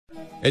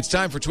It's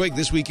time for Twig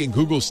This Week in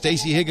Google.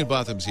 Stacey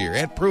Higginbotham's here.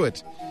 Ant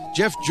Pruitt.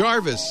 Jeff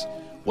Jarvis.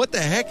 What the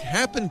heck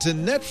happened to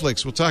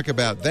Netflix? We'll talk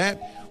about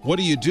that. What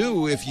do you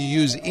do if you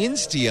use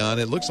Insteon?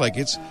 It looks like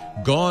it's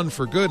gone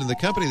for good. And the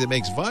company that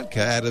makes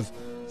vodka out of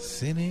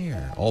thin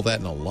air. All that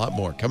and a lot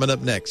more coming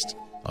up next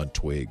on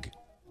Twig.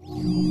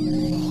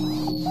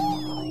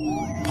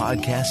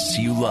 Podcasts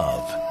you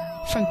love.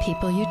 From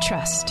people you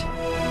trust.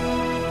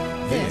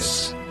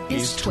 This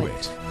is Twig.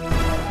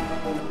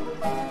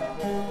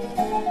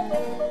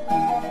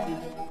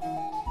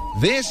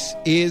 This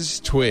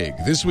is Twig,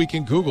 This Week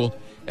in Google,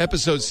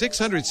 episode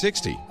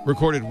 660,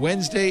 recorded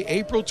Wednesday,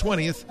 April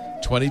 20th,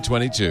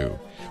 2022.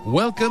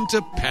 Welcome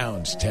to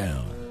Pound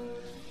Town.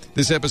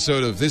 This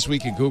episode of This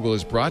Week in Google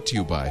is brought to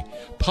you by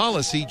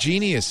Policy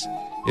Genius.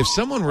 If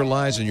someone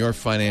relies on your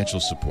financial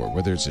support,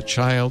 whether it's a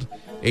child,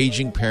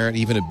 aging parent,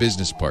 even a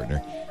business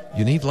partner,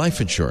 you need life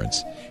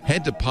insurance.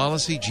 Head to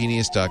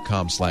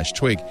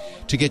policygenius.com/twig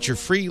to get your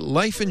free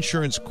life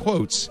insurance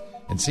quotes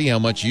and see how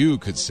much you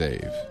could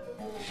save.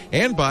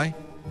 And by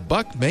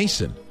Buck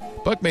Mason.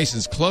 Buck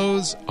Mason's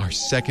clothes are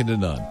second to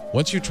none.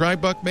 Once you try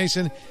Buck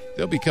Mason,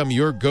 they'll become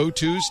your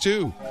go-tos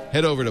too.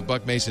 Head over to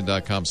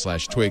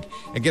buckmason.com/twig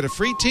and get a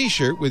free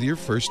t-shirt with your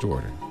first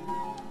order.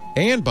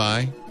 And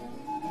by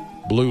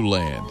Blue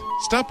Land.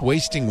 Stop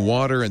wasting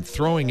water and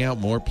throwing out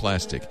more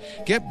plastic.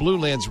 Get Blue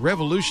Land's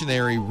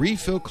revolutionary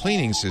refill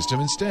cleaning system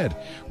instead.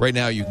 Right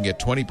now you can get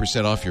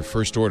 20% off your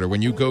first order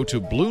when you go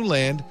to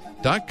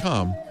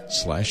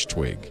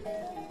blueland.com/twig.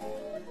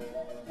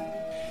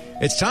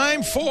 It's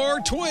time for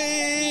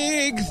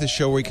Twig, the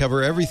show where we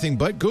cover everything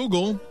but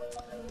Google.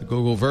 The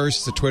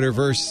Googleverse, the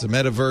Twitterverse, the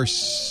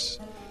Metaverse,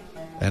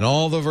 and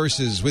all the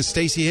verses with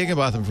Stacey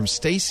Higginbotham from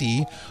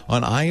Stacey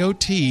on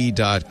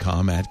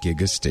IoT.com at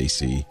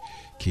GigaStacey.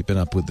 Keeping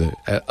up with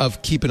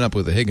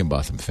the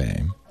Higginbotham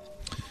fame.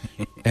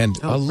 And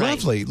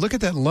look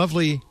at that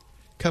lovely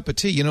cup of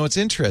tea. You know, it's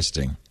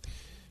interesting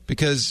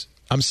because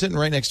I'm sitting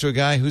right next to a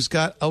guy who's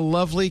got a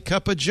lovely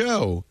cup of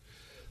Joe.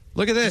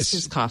 Look at this.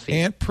 This is coffee.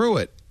 Ant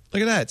Pruitt.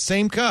 Look at that.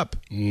 Same cup.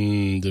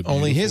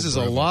 Only his is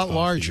a lot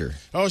larger.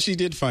 Oh, she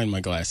did find my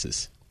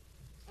glasses.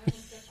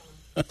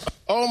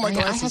 Oh, my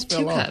glasses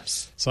fell off. I have 2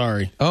 cups.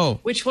 Sorry. Oh.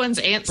 Which one's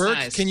Ant Bert,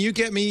 size? can you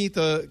get me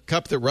the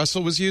cup that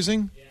Russell was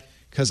using?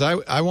 Because I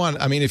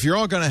mean, if you're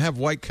all going to have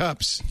white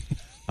cups,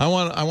 I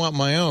want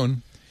my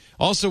own.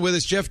 Also with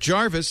us, Jeff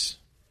Jarvis,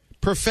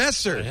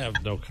 professor. I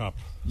have no cup.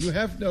 You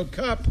have no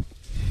cup.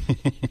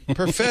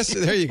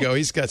 Professor, there you go.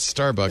 He's got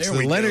Starbucks.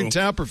 The Leonard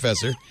Tao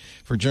Professor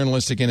for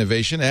Journalistic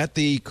Innovation at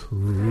the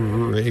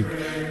Craig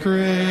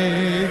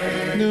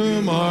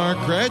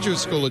Newmark Graduate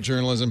School of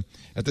Journalism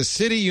at the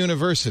City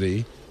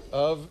University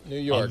of New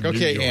York.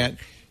 Okay, Ant,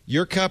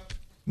 your cup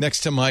next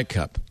to my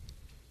cup.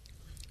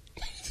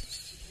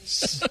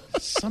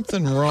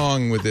 Something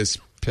wrong with this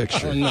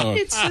picture. Oh, no.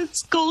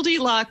 It's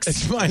Goldilocks.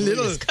 It's my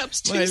little, This cup's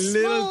too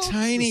little small.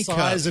 tiny The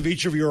size of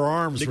each of your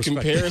arms. The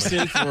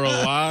comparison for a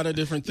lot of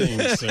different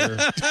things, sir.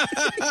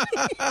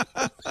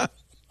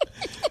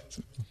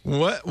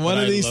 One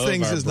of these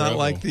things is not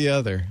like the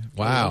other.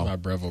 Wow. My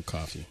Breville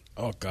coffee.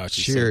 Oh, gosh.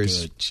 It's Cheers.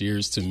 So good.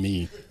 Cheers to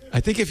me. I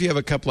think if you have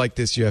a cup like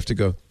this, you have to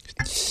go.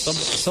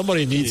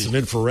 Somebody needs some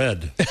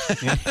infrared.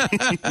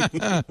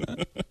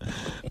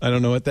 I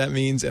don't know what that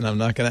means, and I'm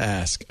not going to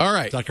ask. All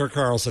right. Tucker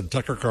Carlson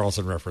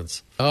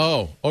reference.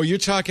 Oh, you're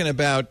talking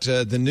about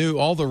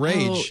all the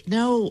rage. Oh,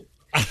 no,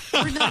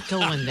 we're not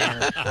going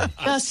there.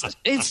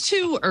 It's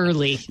too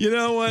early. You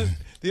know what?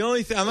 The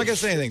only thing, I'm not going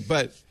to say anything,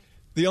 but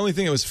the only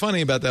thing that was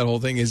funny about that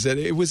whole thing is that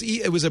it was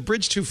a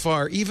bridge too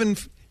far, even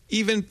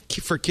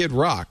for Kid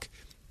Rock.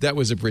 That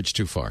was a bridge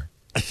too far.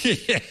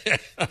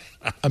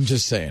 I'm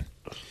just saying.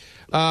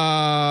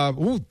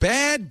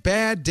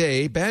 Bad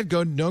day. Bad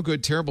good, no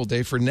good, terrible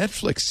day for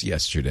Netflix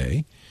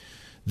yesterday.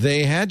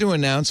 They had to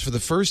announce for the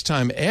first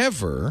time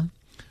ever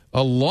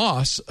a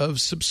loss of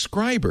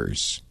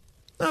subscribers.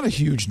 Not a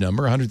huge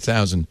number,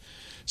 100,000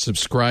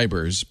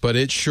 subscribers, but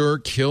it sure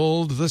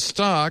killed the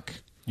stock.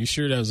 You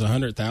sure that was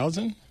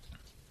 100,000?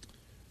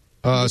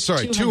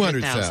 Sorry,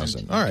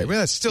 200,000. All right, well,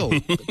 that's still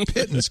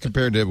pittance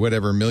compared to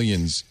whatever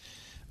millions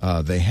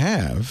they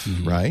have,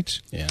 right?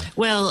 Yeah.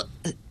 Well,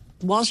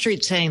 Wall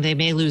Street's saying they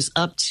may lose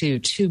up to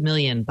 2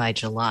 million by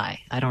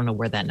July. I don't know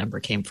where that number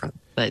came from,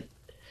 but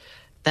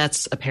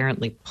that's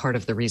apparently part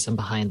of the reason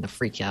behind the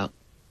freak out.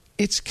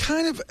 It's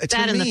kind of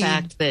that and the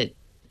fact that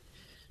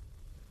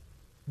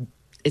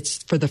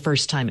it's for the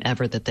first time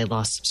ever that they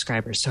lost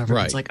subscribers. So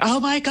everyone's like, oh,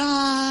 my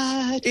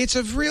God. It's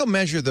a real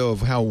measure, though,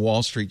 of how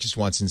Wall Street just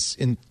wants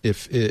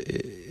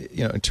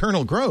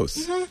internal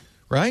growth,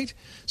 right?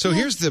 So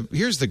here's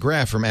the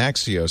graph from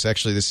Axios.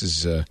 Actually, this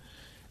is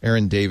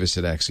Aaron Davis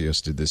at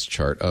Axios did this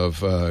chart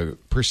of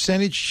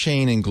percentage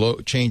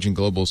change in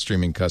global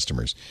streaming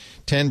customers.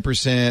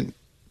 10%,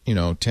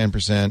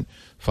 10%,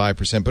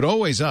 5%, but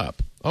always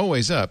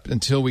up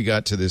until we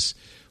got to this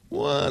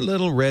one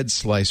little red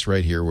slice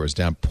right here where it's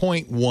down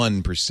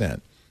 0.1%. I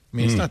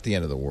mean, it's not the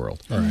end of the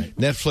world. All right.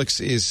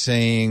 Netflix is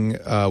saying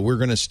we're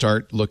going to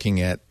start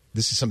looking at,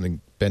 this is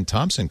something Ben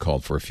Thompson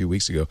called for a few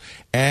weeks ago,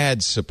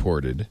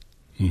 ad-supported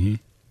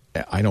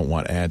I don't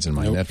want ads in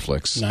my Nope,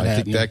 Netflix. not I think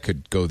happening. that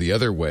could go the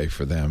other way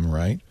for them,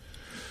 right?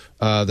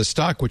 The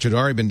stock, which had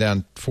already been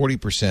down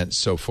 40%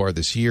 so far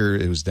this year,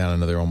 it was down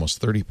another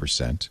almost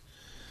 30%.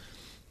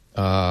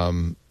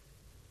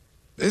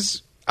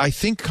 Is I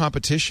think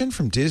competition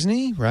from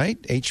Disney,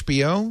 right?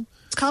 HBO.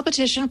 It's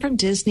competition from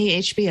Disney,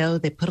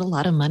 HBO. They put a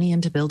lot of money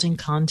into building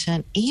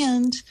content,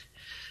 and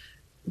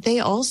they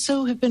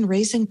also have been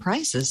raising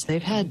prices.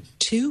 They've had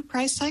 2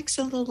 price hikes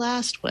in the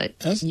last,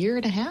 year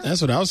and a half?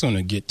 That's what I was going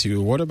to get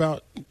to. What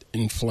about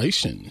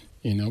inflation?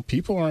 You know,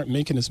 people aren't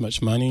making as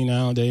much money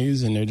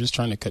nowadays, and they're just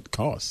trying to cut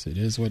costs. It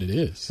is what it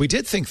is. We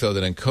did think, though,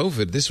 that in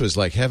COVID, this was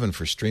like heaven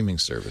for streaming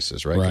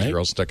services, right? 'Cause Right. you're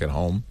all stuck at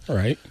home. All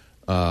right.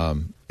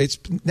 It's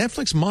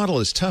Netflix model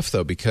is tough,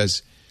 though,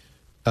 because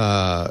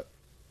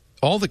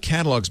all the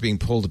catalogs being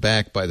pulled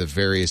back by the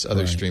various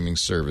other streaming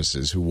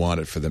services who want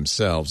it for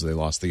themselves. They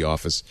lost The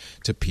Office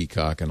to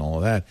Peacock and all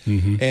of that,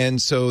 and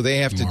so they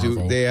have to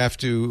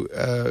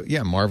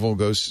Marvel. Marvel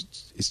goes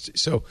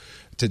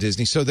to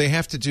Disney, so they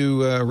have to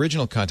do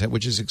original content,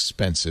 which is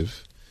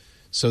expensive.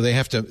 So they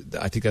have to.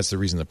 I think that's the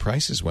reason the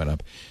prices went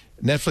up.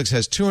 Netflix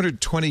has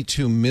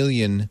 222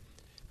 million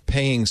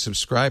paying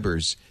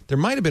subscribers. There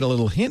might have been a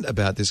little hint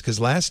about this because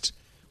last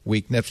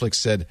week Netflix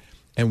said,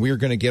 and we're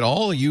going to get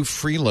all you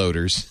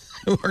freeloaders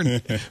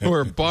who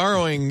are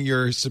borrowing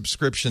your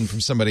subscription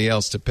from somebody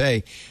else to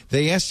pay.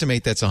 They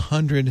estimate that's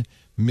 100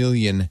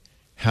 million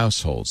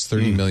households,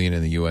 30 million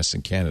in the U.S.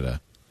 and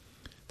Canada,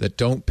 that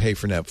don't pay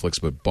for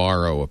Netflix but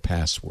borrow a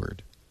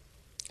password.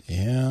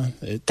 Yeah.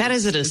 That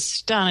is an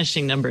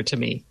astonishing number to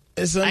me.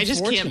 It's I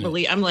just can't unfortunate.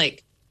 believe. I'm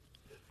like,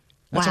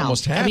 That's wow.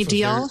 almost half I mean, of do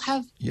y'all their-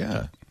 have?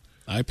 Yeah.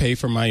 I pay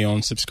for my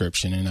own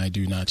subscription, and I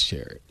do not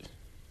share it.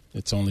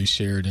 It's only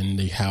shared in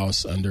the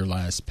house under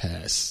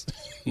LastPass.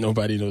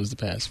 Nobody knows the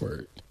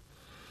password.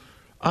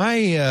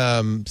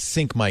 I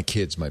think my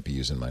kids might be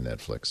using my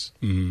Netflix.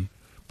 Mm-hmm.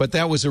 But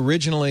that was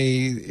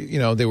originally,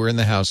 they were in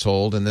the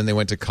household, and then they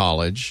went to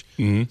college.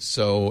 Mm-hmm.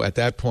 So at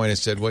that point, I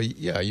said, well,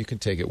 yeah, you can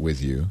take it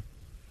with you.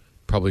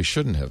 Probably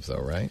shouldn't have,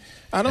 though, right?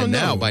 I don't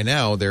know. By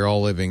now, they're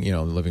all living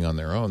on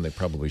their own. They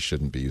probably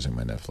shouldn't be using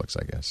my Netflix,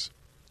 I guess.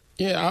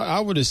 Yeah, I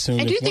would assume.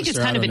 I do if think once it's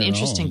they're kind out of on an their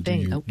interesting own,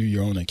 thing. Do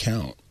your own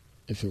account,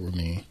 if it were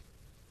me.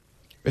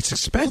 It's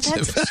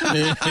expensive.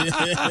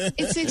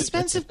 It's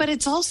expensive, but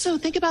it's also,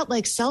 think about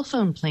like cell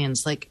phone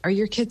plans. Like, are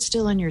your kids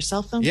still on your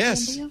cell phone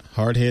Yes. plan? Do you?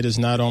 Hardhead is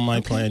not on my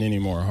plan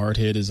anymore.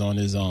 Hardhead is on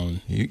his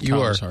own. You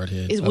College are-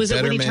 Hardhead. Was it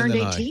better when he man turned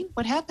than I. 18?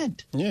 What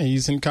happened? Yeah,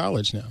 he's in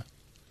college now.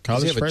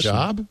 College Does he have a freshman.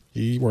 job?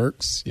 He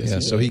works. Yes, Yeah,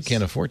 so he does.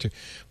 can't afford to.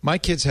 My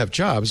kids have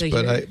jobs,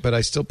 So but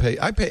I still pay.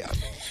 I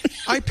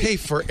pay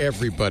for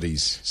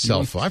everybody's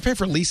cell phone. I pay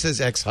for Lisa's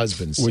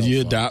ex-husband's cell Will you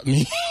phone. adopt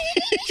me?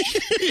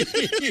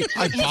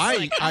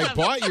 I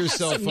bought your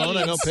cell phone.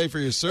 I don't pay for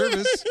your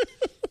service.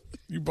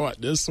 You bought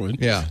this one.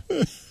 Yeah.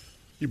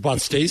 You bought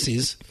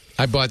Stacy's.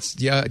 I bought.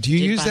 Yeah. Do you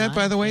Did use buy that, mine,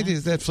 by the way? yeah.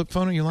 Is that flip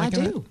phone? Are you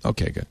liking do. it?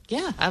 Okay, good.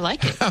 Yeah, I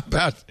like it. How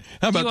about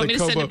you want the me to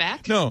Kobo? send it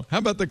back? No. How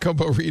about the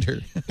Kobo reader?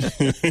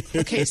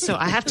 Okay, so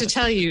I have to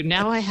tell you,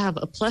 now I have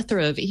a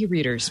plethora of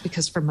e-readers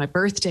because for my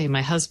birthday,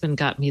 my husband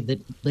got me the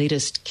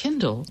latest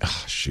Kindle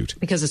Oh, shoot.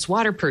 because it's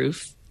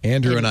waterproof.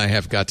 Andrew and I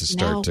have got to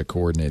start now- to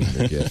coordinating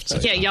the gifts.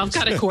 Yeah, y'all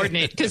got to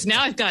coordinate because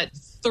now I've got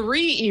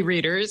 3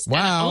 e-readers and I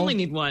Wow. only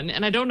need one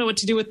and I don't know what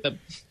to do with them.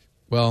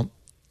 Well,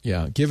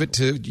 yeah. Give it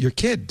to your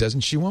kid.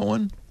 Doesn't she want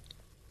one?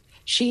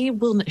 She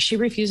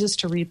refuses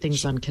to read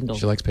things on Kindle.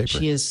 She likes paper.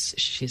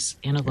 She's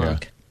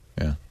analog.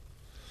 Yeah.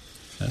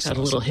 That's Got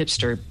a little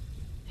hipster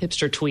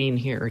tween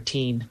here, or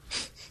teen.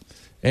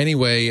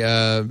 Anyway,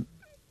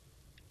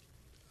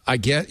 I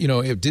get,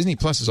 if Disney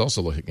Plus is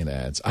also looking at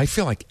ads, I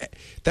feel like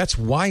that's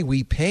why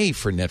we pay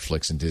for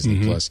Netflix and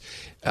Disney Plus.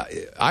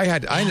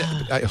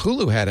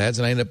 Hulu had ads,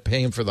 and I ended up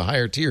paying for the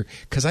higher tier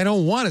because I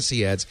don't want to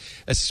see ads,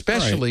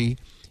 especially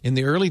in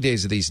the early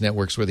days of these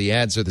networks where the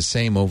ads are the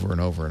same over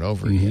and over and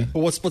over again. But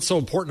what's so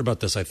important about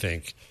this, I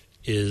think,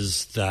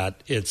 is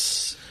that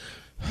it's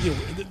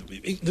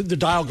the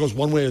dial goes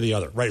one way or the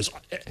other, right?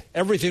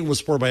 Everything was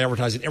supported by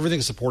advertising, everything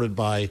is supported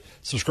by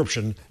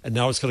subscription, and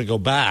now it's going to go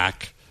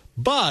back.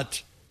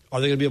 But are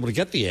they going to be able to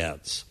get the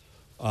ads?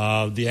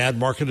 The ad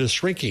market is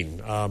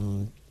shrinking. I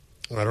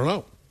don't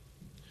know.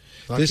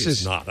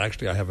 It's not.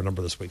 Actually, I have a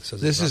number this week that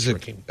says it's not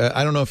shrinking.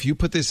 I don't know if you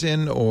put this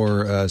in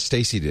or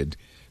Stacy did.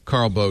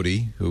 Carl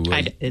Bodie, who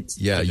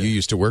you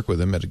used to work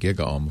with him at a gig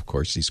home, of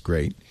course. He's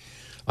great.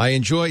 I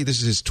enjoy, this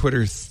is his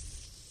Twitter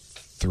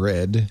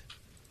thread.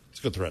 It's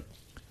a good thread.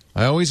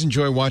 I always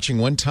enjoy watching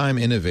one-time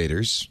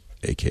innovators,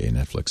 a.k.a.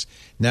 Netflix,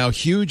 now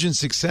huge and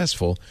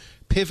successful,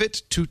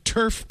 pivot to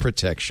turf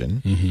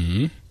protection.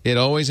 Mm-hmm. It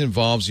always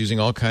involves using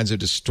all kinds of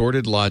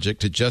distorted logic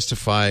to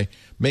justify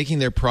making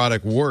their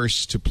product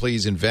worse to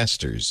please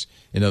investors.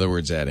 In other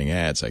words, adding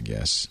ads, I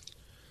guess.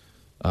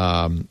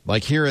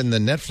 Like here in the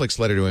Netflix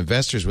letter to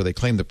investors where they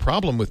claim the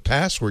problem with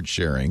password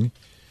sharing.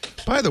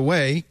 By the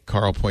way,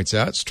 Carl points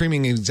out,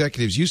 streaming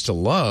executives used to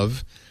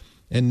love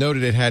and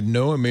noted it had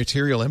no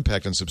material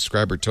impact on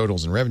subscriber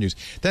totals and revenues.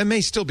 That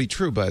may still be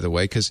true, by the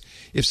way, because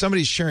if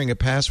somebody's sharing a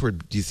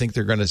password, do you think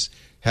they're going to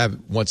have,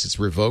 once it's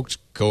revoked,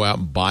 go out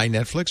and buy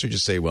Netflix, or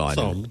just say, well, I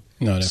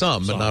know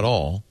some, but not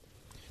all?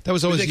 That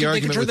was always the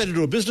argument. They could turn that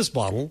into a business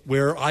model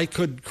where I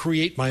could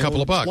create my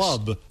own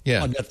club on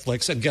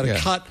Netflix and get a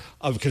cut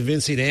of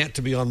convincing Aunt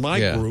to be on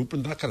my group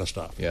and that kind of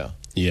stuff. Yeah,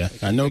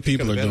 I know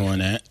people are doing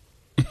that.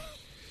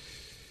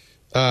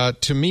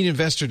 To meet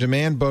investor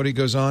demand, Bodie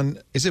goes on.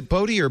 Is it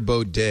Bodie or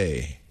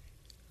Baudet?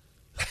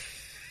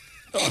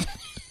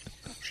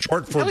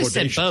 Short for I always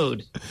said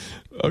Bode.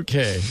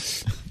 Okay.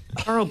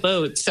 Carl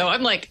Bode. So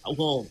I'm like,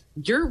 well,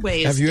 your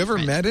way is Have you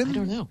different. ever met him? I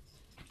don't know.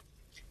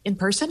 In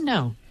person?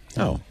 No.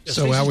 Oh,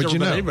 so how would you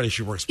know? Anybody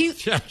she works with.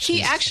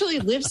 He actually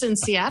lives in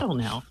Seattle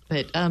now,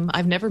 but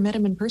I've never met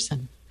him in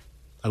person.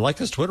 I like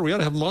his Twitter. We ought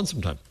to have him on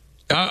sometime.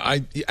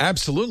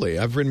 Absolutely.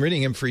 I've been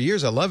reading him for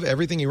years. I love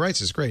everything he writes.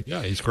 It's great.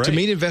 Yeah, he's great. To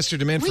meet investor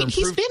demand for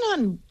he's been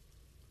on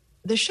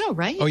the show,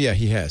 right? Oh, yeah,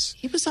 he has.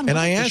 He was on and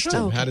I the asked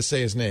show. him how to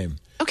say his name.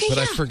 Okay, but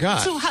I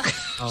forgot. So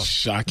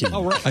Shocking.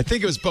 Oh, right. I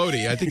think it was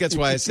Bodie. I think that's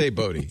why I say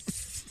Bodie.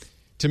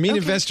 To meet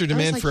investor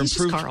demand for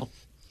improved... Just Carl.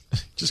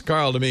 Just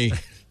Carl to me.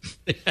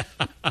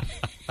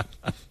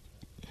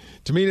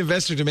 To meet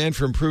investor demand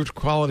for improved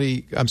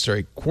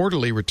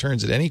quarterly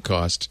returns at any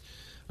cost,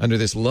 under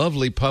this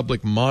lovely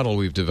public model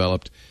we've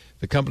developed,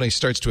 the company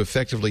starts to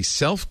effectively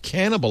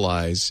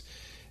self-cannibalize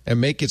and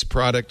make its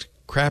product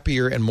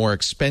crappier and more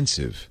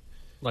expensive.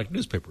 Like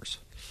newspapers.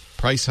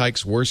 Price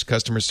hikes, worse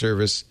customer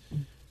service,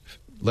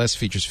 less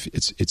features.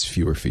 It's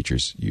fewer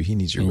features. He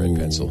needs your red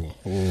pencil.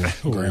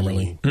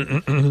 Grammarly.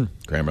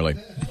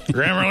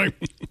 Grammarly.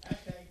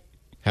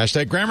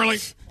 Hashtag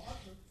Grammarly.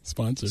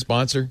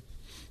 Sponsor.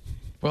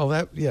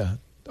 Well,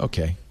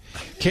 okay.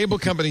 Cable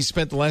companies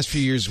spent the last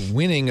few years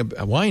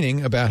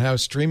whining about how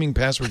streaming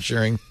password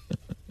sharing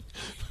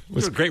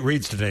was great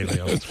reads today,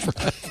 Leo. I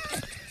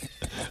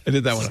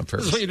did that one on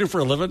purpose. This is what you do for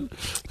a living?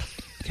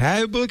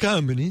 Cable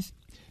companies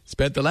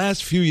spent the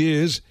last few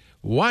years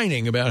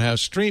whining about how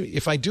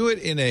if I do it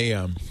in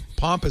a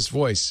pompous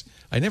voice,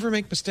 I never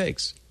make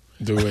mistakes.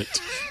 Do it.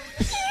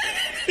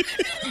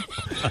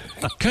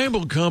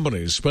 Cable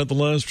companies spent the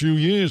last few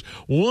years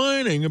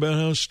whining about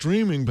how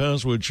streaming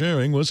password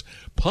sharing was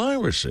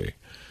piracy.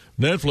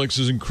 Netflix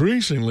has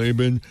increasingly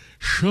been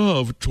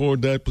shoved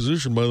toward that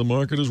position by the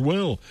market as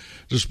well,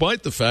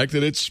 despite the fact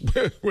that it's,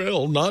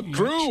 not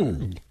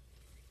true.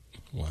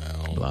 Wow.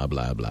 Blah,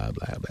 blah, blah, blah,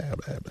 blah,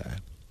 blah, blah.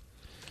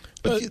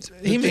 But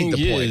he made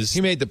the point.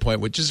 He made the point,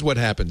 which is what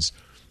happens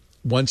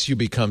once you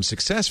become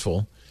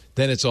successful.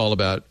 Then it's all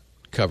about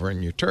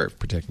covering your turf,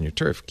 protecting your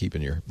turf,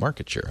 keeping your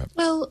market share up.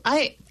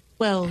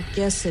 Well,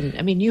 yes, and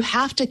I mean you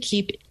have to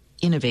keep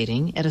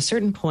innovating. At a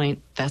certain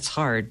point, that's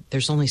hard.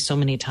 There's only so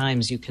many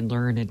times you can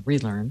learn and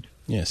relearn.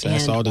 Yes,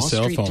 that's all the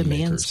cell phone makers. Wall Street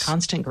demands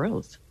constant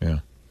growth. Yeah.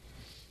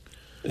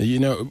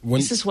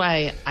 This is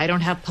why I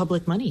don't have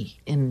public money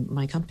in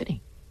my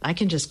company. I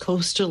can just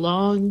coast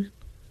along,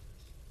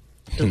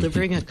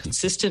 delivering a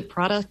consistent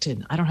product,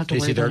 and I don't have to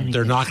worry about anything.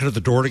 They're knocking at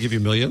the door to give you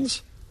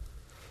millions?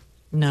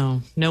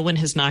 No one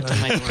has knocked on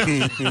my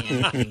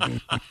door.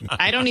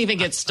 I don't even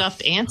get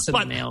stuffed ants in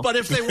the mail. But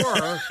if they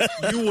were,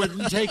 you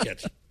wouldn't take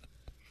it.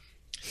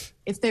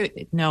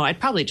 I'd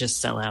probably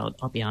just sell out,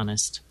 I'll be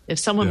honest. If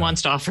someone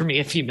wants to offer me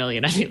a few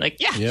million, I'd be like,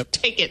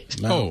 take it.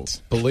 Oh,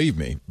 believe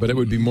me, but it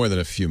would be more than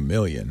a few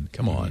million.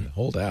 Come on,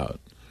 hold out.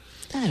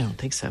 I don't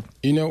think so.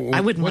 I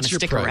wouldn't want to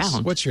stick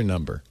around. What's your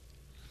number?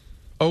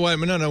 Oh, wait a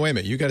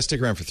minute. You got to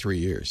stick around for 3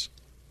 years.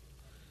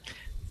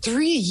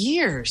 3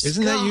 years.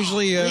 Isn't that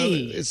usually?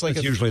 It's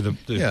usually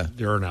the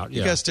earn out.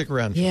 You got to stick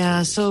around.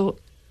 So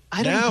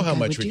I don't. Now, how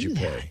much would you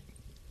pay?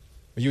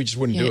 You just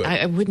wouldn't do it.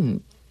 I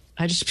wouldn't.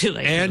 I just be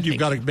like. And you've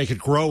got to make it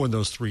grow in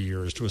those 3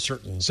 years to a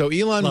certain. So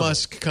Elon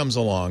Musk comes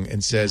along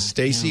and says,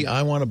 "Stacy,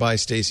 I want to buy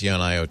Stacy on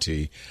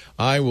IoT.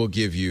 I will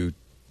give you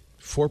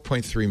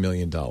 $4.3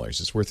 million.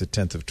 It's worth a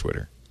tenth of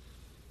Twitter.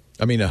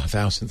 I mean,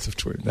 1,000th of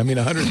Twitter. I mean,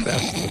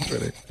 100,000th of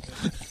Twitter."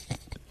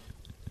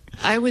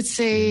 I would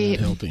say,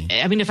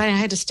 if I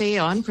had to stay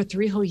on for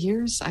 3 whole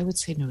years, I would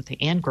say no,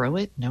 and grow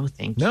it. No,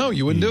 thank you. No,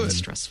 you wouldn't do it. It's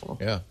stressful.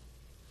 Yeah.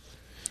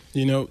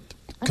 A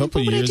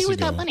couple what would years I do with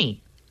ago, that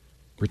money?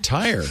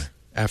 Retire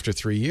after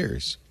 3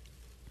 years,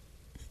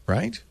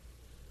 right?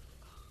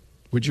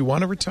 Would you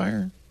want to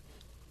retire?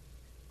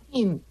 I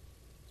mean,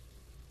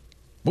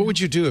 what would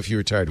you do if you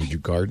retired? Would you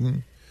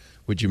garden?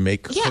 Would you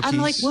make cookies? Yeah, I'm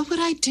like, what would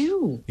I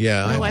do?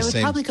 Yeah, I would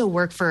probably go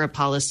work for a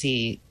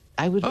policy.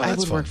 I would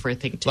work for a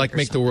think tank. Like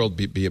make the world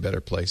be a better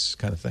place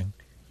kind of thing?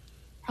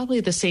 Probably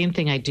the same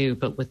thing I do,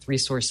 but with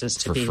resources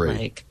to for be free.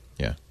 like.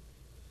 Yeah.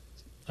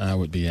 I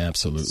would be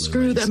absolutely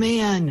screw the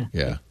man.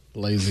 Yeah.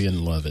 Lazy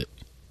and love it.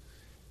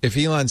 If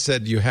Elon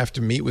said you have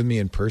to meet with me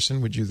in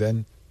person, would you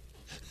then?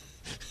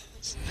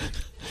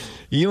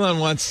 Elon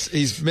wants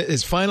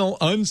his final.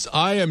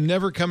 I am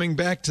never coming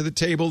back to the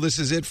table. This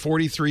is it.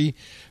 $43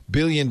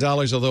 billion.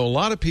 Although a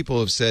lot of people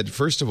have said,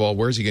 first of all,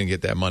 where's he going to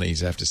get that money?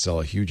 He's have to sell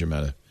a huge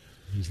amount of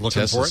He's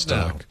looking Tesla for it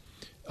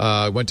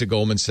stock. Went to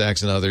Goldman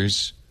Sachs and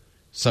others.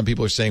 Some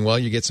people are saying, well,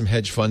 you get some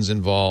hedge funds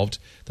involved.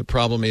 The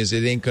problem is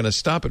it ain't going to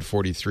stop at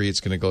 43. It's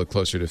going to go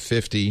closer to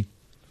 50.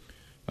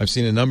 I've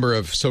seen a number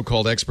of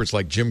so-called experts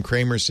like Jim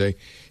Cramer say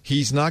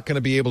he's not going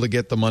to be able to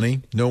get the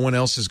money. No one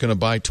else is going to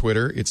buy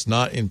Twitter. It's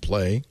not in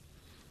play.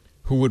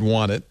 Who would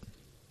want it?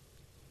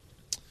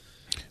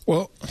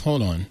 Well,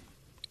 hold on.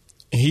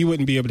 He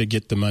wouldn't be able to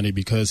get the money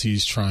because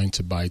he's trying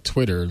to buy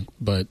Twitter,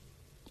 but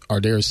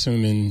are they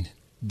assuming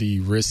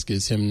the risk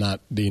is him not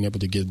being able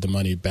to get the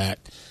money back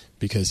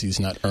because he's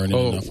not earning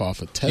enough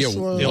off of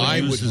Tesla? He'll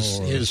use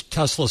his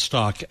Tesla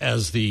stock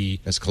as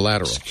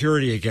collateral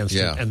security against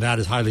it, and that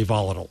is highly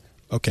volatile.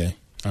 Okay.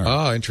 All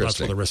right. Oh, interesting. That's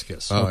where the risk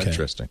is. Oh, Okay.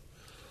 interesting.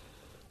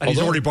 And he's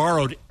already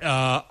borrowed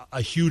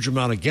a huge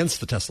amount against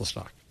the Tesla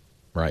stock.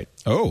 Right.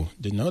 Oh,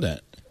 didn't know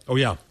that. Oh,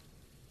 yeah.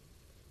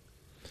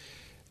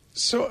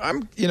 So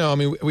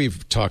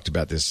we've talked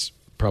about this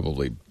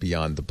probably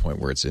beyond the point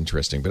where it's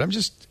interesting, but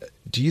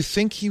do you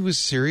think he was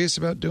serious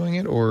about doing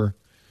it or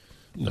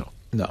No.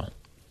 no?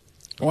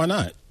 Why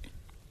not?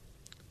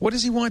 What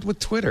does he want with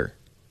Twitter?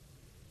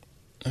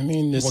 I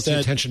mean, What's the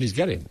attention he's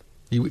getting?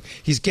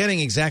 He's getting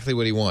exactly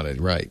what he wanted,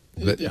 right?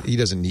 But he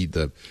doesn't need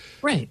the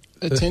Right.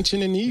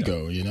 attention and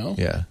ego, you know?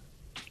 yeah.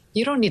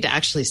 You don't need to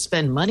actually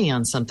spend money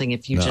on something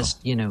if you No.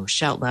 just,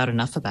 shout loud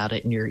enough about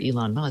it and you're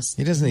Elon Musk.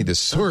 He doesn't need the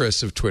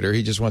Soros of Twitter.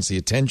 He just wants the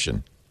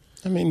attention.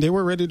 I mean, they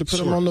were ready to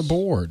put him on the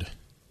board.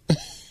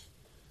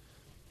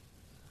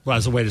 Well,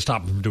 as a way to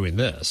stop him from doing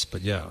this,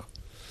 but yeah.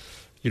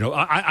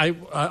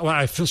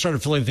 I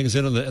started filling things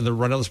in the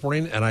rundown this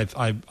morning, and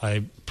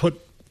I put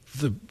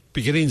the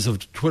beginnings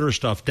of Twitter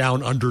stuff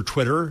down under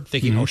Twitter,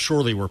 thinking, oh,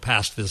 surely we're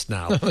past this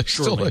now. There's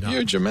still Surely a not.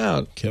 huge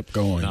amount. Kept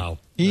going. No.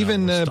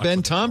 Even we're stuck Ben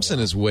with it for a Thompson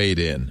while. has weighed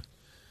in.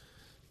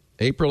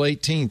 April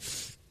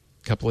 18th,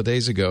 a couple of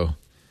days ago.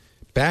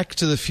 Back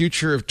to the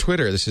future of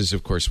Twitter. This is,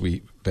 of course,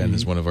 Ben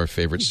is one of our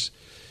favorite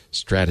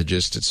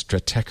strategists at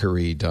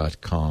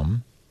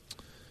stratechery.com.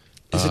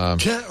 Is it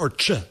ch or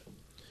ch?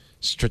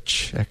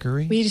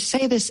 Stratechery? We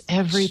say this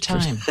every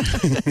time.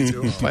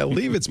 I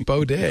believe it's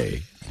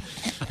Baudet.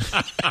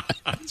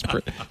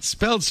 It's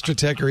spelled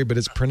Stratechery, but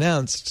it's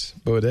pronounced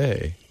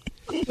Baudet.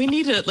 We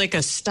need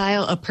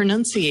a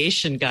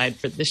pronunciation guide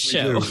for this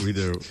show. We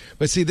do.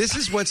 But see, this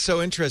is what's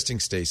so interesting,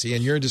 Stacey,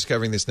 and you're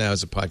discovering this now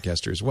as a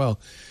podcaster as well.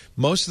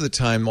 Most of the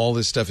time, all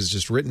this stuff is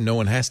just written. No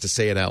one has to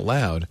say it out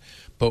loud.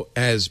 But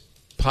as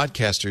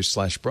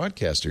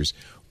podcasters/broadcasters,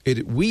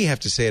 we have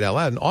to say it out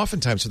loud. And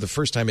oftentimes, for the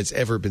first time it's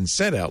ever been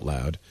said out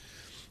loud,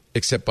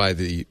 except by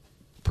the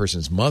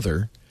person's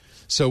mother.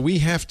 So we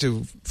have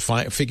to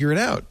figure it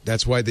out.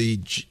 That's why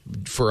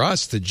for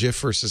us, the GIF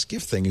versus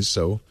GIF thing is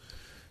so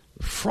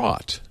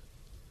fraught.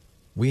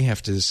 We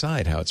have to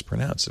decide how it's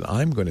pronounced. And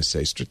I'm going to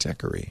say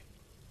Stratechery.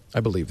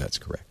 I believe that's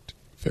correct.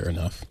 Fair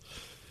enough.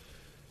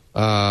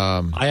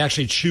 I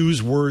actually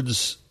choose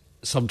words.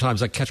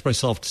 Sometimes I catch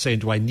myself saying,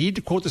 do I need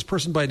to quote this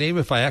person by name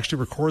if I actually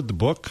record the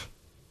book?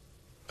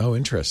 Oh,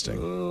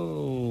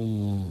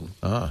 interesting.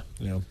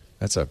 Yeah.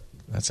 That's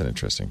an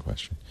interesting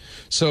question.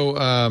 So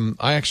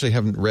I actually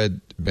haven't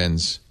read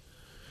Ben's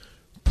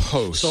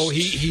post. So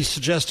he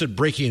suggested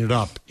breaking it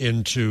up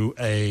into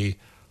a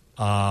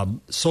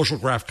social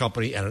graph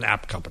company and an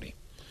app company.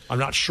 I'm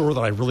not sure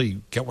that I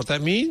really get what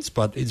that means,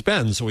 but it's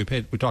Ben, so we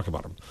talk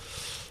about him.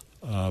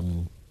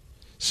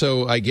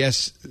 So I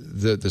guess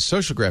the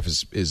social graph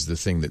is the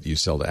thing that you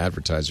sell to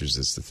advertisers.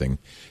 It's the thing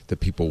that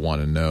people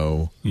want to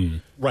know.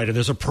 Right, and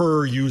there's a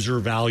per user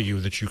value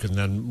that you can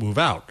then move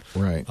out.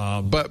 Right.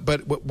 But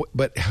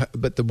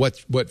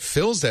what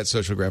fills that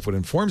social graph, what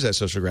informs that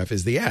social graph,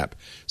 is the app.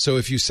 So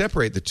if you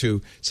separate the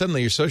two,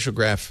 suddenly your social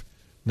graph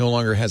no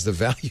longer has the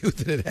value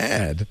that it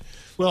had.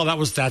 Well,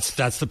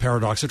 that's the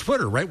paradox of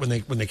Twitter, right? When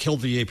they killed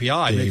the API,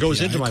 and it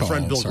goes into my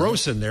friend Bill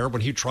Gross in there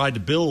when he tried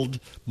to build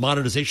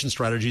monetization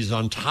strategies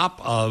on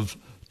top of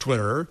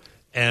Twitter,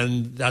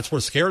 and that's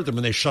what scared them,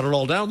 and they shut it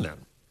all down then.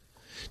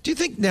 Do you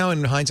think now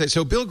in hindsight,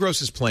 so Bill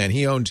Gross's plan,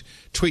 he owned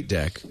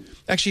TweetDeck.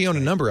 Actually, he owned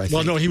a number, I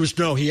think.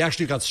 Well, he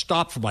actually got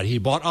stopped from it. He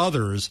bought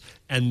others,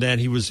 and then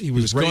he was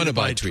going to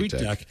buy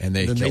TweetDeck, and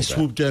then they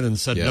swooped in and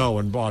said Yeah. no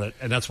and bought it,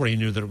 and that's when he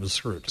knew that it was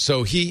screwed.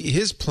 So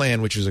his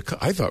plan, which was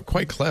I thought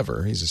quite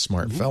clever, he's a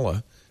smart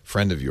fella,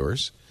 friend of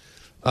yours,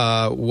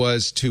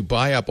 was to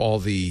buy up all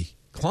the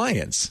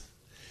clients,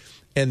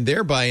 and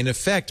thereby, in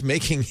effect,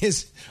 making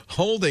his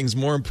holdings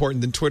more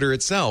important than Twitter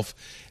itself,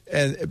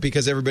 and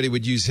because everybody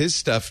would use his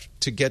stuff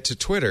to get to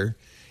Twitter,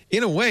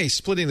 in a way,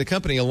 splitting the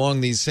company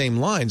along these same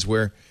lines,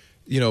 where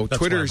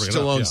Twitter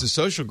still owns the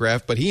social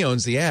graph, but he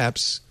owns the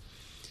apps.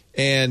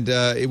 And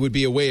it would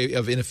be a way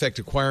of, in effect,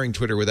 acquiring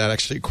Twitter without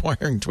actually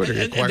acquiring Twitter.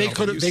 And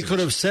they could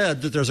have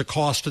said that there's a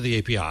cost to the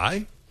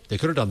API. They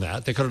could have done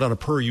that. They could have done a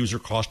per user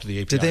cost to the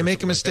API. Did they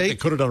make a mistake? They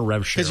could have done a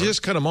rev share. Because you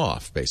just cut them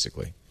off,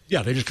 basically.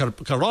 Yeah, they just cut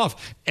it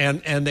off,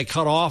 and they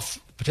cut off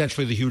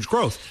potentially the huge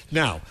growth.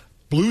 Now,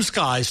 Blue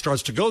Sky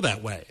starts to go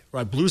that way,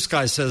 right? Blue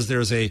Sky says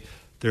there's a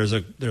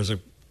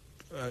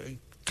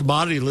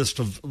commodity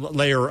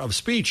layer of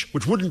speech,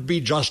 which wouldn't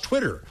be just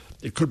Twitter.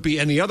 It could be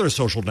any other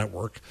social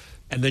network.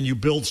 and then you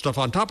build stuff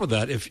on top of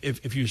that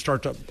if you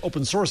start to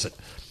open source it.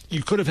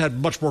 You could have had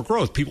much more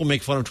growth. People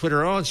make fun of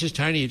Twitter. Oh, it's just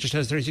tiny. It just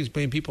has 36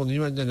 million people.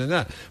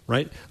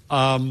 Right?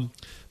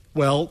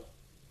 Well,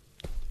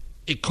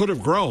 it could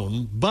have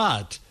grown,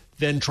 but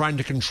then trying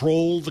to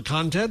control the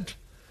content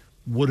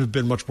would have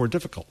been much more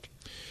difficult.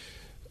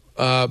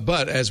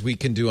 But as we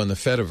can do on the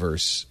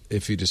Fediverse,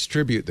 if you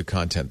distribute the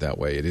content that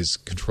way, it is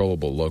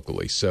controllable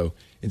locally. So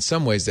in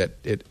some ways, that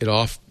it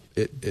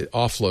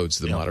offloads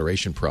the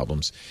moderation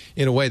problems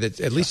in a way that,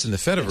 at least in the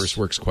Fediverse,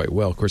 works quite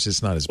well. Of course,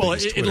 it's not as big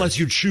as Twitter. It lets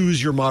you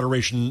choose your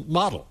moderation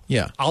model.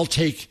 Yeah. I'll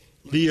take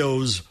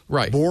Leo's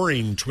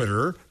boring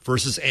Twitter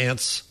versus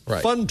Ant's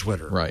fun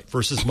Twitter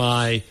versus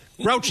my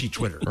grouchy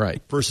Twitter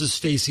versus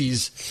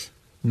Stacy's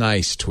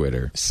nice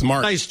Twitter.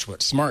 Nice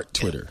Twitter. Smart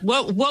Twitter.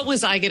 What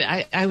was I going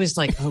to... I was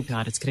like, oh,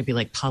 God, it's going to be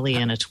like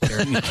Pollyanna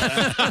Twitter.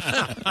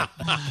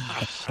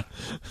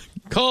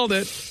 Called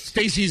it.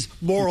 Stacy's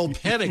moral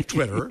panic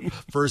Twitter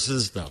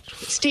versus... No.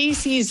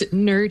 Stacy's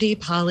nerdy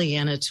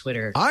Pollyanna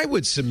Twitter. I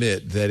would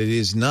submit that it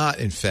is not,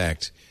 in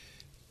fact...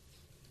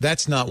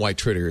 That's not why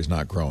Twitter is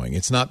not growing.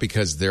 It's not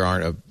because there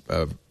aren't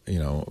a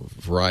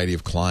variety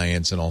of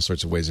clients and all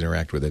sorts of ways to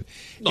interact with it.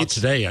 Not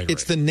today, I agree.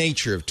 It's the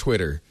nature of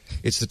Twitter.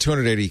 It's the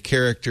 280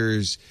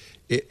 characters.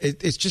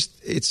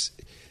 It's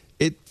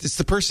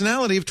the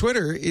personality of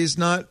Twitter is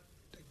not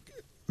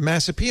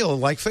mass appeal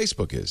like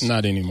Facebook is.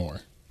 Not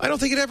anymore. I don't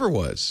think it ever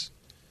was.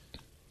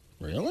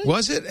 Really?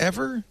 Was it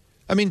ever?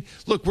 I mean,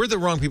 look, we're the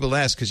wrong people to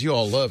ask because you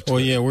all love Twitter.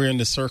 Well, yeah, we're in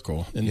the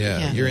circle.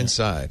 You're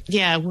inside.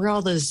 Yeah, we're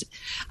all those.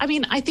 I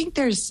mean, I think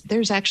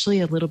there's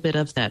actually a little bit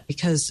of that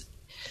because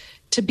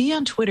to be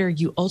on Twitter,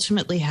 you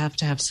ultimately have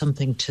to have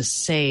something to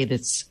say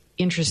that's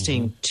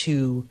interesting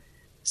to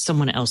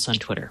someone else on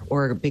Twitter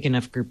or a big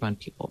enough group on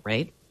people,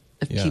 right?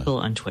 Of people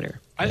on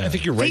Twitter. I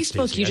think you're right,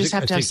 Facebook, Stacey. you just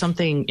have to have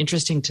something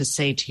interesting to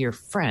say to your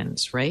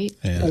friends, right?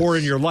 Yeah. Or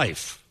in your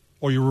life.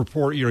 Or you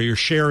report, you're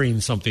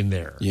sharing something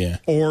there. Yeah.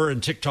 Or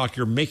in TikTok,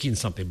 you're making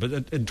something.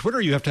 But in Twitter,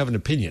 you have to have an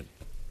opinion.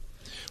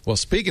 Well,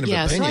 speaking of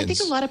opinions... so I think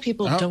a lot of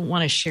people don't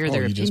want to share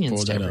their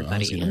opinions to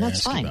everybody, and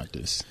that's fine.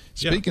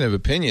 Speaking of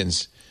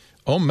opinions,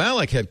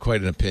 Malik had quite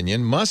an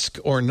opinion. Musk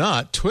or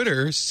not,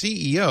 Twitter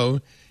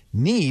CEO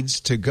needs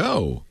to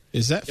go.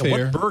 Is that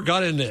fair? What Burr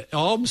got into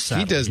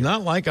He does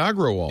not like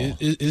Agrawal.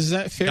 Is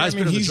that fair? Guy's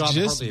he's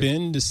just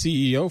been the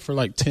CEO for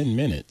like 10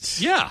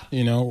 minutes. Yeah.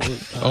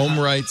 Ohm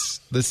writes,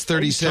 this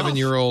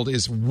 37-year-old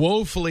is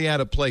woefully out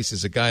of place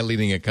as a guy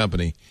leading a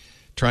company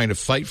trying to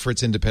fight for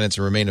its independence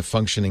and remain a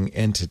functioning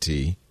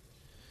entity.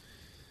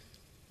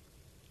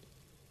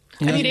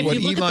 I mean, if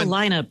you look at the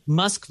lineup,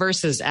 Musk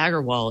versus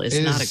Agrawal is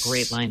not a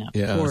great lineup.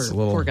 Yeah,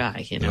 poor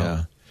guy,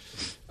 Yeah.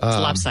 It's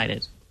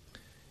lopsided.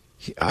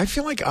 I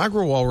feel like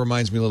Agrawal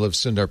reminds me a little of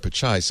Sundar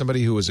Pichai,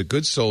 somebody who was a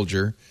good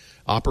soldier,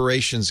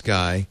 operations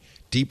guy,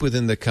 deep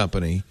within the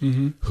company,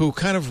 who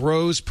kind of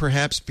rose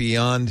perhaps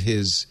beyond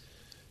his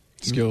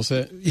skill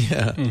set.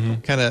 Yeah,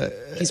 kind of.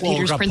 He's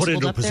Peter's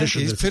principled up there.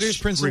 He's Peter's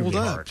principled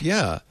up.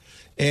 Yeah,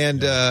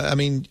 and I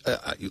mean,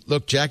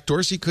 look, Jack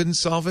Dorsey couldn't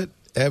solve it.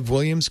 Ev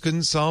Williams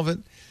couldn't solve it.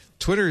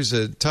 Twitter is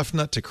a tough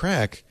nut to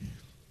crack.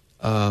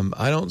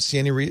 I don't see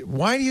any reason.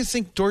 Why do you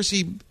think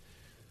Dorsey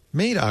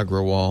made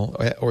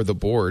Agrawal or the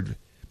board?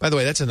 By the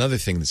way, that's another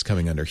thing that's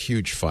coming under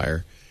huge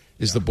fire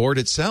is the board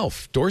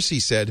itself. Dorsey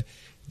said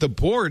the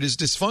board is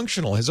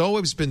dysfunctional, has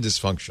always been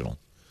dysfunctional.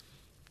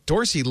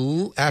 Dorsey,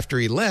 after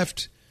he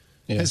left,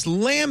 has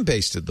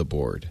lambasted the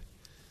board.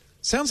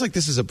 Sounds like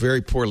this is a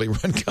very poorly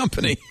run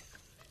company,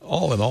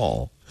 all in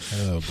all.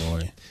 Oh,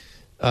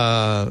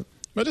 boy.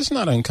 But it's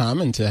not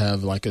uncommon to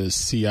have like a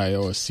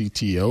CIO or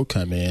CTO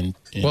come in.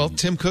 Well,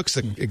 Tim Cook's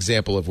an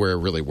example of where it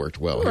really worked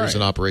well. Right. Here's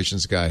an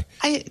operations guy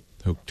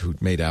who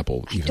made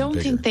Apple even bigger. I don't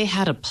think they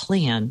had a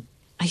plan.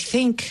 I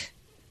think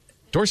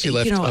Dorsey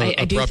left abruptly,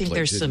 I do think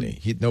there's didn't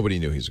he? Nobody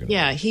knew he was going to.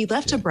 Yeah, he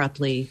left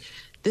abruptly.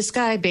 This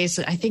guy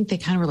basically, I think they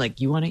kind of were like,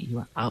 "You want it?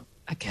 I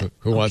get.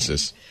 Who wants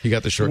this? He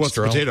got the short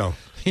straw. Potato.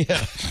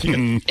 Yeah.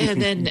 And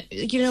then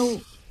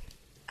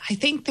I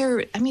think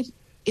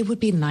it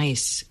would be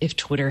nice if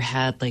Twitter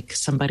had like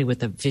somebody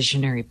with a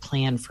visionary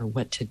plan for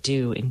what to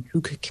do and who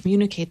could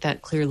communicate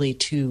that clearly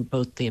to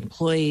both the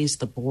employees,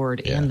 the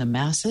board, and the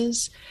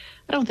masses.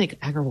 I don't think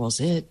Agrawal's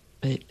it,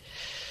 but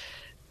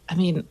I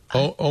mean,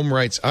 Ohm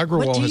writes,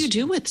 Agrawal. What do you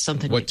do with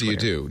something? What like do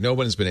Twitter? you do? No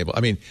one's been able. I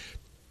mean,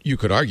 you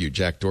could argue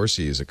Jack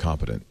Dorsey is a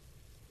competent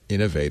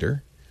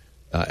innovator.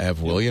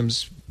 Ev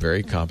Williams,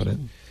 very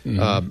competent.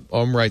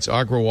 Ohm writes,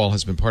 Agrawal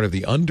has been part of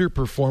the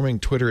underperforming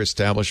Twitter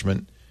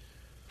establishment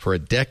for a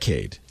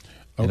decade,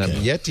 and I've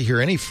yet to hear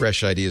any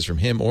fresh ideas from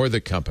him or the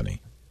company.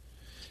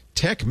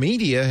 Tech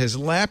media has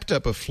lapped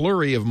up a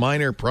flurry of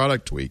minor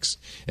product tweaks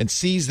and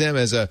sees them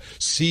as a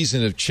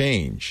season of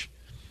change.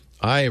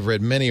 I have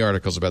read many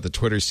articles about the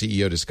Twitter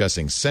CEO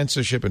discussing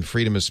censorship and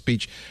freedom of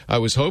speech. I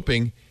was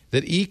hoping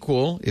that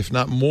equal, if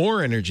not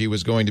more, energy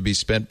was going to be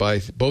spent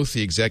by both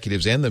the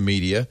executives and the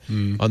media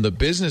on the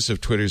business of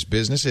Twitter's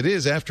business. It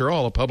is, after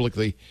all, a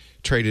publicly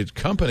traded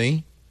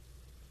company.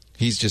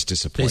 He's just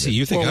disappointed. Stacey,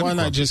 you think Well, I'm why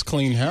not corrupt? just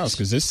clean house?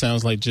 Because this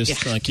sounds like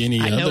just like any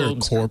I know other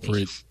Ohm's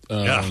corporate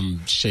Yeah.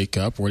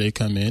 shake-up where they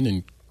come in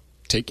and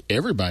take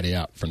everybody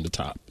out from the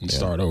top and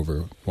start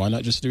over. Why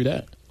not just do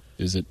that?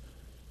 Is it?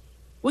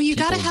 Well, you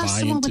got to people have vying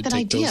someone to with an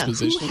take those idea. Who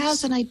positions?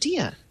 has an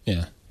idea?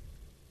 Yeah.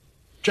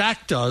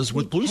 Jack does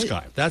with Blue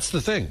Sky. That's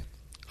the thing.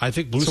 I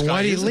think Blue So Sky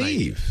why did he is an idea.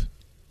 leave?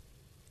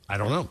 I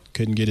don't know.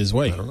 Couldn't get his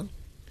way. I don't know.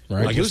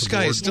 Right. I Blue guess the Sky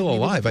board- is still Maybe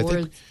the alive. I think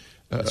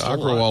board- still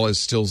Agrawal alive. is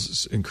still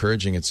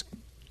encouraging its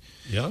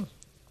Yeah.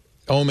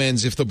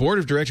 Omens, if the board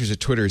of directors at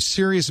Twitter is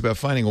serious about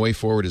finding a way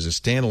forward as a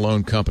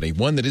standalone company,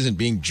 one that isn't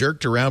being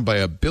jerked around by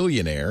a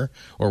billionaire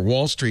or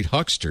Wall Street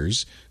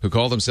hucksters who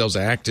call themselves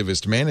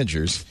activist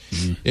managers,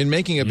 in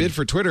making a bid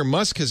for Twitter,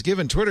 Musk has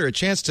given Twitter a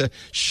chance to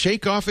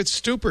shake off its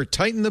stupor,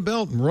 tighten the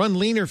belt, and run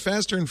leaner,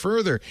 faster, and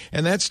further.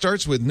 And that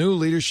starts with new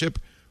leadership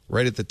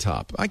right at the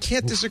top. I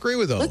can't disagree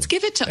with Ohm. Let's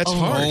give it to That's Ohm.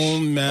 harsh.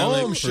 Ohm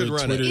Malik Ohm should for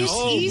run Twitter's- it. It's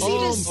easy to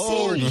Ohm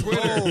for say.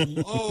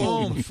 Twitter.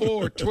 Ohm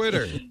for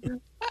Twitter.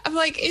 I'm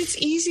like, it's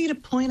easy to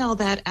point all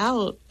that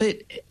out, but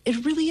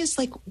it really is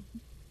like,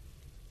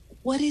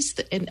 what is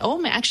the, and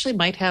Ohm actually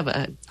might have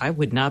I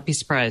would not be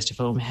surprised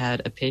if Ohm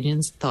had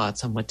opinions,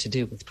 thoughts on what to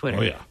do with Twitter.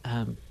 Oh,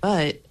 yeah.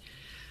 But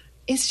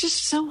it's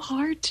just so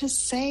hard to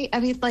say. I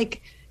mean,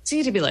 like, it's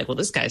easy to be like, well,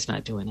 this guy's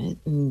not doing it.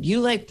 And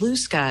you like Blue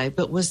Sky,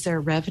 but was there a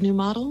revenue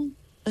model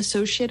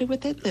associated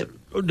with it that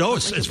No,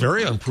 it's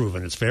very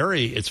unproven. It's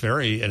very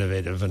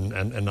innovative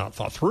and not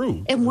thought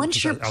through. And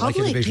once you're I like public,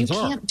 you innovations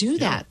are. can't do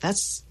that.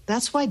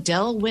 That's why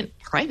Dell went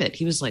private.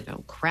 He was like,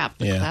 "Oh crap,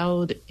 the Yeah.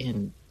 cloud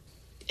and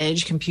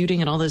edge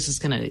computing and all this is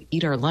going to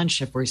eat our lunch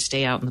if we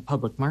stay out in the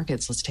public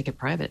markets. Let's take it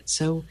private."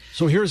 So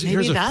here's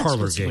maybe a that's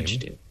parlor what someone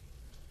should game. do.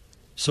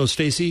 So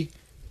Stacey,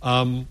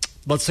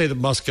 let's say that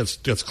Musk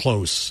gets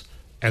close,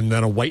 and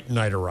then a white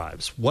knight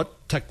arrives.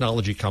 What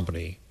technology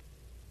company,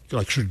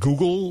 like, should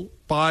Google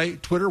buy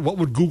Twitter? What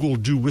would Google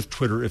do with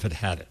Twitter if it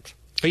had it?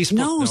 Facebook.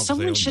 No, 'cause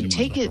someone they own should it,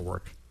 take not gonna it.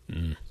 work.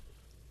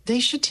 They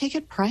should take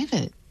it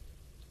private.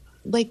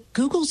 Like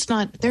Google's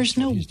not. There's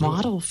no he's doing.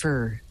 model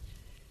for.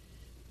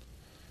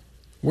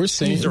 We're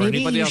saying Is there Maybe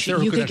anybody you, out there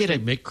who you could could get a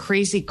actually make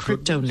crazy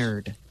crypto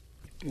nerd.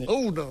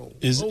 Oh no!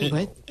 Is oh, it,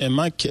 no. am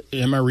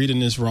I reading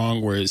this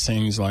wrong? Where it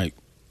seems like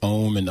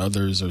Ohm and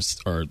others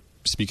are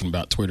speaking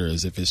about Twitter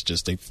as if it's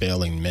just a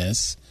failing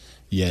mess,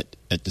 yet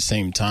at the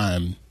same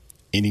time,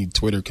 any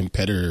Twitter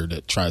competitor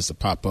that tries to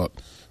pop up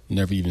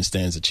never even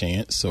stands a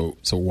chance. So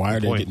why are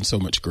they point. getting so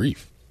much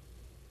grief?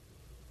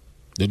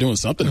 They're doing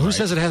something. Who right.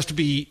 says it has to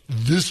be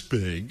this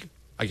big?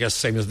 I guess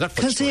same as Netflix.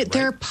 Because doing,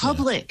 they're right?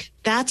 public.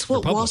 That's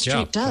what They're Wall public, yeah.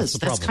 Street does. That's the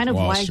That's problem. kind of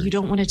Wall why Street. you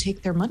don't want to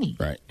take their money.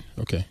 Right.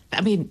 Okay.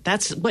 I mean,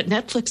 that's what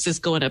Netflix is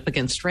going up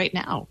against right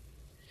now.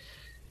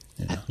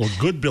 Well,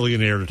 good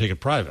billionaire to take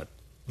it private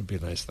would be a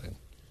nice thing.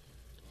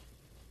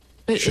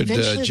 But Should,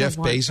 eventually Jeff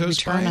they'll want Bezos a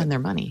return buy it? on their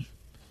money.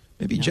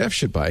 Maybe Jeff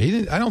should buy it. He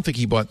didn't. I don't think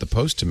he bought the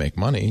Post to make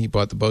money. He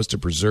bought the Post to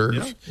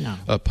preserve Yeah.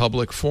 a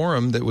public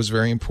forum that was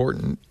very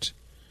important.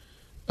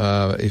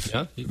 If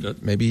Yeah, he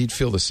could. maybe he'd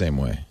feel the same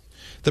way.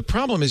 The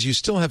problem is you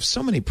still have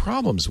so many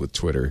problems with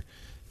Twitter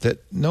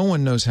that no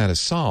one knows how to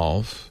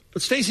solve.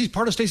 But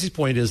part of Stacey's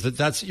point is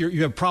that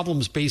you have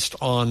problems based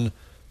on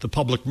the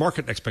public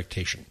market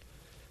expectation.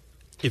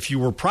 If you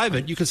were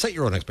private, you could set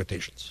your own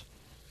expectations,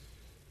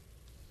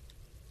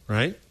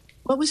 right?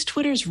 What was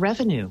Twitter's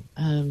revenue?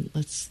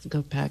 Let's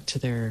go back to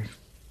their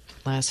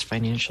last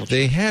financial.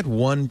 They had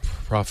one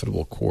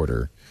profitable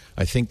quarter,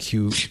 I think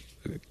Q4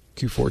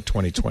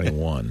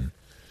 2021,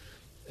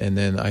 and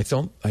then I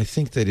don't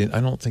think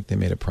they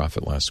made a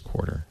profit last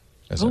quarter.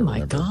 As I Oh my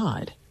remember.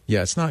 God!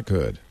 Yeah, it's not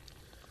good.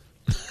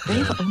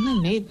 They've only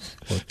made.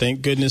 Well,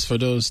 thank goodness for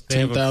those They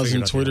haven't 10,000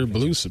 figured out Twitter the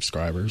Blue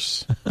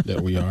subscribers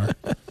that we are.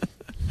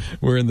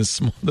 We're in the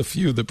small, the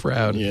few, the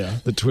proud. Yeah.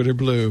 The Twitter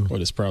Blue.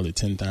 What is probably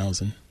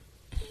 10,000.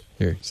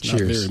 Here, It's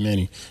cheers. not very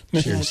many.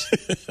 Cheers.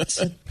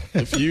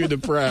 The few, the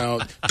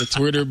proud, the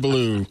Twitter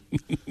Blue.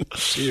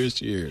 Cheers,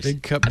 cheers.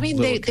 Big cup. I mean,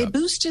 little they cup.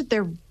 boosted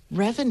their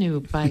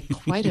revenue by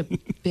quite a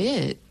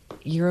bit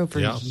year over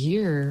Yeah.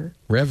 year.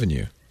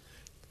 Revenue.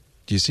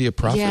 Do you see a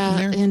profit Yeah,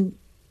 in there? and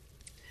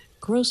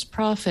gross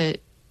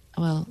profit.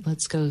 Well,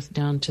 let's go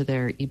down to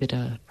their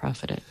EBITDA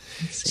profit.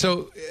 Let's see.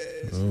 So,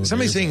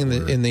 somebody's saying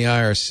in the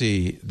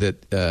IRC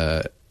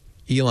that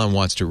Elon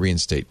wants to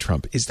reinstate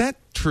Trump. Is that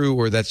true,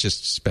 or that's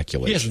just He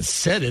speculation? hasn't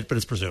said it, but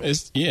it's presumed.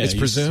 It's It's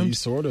presumed? He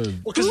sort of.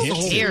 Well, because the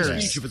whole cares?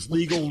 speech, if it's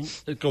legal,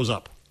 it goes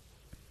up.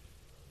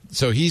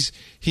 So he's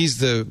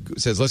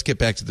says let's get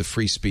back to the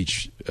free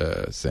speech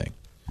thing.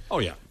 Oh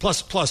yeah.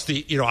 Plus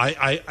the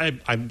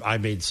I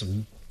made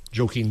some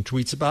joking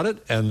tweets about it,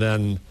 and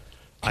then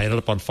I ended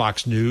up on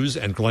Fox News,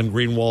 and Glenn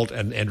Greenwald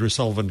and Andrew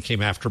Sullivan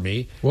came after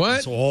me. What?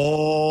 And so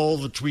all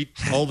the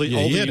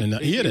He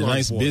had a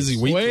nice busy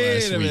week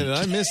last week.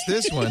 I missed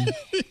this one.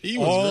 He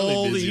was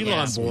all really busy the Elon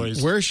last week.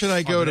 boys. Where should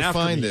I go Coming to after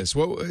find me. this?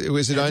 What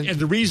was it on? And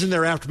the reason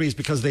they're after me is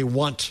because they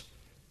want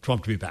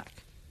Trump to be back.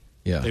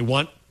 Yeah. They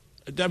want.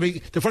 I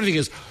mean, the funny thing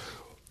is,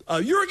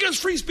 you're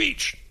against free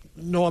speech.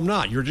 No, I'm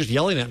not. You're just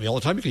yelling at me all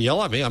the time. You can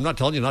yell at me. I'm not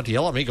telling you not to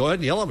yell at me. Go ahead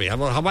and yell at me. How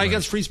am I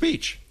against free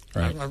speech?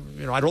 Right.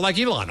 I don't like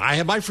Elon. I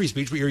have my free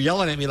speech, but you're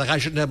yelling at me like I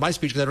shouldn't have my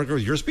speech because I don't agree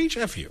with your speech.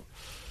 F you.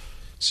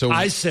 So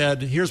I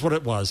said, here's what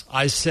it was.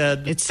 I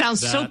said It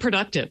sounds so that-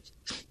 productive.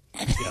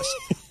 Yes.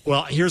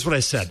 Well, here's what I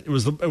said. It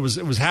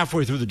was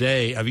halfway through the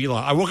day of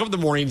Elon. I woke up in the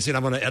morning saying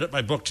I'm going to edit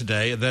my book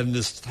today, and then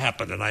this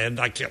happened, and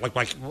I can't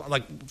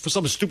like for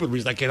some stupid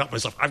reason I can't help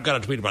myself. I've got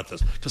to tweet about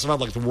this because I'm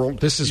like the world.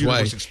 this is why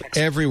universe expects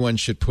it. everyone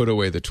should put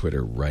away the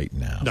Twitter right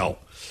now. No.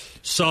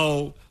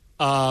 So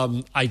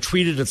I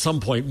tweeted at some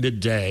point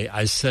midday.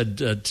 I said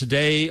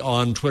today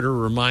on Twitter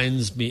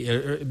reminds me.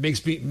 It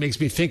makes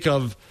me think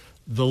of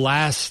the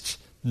last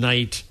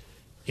night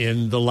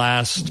in the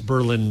last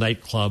Berlin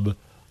nightclub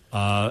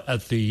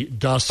at the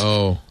dusk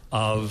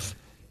of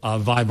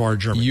Weimar,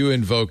 Germany. You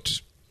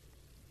invoked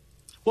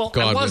Well,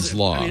 Godwin's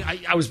Law. I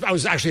mean, I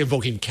was actually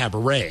invoking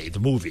Cabaret, the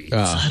movie.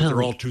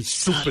 They're all too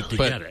stupid to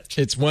but get it.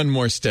 it's one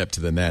more step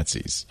to the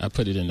Nazis. I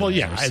put it in. Well,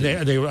 yeah, and they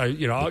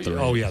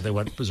they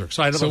went berserk.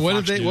 So, I So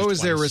what did they? What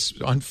was their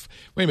on?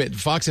 Wait a minute.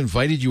 Fox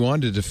invited you on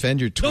to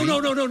defend your tweet.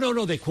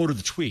 No. They quoted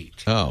the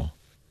tweet. Oh,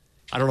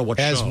 I don't know what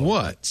as show.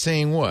 what?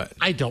 Saying what?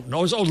 I don't know.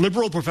 It was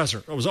liberal professor.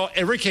 It was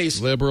every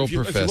case. Liberal if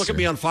you professor. look at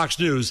me on Fox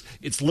News,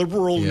 it's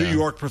liberal Yeah. New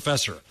York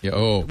professor. Yeah.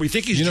 Oh, we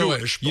think he's you know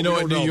Jewish. What, you but know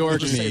we what don't New know. We'll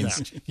York just say means.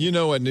 that. You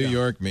know what New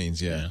York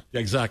means. Yeah.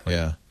 Exactly.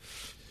 Yeah.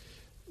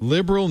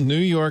 Liberal New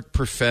York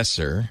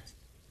professor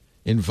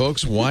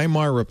invokes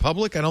Weimar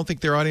Republic. I don't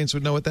think their audience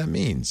would know what that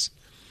means.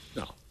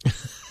 No.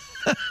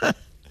 And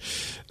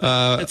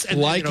you don't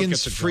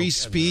Likens get the free joke.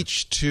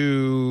 speech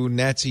to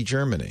Nazi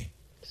Germany.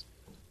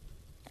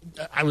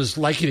 I was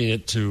likening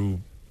it to.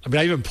 I mean,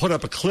 I even put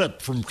up a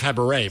clip from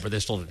Cabaret, but they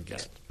still didn't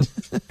get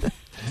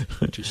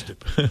it. Too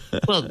stupid.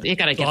 Well, you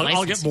got to get I'll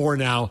licensed. get more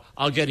now.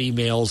 I'll get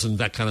emails and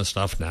that kind of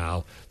stuff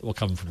now that will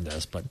come from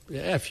this. But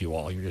F you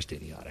all. You're just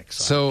idiotic.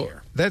 So, I don't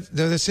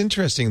care. That's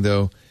interesting,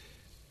 though.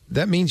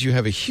 That means you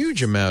have a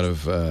huge amount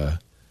of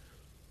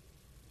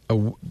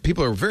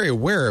people are very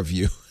aware of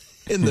you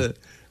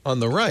on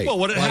the right. Well,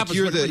 what Like happens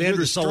you're when you're Andrew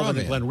the Sullivan straw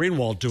and Glenn man.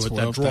 Greenwald do it, that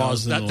 12,000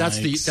 draws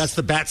likes. that's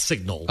the bat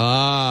signal.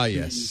 Ah,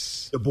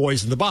 yes. The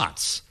boys and the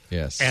bots.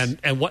 Yes. And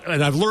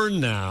I've learned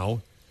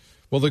now.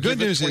 Well, the good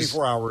give it news is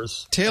 24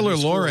 hours. Taylor and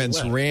the score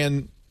Lawrence went.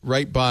 ran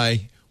right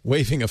by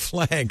waving a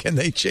flag, and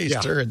they chased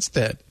Yeah. her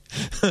instead.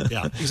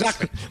 Yeah,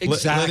 exactly.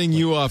 Letting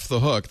you off the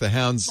hook. The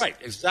hounds, Right,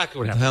 exactly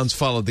what the happened. hounds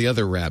followed the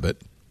other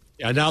rabbit.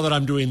 Yeah, now that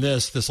I'm doing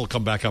this will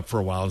come back up for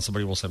a while, and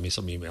somebody will send me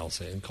some email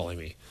saying, calling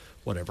me,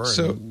 whatever.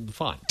 So and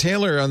fine.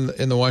 Taylor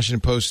in the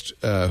Washington Post,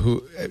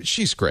 who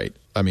she's great.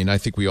 I mean, I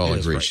think we all She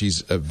is agree great.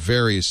 she's a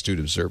very astute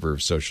observer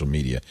of social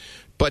media.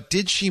 But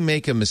did she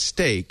make a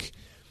mistake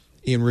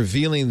in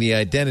revealing the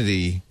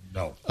identity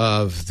No.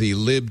 of the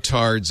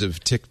libtards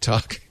of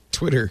TikTok,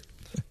 Twitter?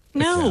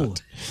 No, you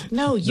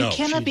No, she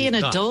cannot be an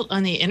did not. adult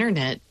on the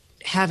internet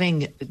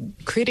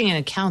creating an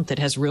account that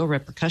has real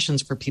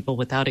repercussions for people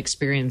without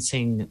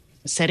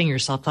setting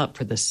yourself up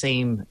for the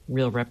same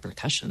real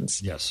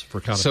repercussions. Yes, for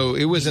accountability. So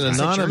it was an As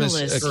a anonymous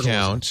journalist.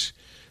 account,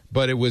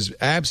 but it was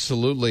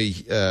absolutely,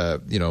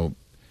 Glenn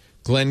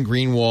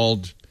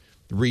Greenwald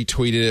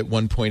retweeted it,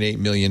 1.8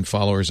 million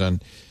followers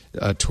on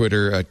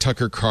Twitter.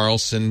 Tucker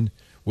Carlson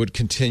would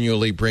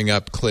continually bring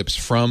up clips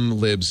from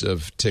libs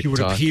of he would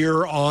TikTok.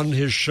 appear on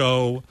his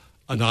show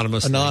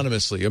anonymously.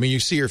 Anonymously. I mean, you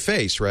see her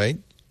face, right?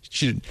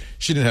 She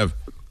didn't have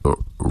I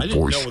didn't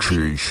voice know what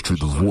change to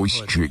the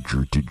voice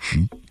changer, did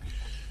she?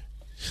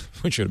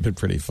 which would have been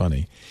pretty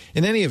funny.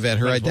 In any event,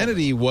 her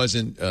identity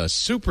wasn't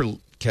super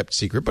kept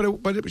secret,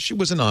 but she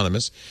was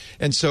anonymous,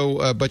 and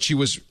so but she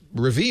was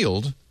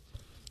revealed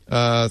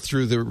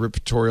through the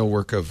reportorial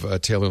work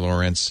of Taylor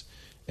Lawrence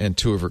and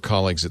two of her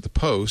colleagues at the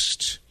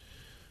Post.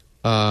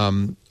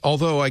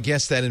 Although I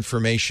guess that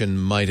information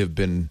might have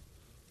been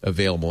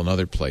available in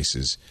other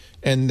places,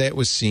 and that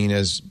was seen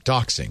as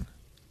doxing.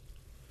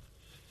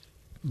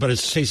 But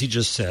as Stacey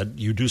just said,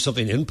 you do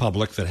something in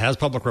public that has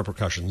public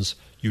repercussions,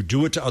 you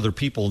do it to other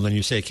people, and then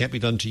you say it can't be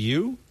done to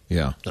you?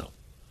 Yeah. No.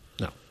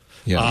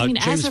 Yeah. I mean,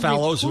 James as a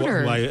Fallows, who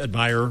reporter- I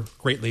admire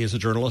greatly as a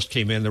journalist,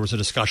 came in. There was a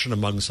discussion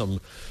among some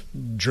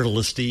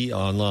journalisti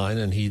online,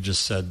 and he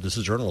just said, "This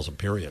is journalism.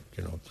 Period.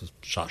 Just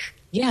shush."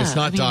 Yeah, It's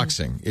not I mean,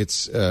 doxing.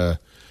 It's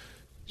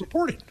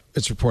Reporting.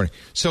 It's reporting.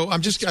 So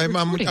I'm just I'm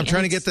reporting, trying to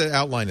and get the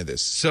outline of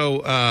this.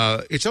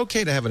 So it's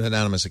okay to have an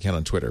anonymous account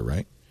on Twitter,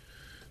 right?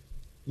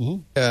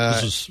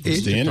 This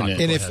is the internet.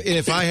 And Go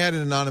if ahead. I had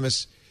an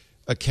anonymous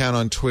account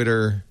on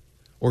Twitter,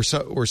 or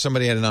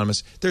somebody had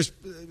anonymous,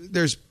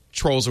 there's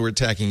trolls that were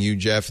attacking you,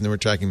 Jeff, and they were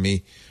attacking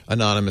me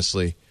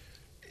anonymously.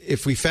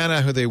 If we found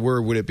out who they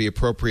were, would it be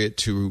appropriate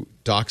to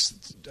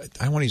dox?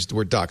 I don't want to use the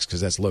word dox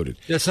because that's loaded.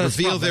 That's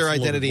Reveal not- their that's a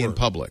loaded identity in word.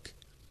 public.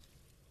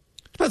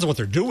 Depends on what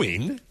they're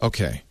doing,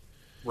 Okay.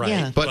 right?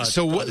 Yeah. But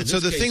so in the this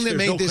thing case, that there's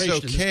made no this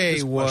question. okay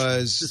This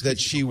was question. that This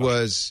she is no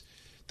was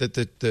that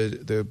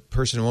the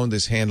person who owned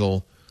this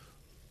handle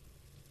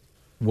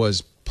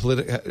was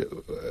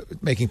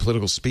making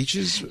political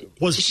speeches.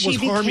 She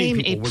harming became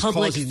people, a was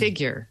public causing-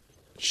 figure.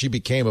 She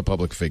became a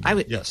public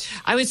figure. Yes.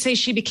 I would say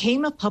she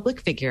became a public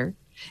figure,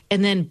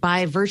 and then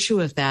by virtue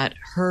of that,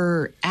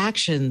 her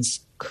actions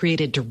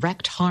created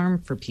direct harm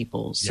for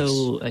people.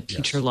 So a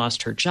teacher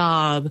lost her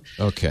job.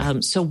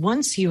 Okay. So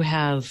once you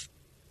have,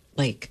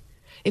 like,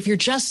 if you're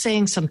just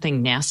saying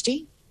something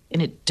nasty and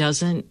it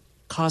doesn't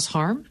cause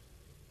harm,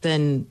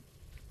 then,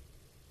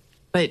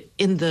 but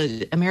in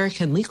the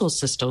American legal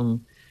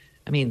system,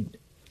 I mean,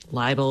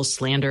 libel,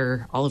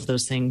 slander, all of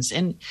those things,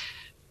 and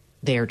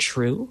they're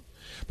true.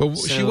 But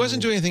she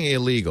wasn't doing anything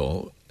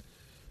illegal.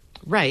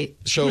 Right.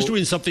 She was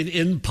doing something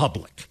in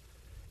public.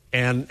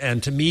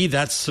 And to me,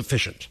 that's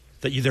sufficient.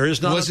 That there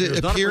is not,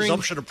 there's not a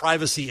presumption of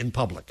privacy in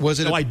public.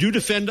 I do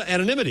defend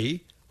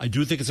anonymity. I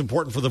do think it's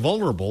important for the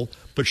vulnerable,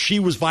 but she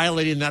was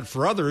violating that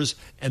for others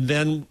and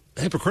then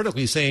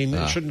hypocritically saying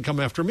it shouldn't come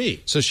after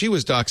me. So she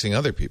was doxing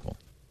other people.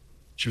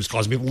 She was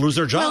causing people to lose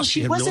their jobs. Well,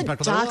 she wasn't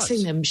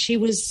doxing them. She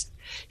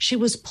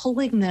was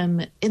pulling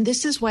them. And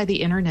this is why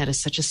the internet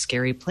is such a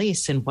scary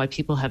place and why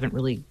people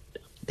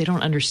they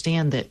don't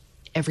understand that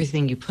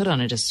everything you put on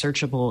it is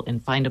searchable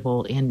and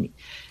findable and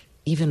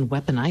even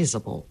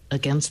weaponizable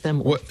against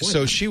them.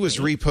 So she was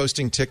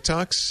reposting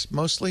TikToks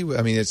mostly?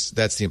 I mean,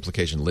 that's the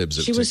implication, libs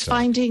of TikTok. She was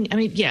finding,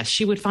 yes,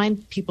 she would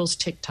find people's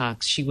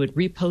TikToks. She would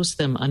repost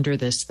them under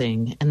this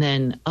thing, and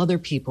then other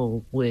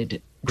people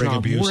would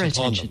draw more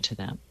attention to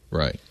them.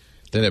 Right.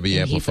 Then it'd be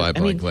amplified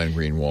by Glenn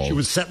Greenwald. She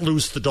would set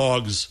loose the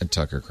dogs and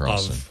Tucker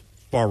Carlson. Of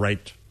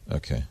far-right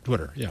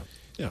Twitter. Yeah.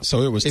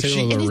 So it was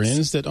Taylor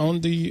Lorenz that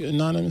owned the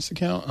anonymous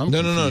account?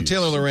 No.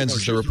 Taylor Lorenz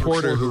is the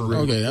reporter who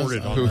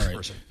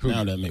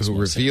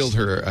revealed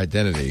her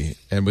identity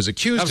and was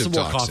accused of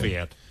doxing.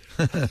 Have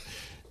some more coffee,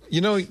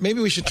 Ed.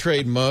 Maybe we should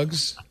trade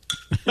mugs.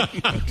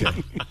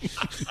 Okay.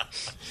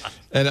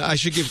 And I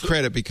should give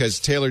credit because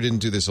Taylor didn't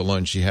do this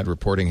alone. She had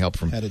reporting help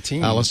from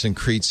Allison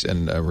Kreitz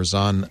and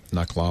Razan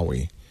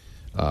Naklawi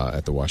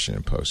at the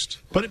Washington Post.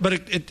 But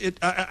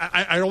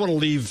I don't want to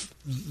leave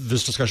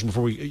this discussion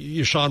before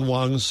Yashan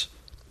Wang's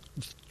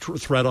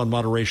thread on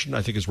moderation,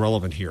 I think, is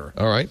relevant here.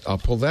 All right, I'll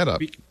pull that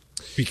up.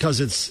 Because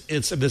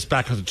it's this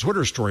back to the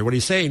Twitter story. What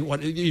he's saying,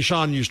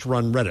 Yashan used to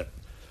run Reddit.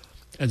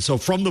 And so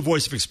from the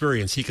voice of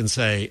experience, he can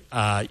say,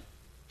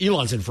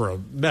 Elon's in for a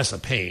mess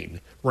of pain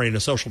running a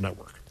social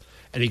network.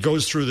 And he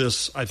goes through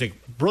this, I think,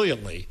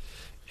 brilliantly.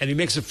 And he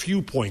makes a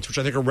few points, which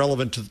I think are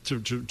relevant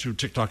to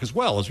TikTok as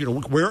well. As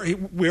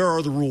where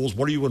are the rules?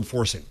 What are you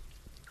enforcing?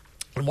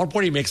 And one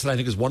point he makes that I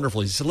think is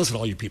wonderful. He said, listen,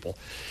 all you people,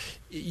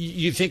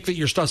 you think that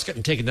your stuff's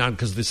getting taken down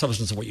because of the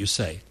substance of what you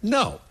say.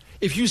 No.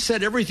 If you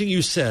said everything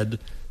you said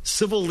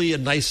civilly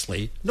and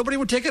nicely, nobody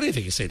would take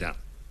anything you say down.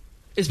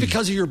 It's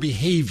because of your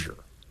behavior.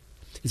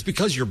 It's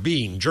because you're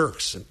being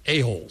jerks and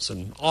a-holes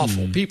and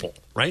awful people,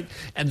 right?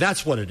 And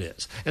that's what it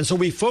is. And so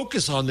we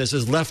focus on this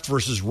as left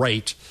versus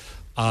right,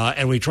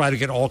 and we try to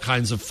get all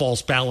kinds of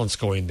false balance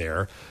going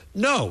there.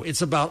 No,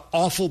 it's about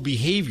awful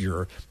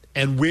behavior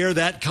and where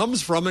that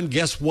comes from. And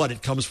guess what?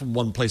 It comes from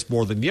one place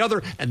more than the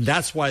other. And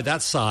that's why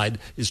that side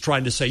is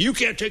trying to say, you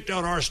can't take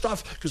down our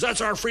stuff because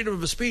that's our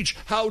freedom of speech.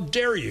 How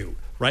dare you?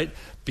 Right?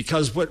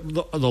 Because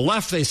on the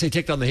left, they say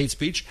take down the hate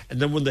speech.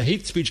 And then when the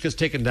hate speech gets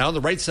taken down,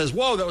 the right says,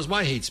 whoa, that was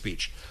my hate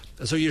speech.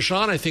 And so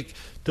Yashan, I think,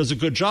 does a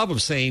good job of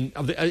saying,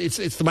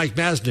 it's the Mike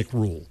Masnick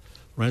rule,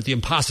 right? The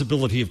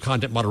impossibility of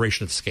content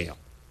moderation at scale.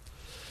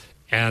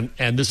 And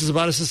this is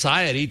about a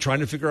society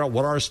trying to figure out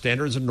what our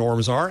standards and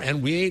norms are,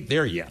 and we ain't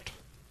there yet.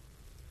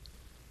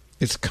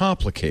 It's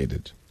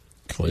complicated.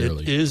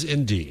 Clearly. It is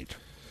indeed.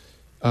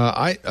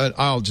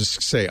 I'll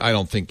just say I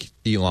don't think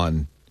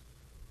Elon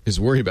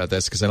is worried about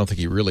this because I don't think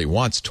he really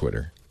wants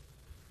Twitter.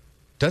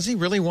 Does he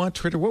really want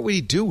Twitter? What would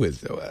he do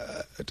with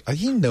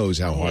he knows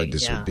how hard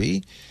this would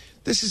be.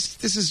 This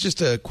is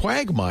just a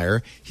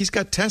quagmire. He's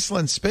got Tesla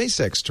and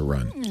SpaceX to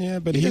run. Yeah,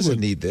 but he doesn't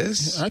need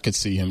this. I could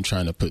see him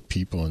trying to put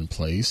people in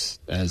place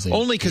as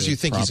only because you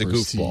think he's a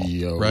goofball,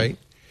 CEO. Right?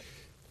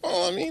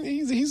 Well, I mean,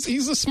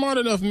 he's a smart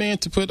enough man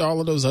to put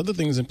all of those other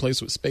things in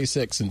place with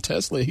SpaceX and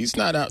Tesla. He's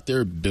not out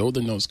there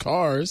building those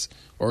cars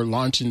or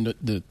launching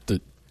the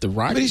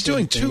rocket. But he's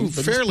doing two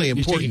fairly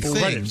important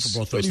things.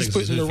 But he's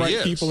putting the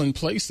right people in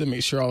place to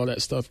make sure all of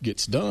that stuff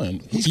gets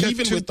done.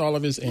 Even with all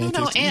of his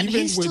antics,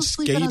 even with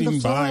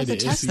skating by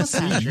the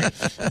SEC.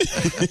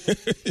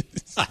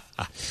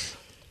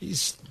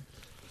 He's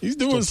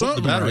doing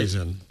something. The batteries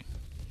in.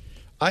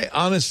 I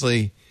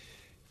honestly,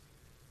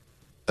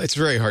 it's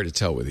very hard to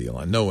tell with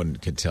Elon. No one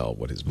can tell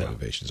what his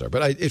motivations are.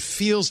 But it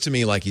feels to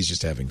me like he's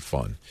just having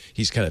fun.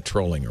 He's kind of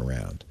trolling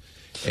around.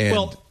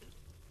 And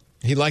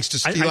he likes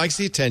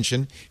the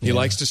attention. He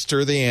likes to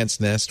stir the ant's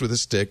nest with a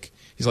stick.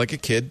 He's like a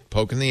kid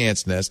poking the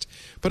ant's nest.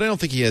 But I don't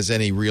think he has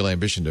any real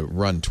ambition to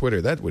run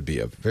Twitter. That would be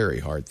a very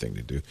hard thing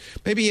to do.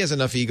 Maybe he has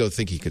enough ego to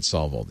think he could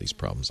solve all these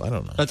problems. I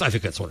don't know. I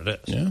think that's what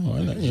it is. Yeah, why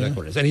not? That's exactly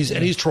what it is.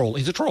 And he's troll.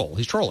 He's a troll.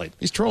 He's trolling.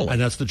 He's trolling. And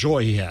that's the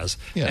joy he has.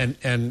 Yeah.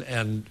 And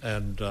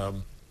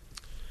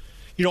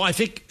I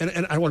think,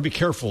 and I want to be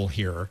careful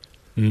here.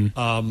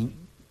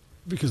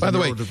 Because by the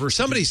way,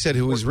 somebody said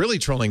who was really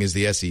trolling is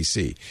the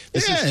SEC.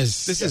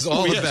 This is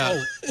all about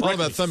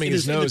thumbing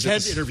his nose. In the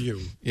TED interview,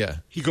 yeah,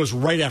 he goes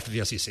right after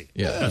the SEC.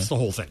 Yeah, that's the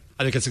whole thing.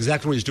 I think that's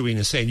exactly what he's doing.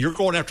 Is saying you're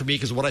going after me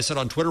because of what I said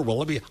on Twitter.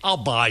 Well, I'll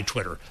buy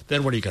Twitter.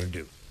 Then what are you going to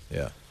do?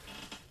 Yeah.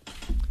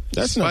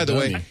 That's not by the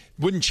dummy. way,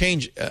 wouldn't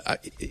change.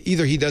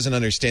 Either he doesn't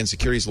understand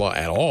securities law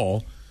at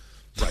all,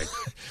 Right.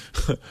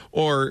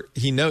 or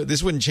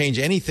this wouldn't change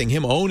anything.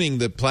 Him owning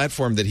the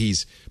platform that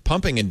he's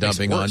pumping and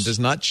dumping on does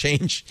not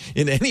change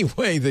in any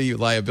way the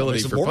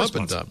liability for pump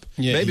and dump.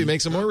 Yeah, Maybe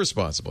makes him more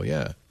responsible.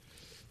 Yeah,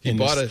 he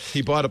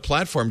bought a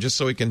platform just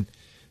so he can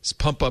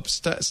pump up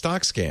stock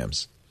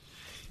scams.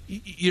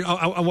 You know,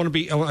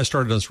 I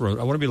started on this road.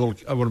 I want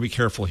to be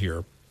careful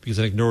here because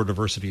I think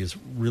neurodiversity is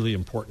really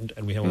important,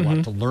 and we have a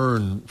lot to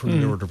learn from the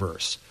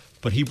neurodiverse.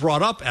 But he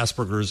brought up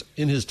Asperger's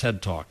in his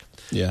TED Talk.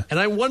 Yeah, and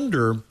I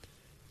wonder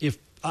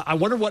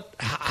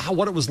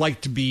what it was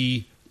like to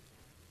be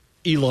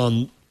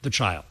Elon the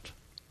child.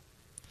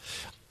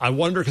 I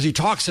wonder, because he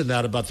talks in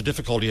that about the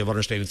difficulty of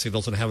understanding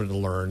signals and having to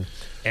learn,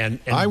 and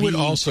I would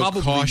being also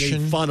probably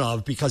caution made fun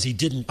of because he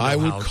didn't know I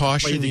would how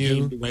caution to play the you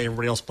game the way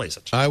everybody else plays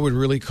it. I would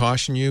really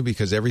caution you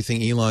because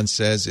everything Elon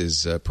says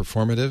is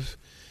performative.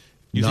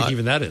 You think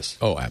even that is?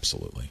 Oh,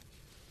 absolutely.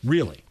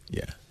 Really?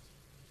 Yeah.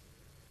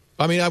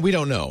 I mean, we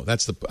don't know.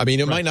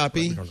 It might not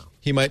be. We don't know.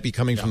 He might be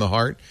coming from the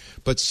heart,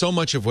 but so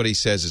much of what he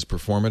says is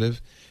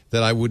performative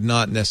that I would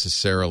not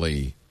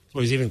necessarily.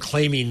 Well, he's even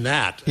claiming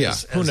that. Yeah,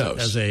 who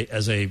knows?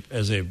 As a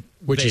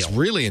which is veil.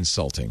 really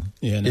insulting.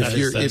 Yeah, and if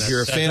you're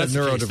a fan that's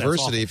of the case, that's neurodiversity,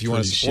 awful. if you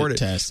want to support it,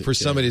 Shit-tastic, for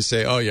somebody to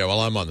say, "Oh yeah,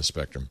 well I'm on the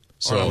spectrum,"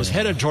 So I was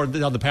headed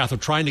down the path of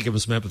trying to give him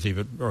some empathy,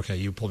 but okay,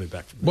 you pulled me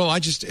back from that. Well,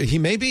 he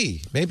may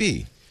be,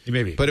 He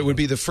may be. but it would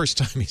be the first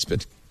time he's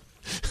been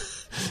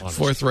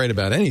forthright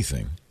about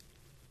anything.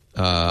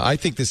 I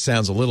think this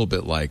sounds a little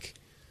bit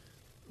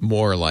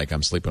more like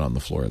I'm sleeping on the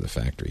floor of the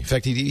factory. In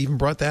fact, he even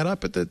brought that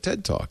up at the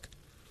TED Talk.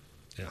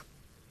 Yeah,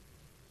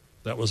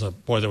 that was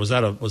was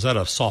that a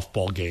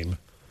softball game?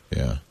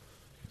 Yeah.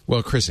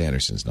 Well, Chris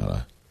Anderson's not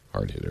a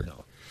hard hitter.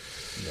 No.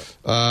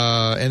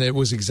 And it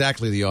was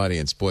exactly the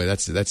audience. Boy,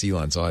 that's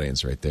Elon's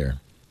audience right there.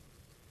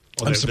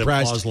 Well, I'm the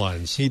surprised. applause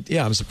lines.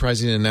 I'm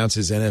surprised he didn't announce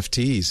his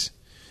NFTs.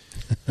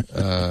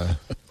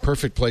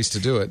 Perfect place to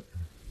do it.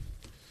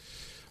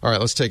 All right,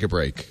 let's take a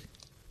break.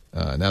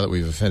 Now that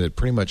we've offended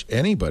pretty much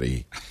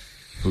anybody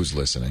who's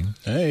listening.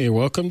 Hey,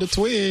 welcome to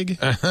Twig.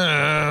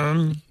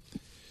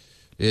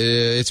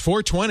 It's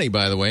 420,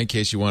 by the way, in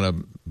case you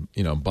want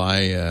to,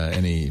 buy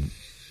any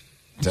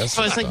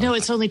Tesla. I was like, no,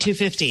 it's only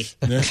 $250.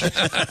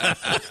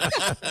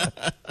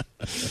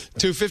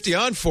 $250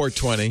 on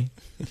 420.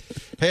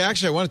 Hey,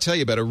 actually, I want to tell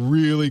you about a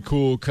really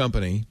cool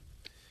company.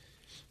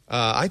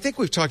 I think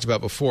we've talked about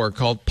before,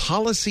 called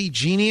Policy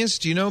Genius.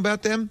 Do you know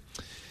about them?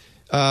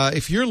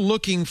 If you're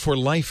looking for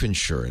life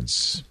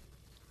insurance,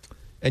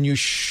 and you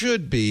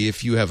should be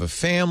if you have a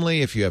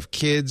family, if you have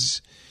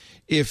kids,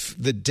 if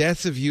the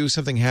death of you,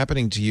 something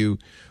happening to you,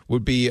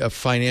 would be a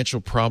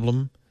financial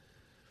problem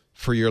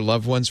for your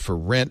loved ones, for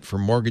rent, for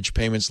mortgage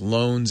payments,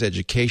 loans,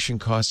 education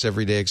costs,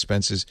 everyday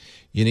expenses,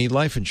 you need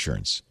life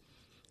insurance.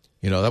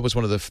 That was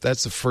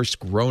that's the first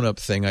grown-up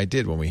thing I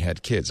did when we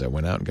had kids. I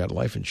went out and got a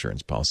life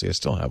insurance policy. I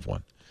still have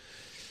one.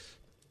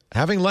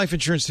 Having life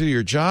insurance through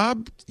your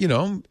job,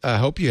 I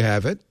hope you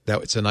have it.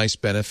 It's a nice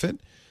benefit,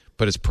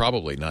 but it's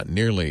probably not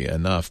nearly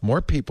enough.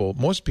 Most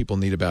people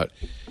need about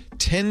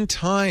 10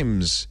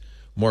 times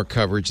more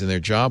coverage than their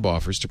job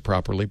offers to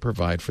properly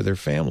provide for their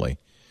family.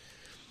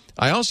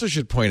 I also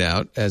should point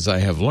out, as I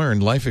have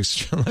learned, life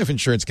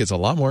insurance gets a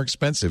lot more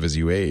expensive as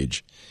you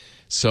age.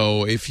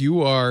 So if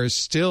you are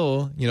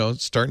still,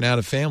 starting out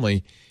a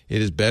family,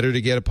 it is better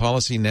to get a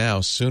policy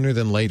now sooner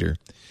than later.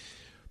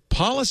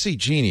 Policy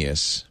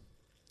Genius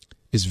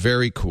is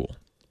very cool.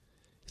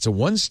 It's a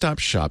one-stop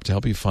shop to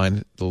help you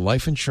find the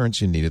life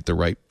insurance you need at the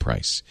right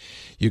price.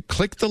 You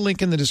click the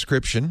link in the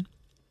description,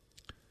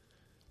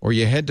 or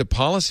you head to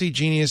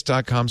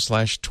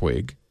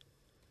policygenius.com/twig,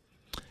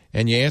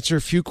 and you answer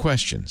a few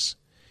questions.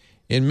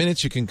 In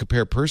minutes, you can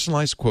compare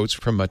personalized quotes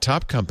from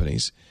top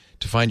companies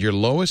to find your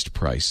lowest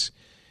price.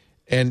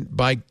 And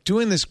by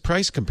doing this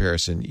price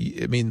comparison,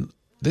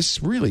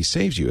 this really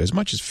saves you as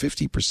much as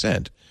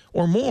 50%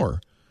 or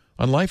more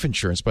on life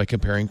insurance by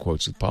comparing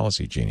quotes with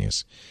Policy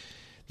Genius.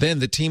 Then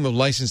the team of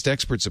licensed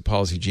experts at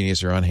Policy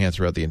Genius are on hand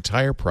throughout the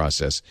entire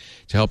process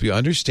to help you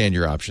understand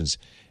your options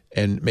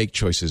and make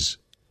choices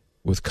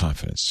with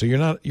confidence. So you're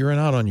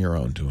not on your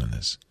own doing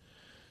this.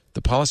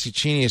 The Policy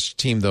Genius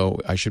team, though,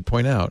 I should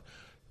point out,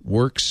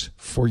 works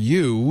for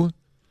you.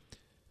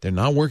 They're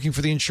not working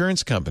for the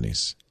insurance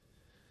companies.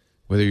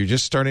 Whether you're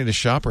just starting to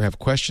shop or have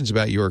questions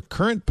about your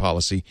current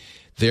policy,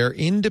 they're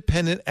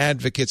independent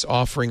advocates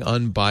offering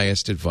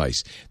unbiased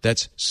advice.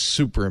 That's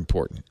super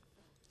important.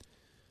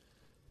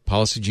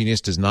 Policy Genius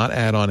does not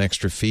add on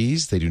extra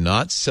fees. They do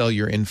not sell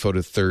your info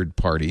to third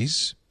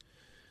parties.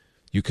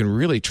 You can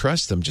really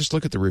trust them. Just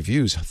look at the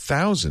reviews.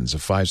 Thousands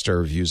of 5-star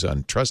reviews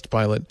on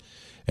Trustpilot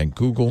and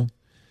Google.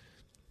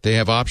 They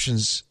have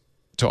options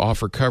to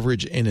offer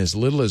coverage in as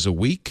little as a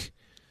week,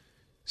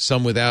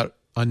 some without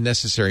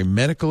unnecessary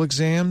medical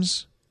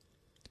exams.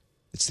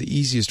 It's the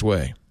easiest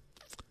way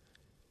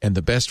and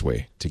the best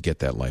way to get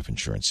that life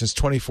insurance. Since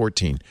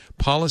 2014,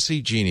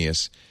 Policy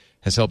Genius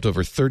has helped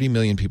over 30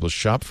 million people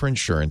shop for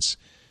insurance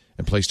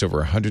and placed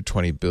over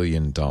 $120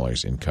 billion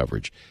in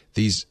coverage.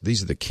 These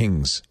are the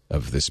kings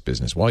of this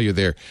business. While you're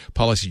there,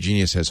 Policy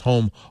Genius has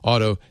home,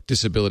 auto,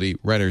 disability,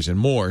 renters, and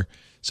more.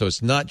 So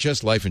it's not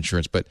just life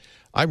insurance, but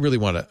I really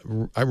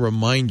I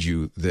remind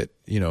you that,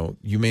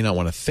 you may not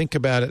want to think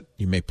about it.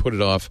 You may put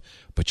it off,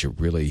 but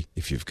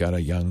if you've got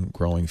a young,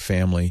 growing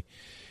family,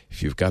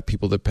 if you've got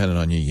people dependent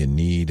on you, you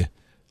need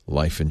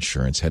life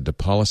insurance. Head to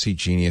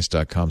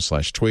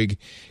policygenius.com/twig.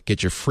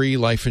 Get your free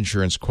life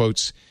insurance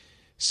quotes.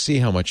 See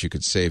how much you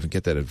could save and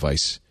get that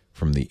advice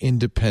from the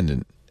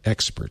independent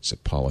experts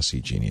at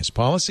Policy Genius.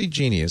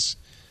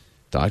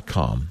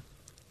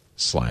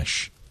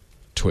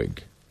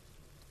 policygenius.com/twig.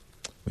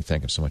 We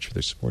thank them so much for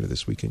their support of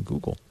This Week in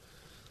Google.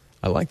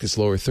 I like this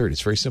lower third.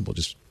 It's very simple.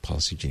 Just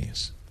Policy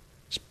Genius.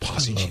 Just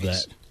Policy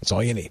Genius. That's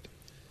all you need.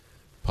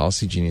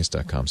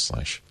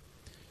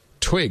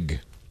 policygenius.com/twig.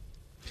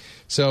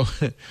 So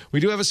we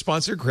do have a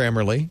sponsor,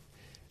 Grammarly.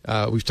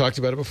 We've talked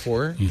about it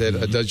before,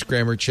 that does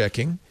grammar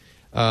checking.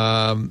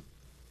 I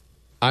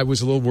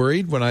was a little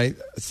worried when I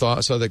saw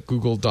that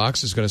Google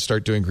Docs is going to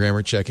start doing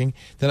grammar checking.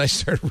 Then I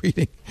started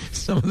reading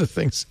some of the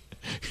things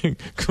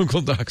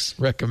Google Docs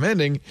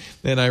recommending,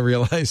 and I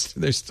realized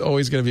there's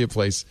always going to be a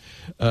place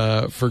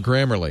for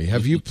Grammarly.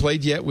 Have you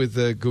played yet with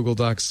the Google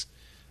Docs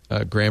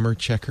grammar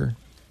checker?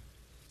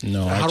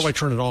 No. How do I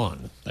turn it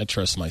on? I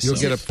trust myself.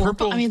 You'll get a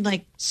purple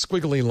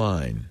squiggly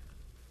line.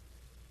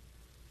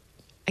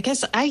 I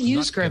guess I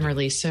use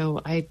Grammarly, so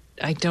I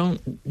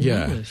don't know.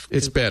 Yeah,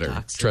 it's better.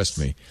 Docs trust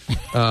me.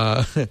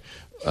 Let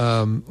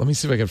me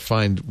see if I can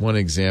find one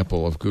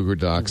example of Google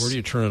Docs. Where do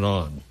you turn it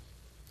on?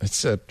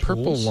 It's a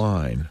purple Tools?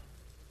 line.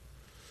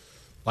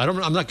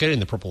 I'm not getting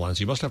the purple line, so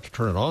you must have to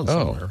turn it on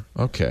somewhere.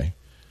 Oh, okay.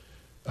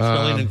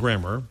 Spelling and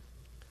grammar.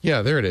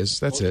 Yeah, there it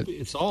is. That's it.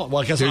 It's all.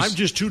 Well, I guess I'm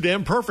just too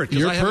damn perfect.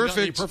 You're I haven't got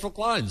any perfect. perfect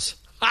lines.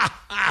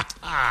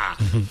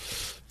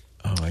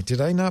 Did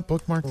I not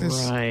bookmark this?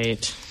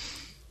 Right.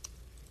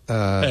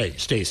 Hey,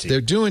 Stacy.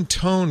 They're doing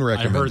tone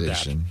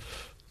recommendation.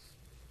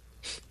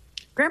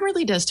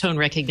 Grammarly does tone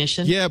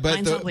recognition. Yeah, but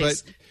Mine's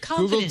always but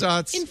confident, Google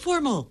Docs,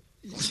 informal.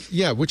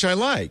 Yeah, which I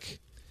like.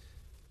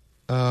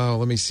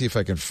 Let me see if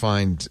I can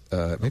find.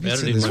 Maybe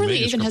it's in this. Grammarly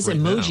even has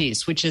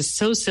emojis, which is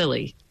so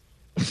silly.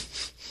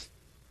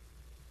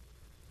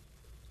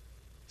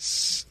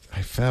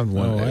 I found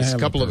one. A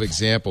couple of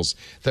examples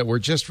that were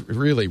just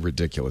really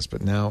ridiculous.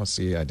 But now,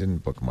 see, I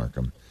didn't bookmark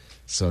them,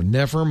 so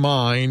never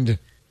mind.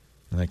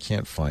 And I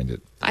can't find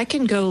it. I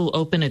can go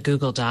open a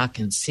Google Doc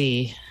and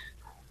see.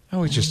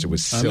 Oh, it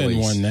was silly. I'm in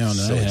one now,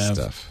 and I have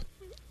stuff.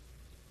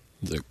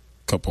 The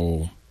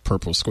couple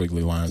purple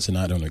squiggly lines, and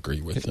I don't agree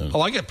with them.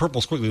 Oh, I get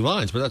purple squiggly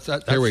lines, but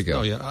that's Here we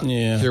go. Oh,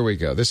 yeah. Here we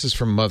go. This is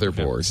from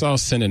Motherboard. It's all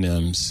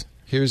synonyms.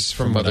 Here's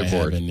from what I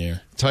have Motherboard. in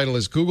there. Title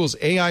is Google's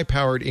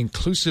AI-powered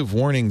inclusive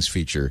warnings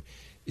feature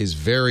is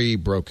very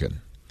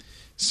broken.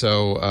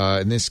 So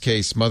in this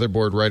case,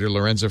 Motherboard writer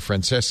Lorenzo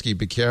Franceschi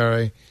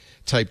Bicchiere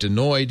typed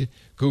annoyed.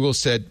 Google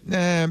said,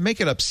 nah, make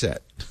it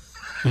upset.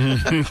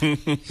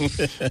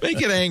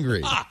 Make it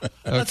angry.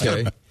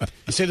 Okay.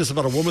 You say this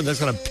about a woman, that's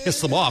going to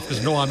piss them off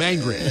because, no, I'm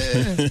angry.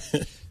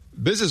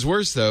 This is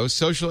worse, though.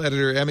 Social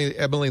editor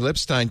Emily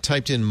Lipstein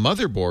typed in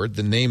Motherboard,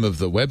 the name of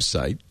the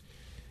website,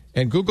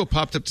 and Google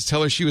popped up to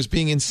tell her she was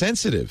being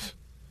insensitive.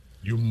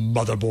 You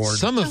motherboard.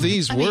 Some of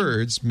these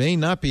words may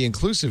not be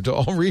inclusive to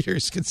all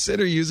readers.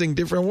 Consider using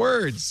different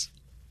words.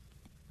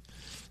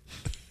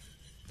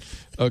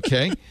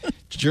 Okay.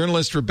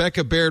 Journalist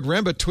Rebecca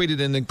Baird-Remba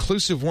tweeted an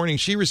inclusive warning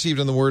she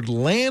received on the word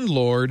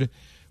landlord,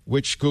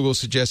 which Google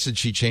suggested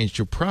she change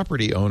to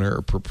property owner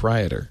or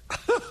proprietor.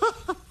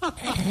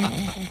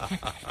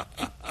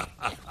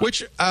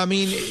 Which, I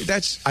mean,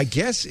 that's, I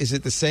guess, is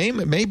it the same?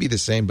 It may be the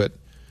same, but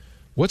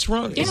what's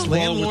wrong? Yeah. Is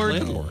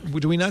landlord?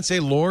 Do we not say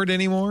lord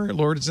anymore?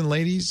 Lords and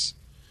ladies?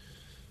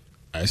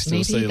 I still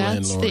Maybe say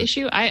that's landlord. the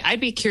issue.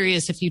 I'd be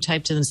curious if you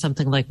typed in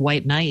something like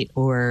white knight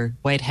or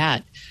white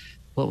hat,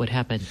 what would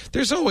happen?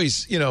 There's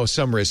always,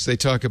 some risks. They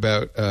talk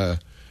about,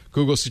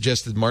 Google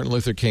suggested Martin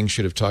Luther King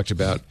should have talked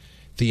about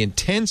the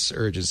intense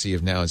urgency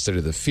of now instead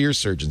of the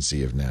fierce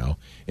urgency of now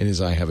in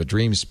his I Have a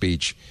Dream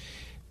speech.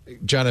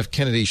 John F.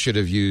 Kennedy should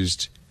have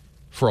used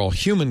for all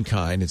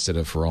humankind instead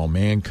of for all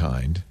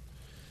mankind.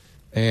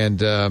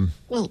 And,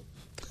 Well,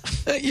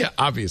 yeah,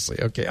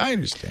 obviously. Okay, I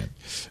understand.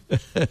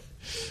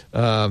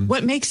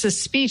 what makes a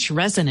speech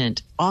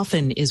resonant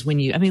often is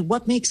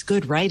what makes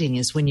good writing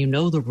is when you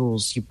know the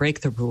rules, you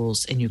break the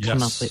rules, and you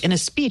come up with. And a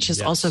speech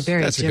is also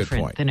very That's a good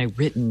different point. than a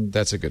written.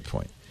 That's a good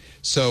point.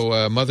 So,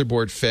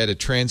 Motherboard fed a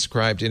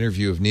transcribed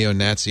interview of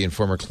neo-Nazi and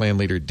former Klan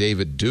leader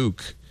David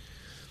Duke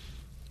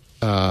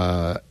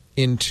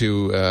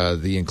into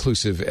the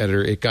inclusive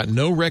editor. It got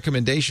no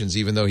recommendations,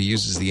 even though he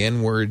uses the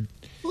N-word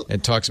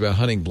and talks about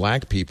hunting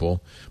black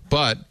people.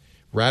 But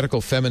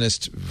radical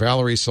feminist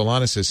Valerie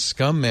Solanas'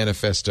 Scum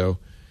Manifesto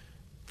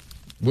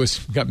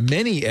got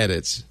many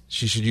edits.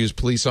 She should use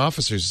police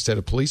officers instead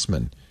of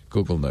policemen,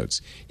 Google notes.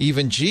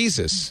 Even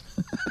Jesus.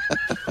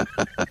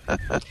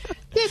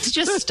 It's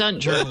just stunt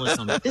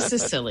journalism. This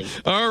is silly.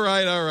 All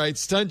right.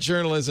 Stunt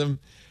journalism.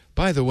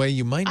 By the way,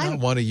 you might not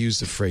want to use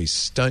the phrase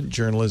stunt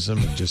journalism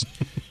and just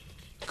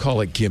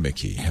call it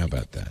gimmicky. How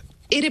about that?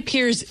 It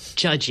appears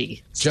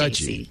judgy.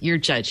 Stacey. You're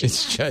judgy.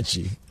 It's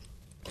judgy.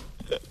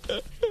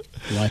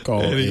 Like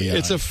all AI,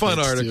 it's a fun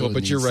article,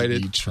 but you're right.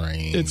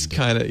 It's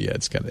kind of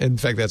In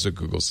fact, that's what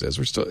Google says.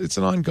 It's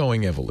an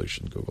ongoing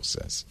evolution. Google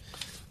says.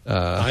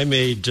 I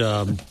made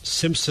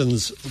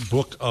Simpson's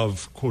book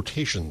of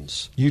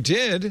quotations. You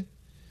did?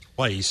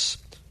 Twice.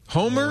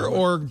 Homer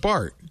or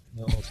Bart?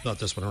 No, it's not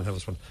this one. I don't have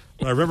this one.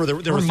 But I remember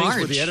there were things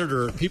where the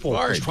editor, people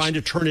were trying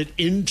to turn it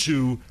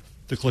into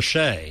the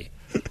cliche.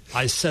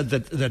 I said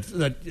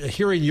that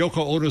hearing Yoko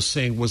Ono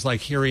sing was like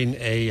hearing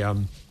a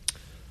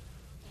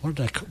what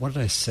did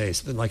I say?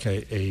 Something like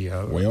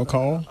a whale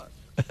call?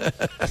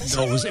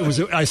 No, it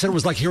was. I said it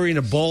was like hearing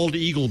a bald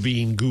eagle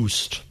being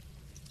goosed.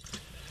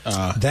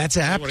 That's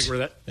apt.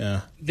 That?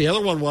 Yeah. The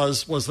other one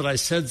was that I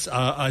said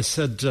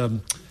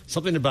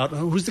something about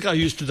who's the guy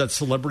who used to do that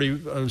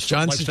celebrity.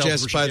 John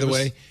suggests, by the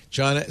way,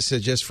 John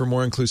suggests for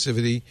more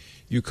inclusivity,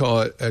 you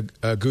call it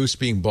a goose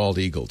being bald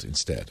eagled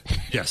instead.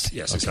 Yes,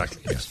 okay.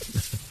 Exactly.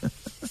 Yes.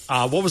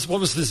 What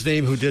was his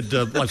name who did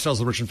Lifestyles of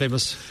the Rich and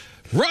Famous?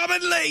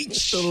 Robin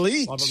Leach. The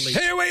Leach.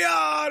 Here we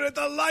are at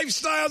the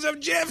Lifestyles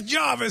of Jeff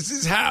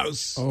Jarvis's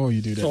house. Oh,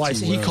 you do that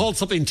he called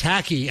something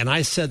tacky, and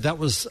I said that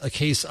was a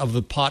case of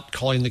the pot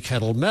calling the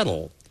kettle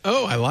metal.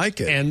 Oh, I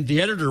like it. And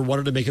the editor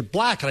wanted to make it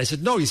black, and I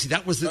said, no, you see,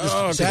 that was the...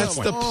 that's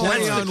the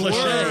play on words.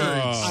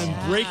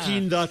 I'm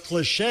breaking the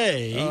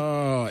cliche.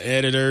 Oh,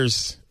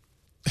 editors.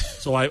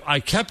 So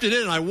I kept it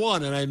in, I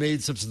won, and I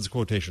made Simpsons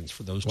quotations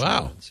for those two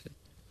ones.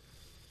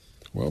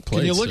 Well played,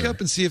 Can you look up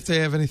and see if they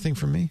have anything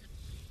from me?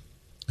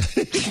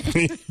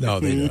 No,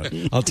 they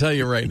don't. I'll tell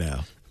you right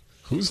now.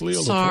 Who's Leo?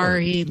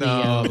 Sorry, Leo.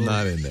 No, I'm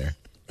not in there.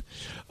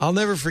 I'll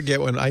never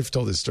forget when I've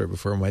told this story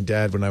before.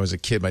 When I was a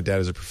kid, my dad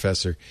was a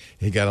professor.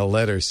 He got a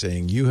letter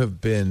saying, "You have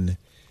been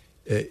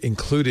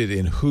included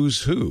in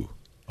Who's Who."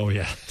 Oh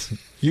yeah,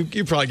 you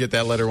probably get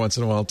that letter once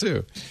in a while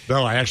too.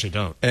 No, I actually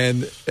don't.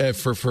 And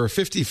for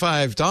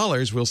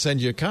 $55, we'll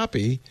send you a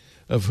copy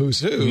of Who's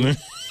Who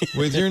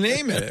with your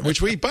name in it.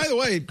 Which by the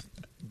way,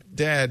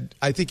 Dad,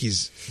 I think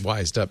he's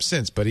wised up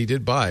since, but he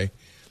did buy.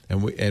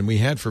 And we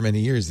had for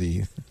many years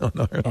on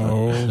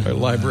our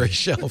library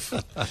shelf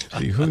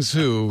the Who's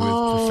Who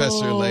with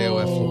Professor Leo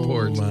F.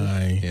 Laporte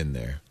in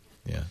there.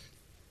 Yeah,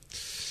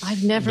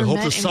 I've never. I hope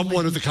met that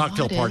someone at the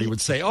cocktail party would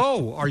say,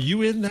 "Oh, are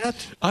you in that?"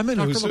 I'm in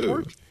Who's Who.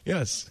 Report?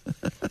 Yes.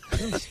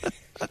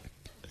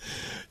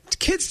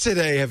 Kids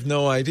today have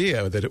no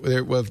idea that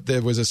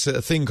there was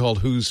a thing called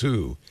Who's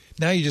Who.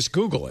 Now you just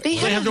Google it. They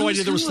have no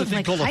idea there was a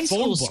thing called a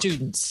phone book.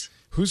 Students.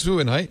 Who's Who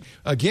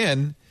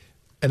again.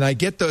 And I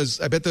bet those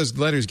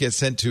letters get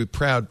sent to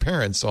proud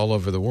parents all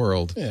over the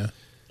world.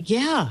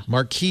 Yeah.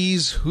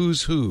 Marquise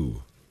Who's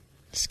Who.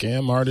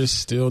 Scam artists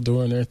still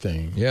doing their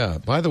thing. Yeah.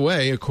 By the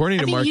way, according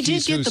to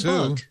Marquise Who's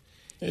Who,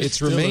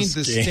 it's remained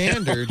the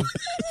standard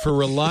for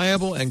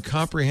reliable and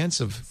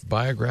comprehensive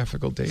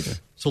biographical data.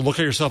 So look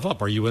at yourself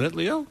up. Are you in it,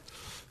 Leo?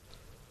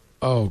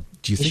 Oh,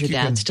 do you think your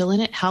dad still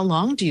in it? How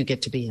long do you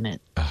get to be in it?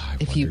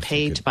 If you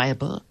pay to buy a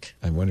book.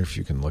 I wonder if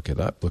you can look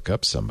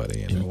up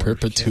somebody in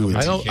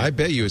perpetuity. I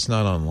bet you it's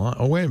not online.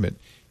 Oh, wait a minute.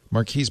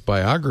 Marquise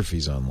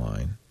biographies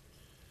online.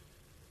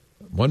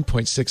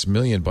 1.6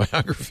 million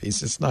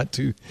biographies. It's not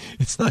too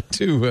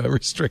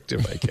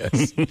restrictive, I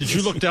guess. Did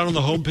you look down on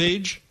the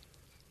homepage?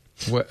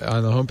 What,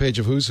 on the homepage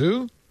of Who's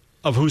Who?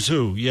 Of Who's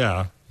Who,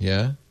 yeah.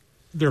 Yeah.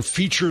 Their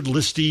featured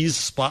listees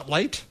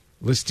spotlight.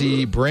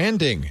 Listee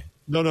branding.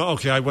 No,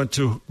 okay. I went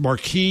to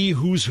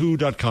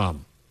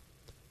marquiswho'swho.com.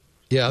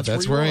 Yeah,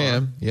 that's where I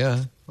am.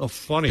 Yeah. Oh,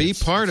 funny. Be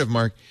part of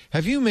Mark.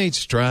 Have you made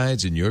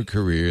strides in your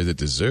career that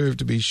deserve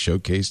to be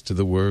showcased to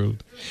the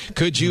world?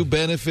 Could you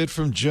benefit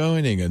from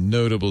joining a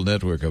notable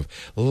network of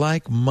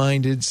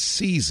like-minded,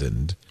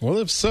 seasoned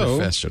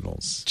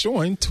professionals?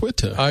 Join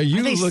Twitter. Are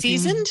you they looking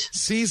seasoned?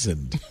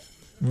 Seasoned.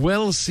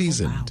 Well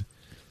seasoned. Oh, wow.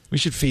 We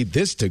should feed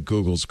this to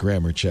Google's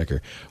grammar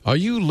checker. Are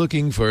you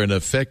looking for an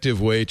effective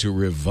way to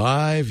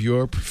revive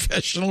your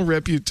professional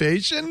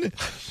reputation?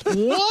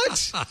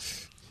 What?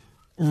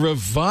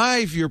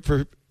 Revive your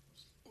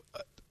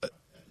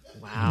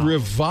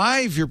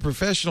revive your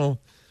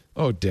professional.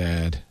 Oh,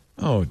 Dad.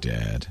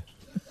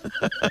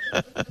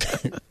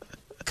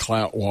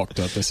 Clout walked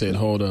up and said,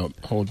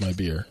 hold my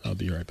beer. I'll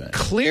be right back.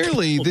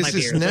 Clearly, this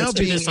is now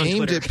being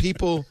aimed at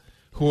people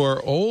who are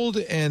old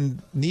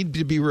and need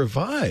to be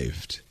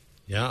revived.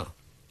 Yeah.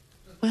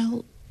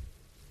 Well,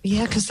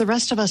 yeah, because the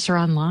rest of us are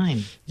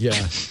online.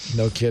 Yeah,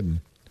 no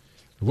kidding.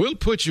 We'll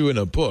put you in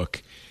a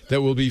book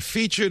that will be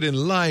featured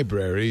in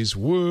libraries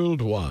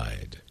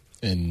worldwide.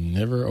 And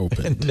never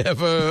opened.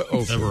 Never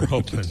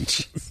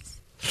opened.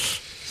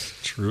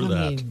 True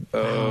that.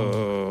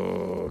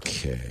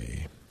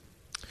 Okay.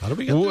 How do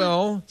we get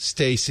Well,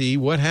 Stacey,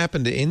 what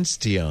happened to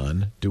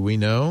Insteon? Do we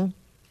know?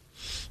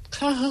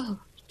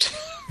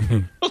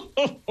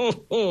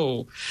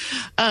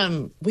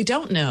 We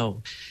don't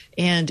know.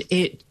 And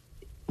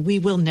we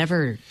will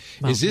never.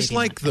 Is this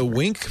like the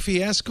Wink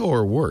fiasco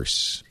or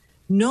worse?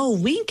 No,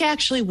 Wink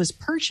actually was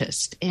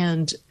purchased,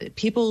 and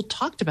people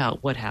talked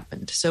about what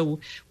happened. So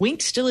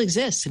Wink still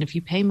exists, and if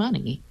you pay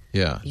money,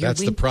 Yeah,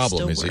 that's the Wink problem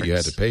still is that you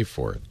had works. to pay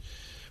for it.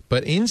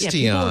 But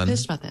Insteon, Yeah, people were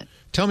pissed about that.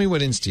 Tell me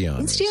what Insteon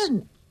is.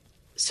 Insteon.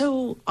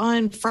 So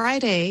on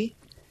Friday,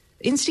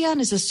 Insteon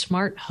is a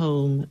smart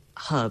home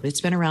hub. It's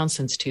been around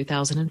since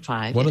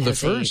 2005. One It of the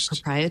has a first.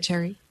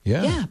 proprietary.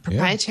 Yeah,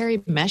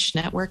 proprietary mesh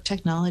network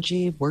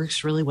technology,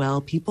 works really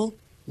well. People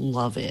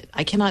love it.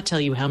 I cannot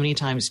tell you how many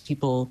times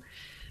people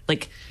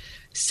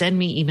send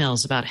me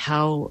emails about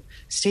how,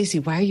 Stacey,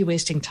 why are you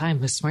wasting time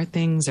with Smart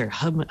Things or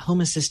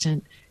Home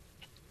Assistant?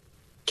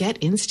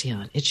 Get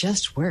Insteon. It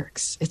just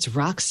works. It's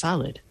rock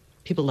solid.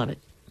 People love it.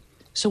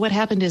 So what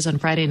happened is on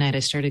Friday night, I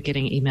started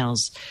getting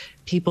emails.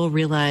 People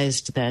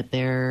realized that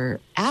their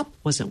app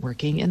wasn't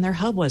working and their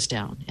hub was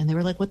down. And they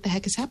were like, what the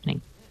heck is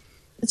happening?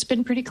 It's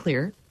been pretty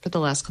clear for the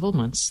last couple of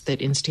months that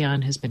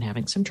Insteon has been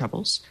having some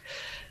troubles.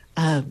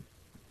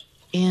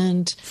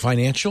 And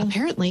Financial?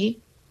 apparently,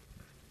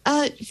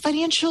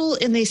 financial,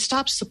 and they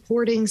stopped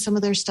supporting some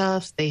of their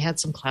stuff. They had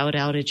some cloud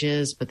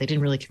outages, but they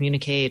didn't really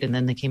communicate, and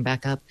then they came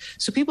back up.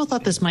 So people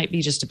thought this might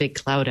be just a big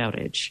cloud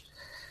outage.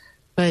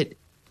 But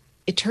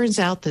it turns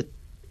out that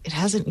it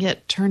hasn't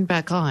yet turned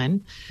back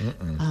on.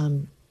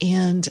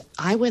 And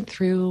I went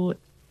through,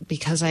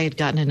 because I had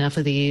gotten enough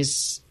of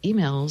these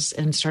emails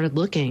and started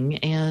looking,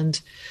 and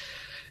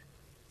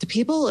the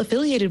people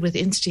affiliated with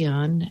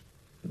Insteon,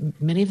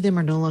 many of them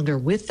are no longer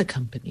with the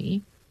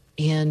company,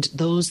 and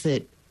those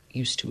that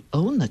used to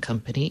own the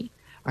company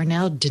are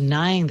now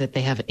denying that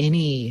they have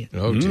any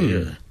Oh,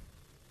 dear.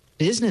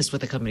 business with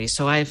the company.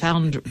 So I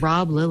found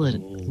Rob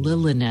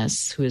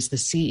Lilliness, who is the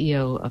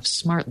CEO of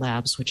Smart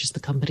Labs, which is the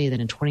company that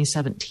in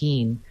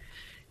 2017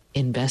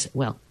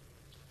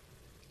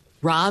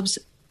 Rob's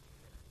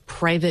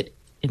private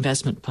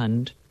investment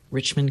fund,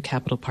 Richmond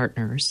Capital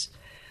Partners,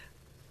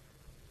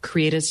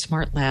 created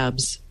Smart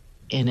Labs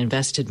and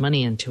invested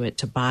money into it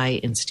to buy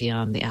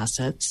Insteon, the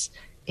assets,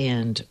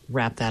 and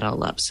wrap that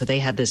all up. So they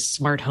had this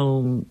smart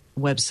home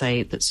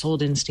website that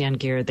sold Insteon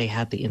gear. They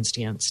had the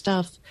Insteon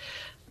stuff.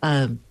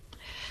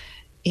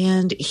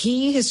 And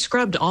he has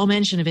scrubbed all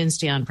mention of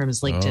Insteon from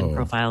his LinkedIn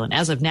profile. And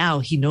as of now,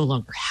 he no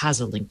longer has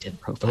a LinkedIn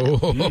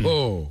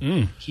profile.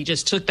 He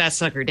just took that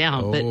sucker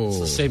down.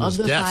 But same of as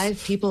the death.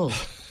 5 people,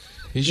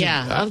 He should-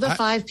 of the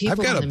 5 people I've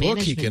got on a the book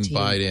he management can team-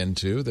 bite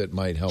into that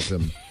might help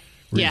him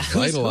Yeah.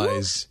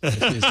 revitalize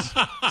his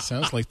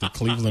Sounds like the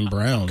Cleveland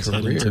Browns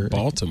heading to Career.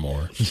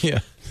 Baltimore. Yeah.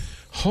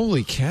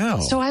 Holy cow.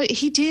 So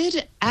he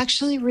did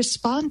actually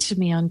respond to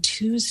me on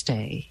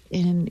Tuesday,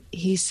 and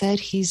he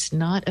said he's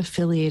not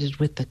affiliated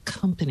with the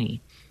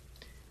company,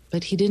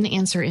 but he didn't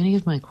answer any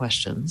of my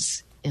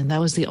questions, and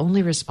that was the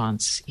only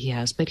response he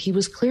has. But he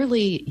was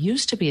clearly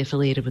used to be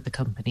affiliated with the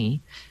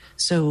company,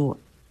 so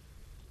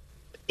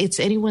it's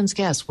anyone's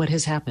guess what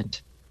has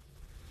happened.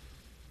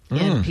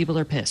 And people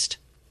are pissed.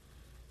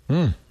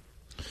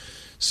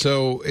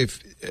 So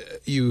if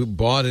you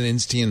bought an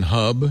Insteon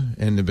hub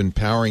and have been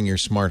powering your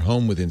smart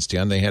home with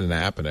Insteon, they had an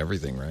app and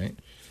everything, right?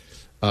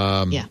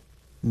 Yeah.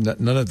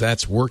 None of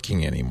that's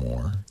working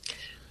anymore.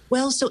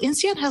 Well, so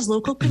Insteon has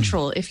local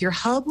control. If your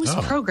hub was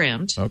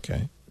programmed,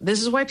 Okay.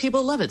 this is why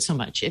people love it so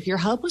much. If your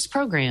hub was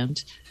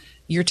programmed,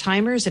 your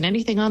timers and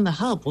anything on the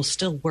hub will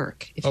still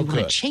work. If you want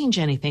to good. change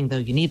anything, though,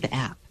 you need the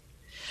app.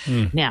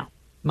 Now,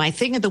 my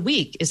thing of the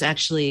week is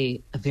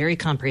actually a very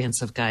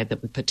comprehensive guide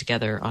that we put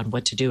together on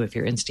what to do if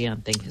your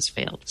Insteon thing has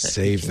failed. But we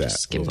Save can that.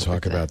 just skip We'll over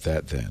talk about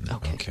that then.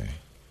 Okay.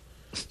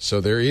 So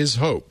there is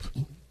hope.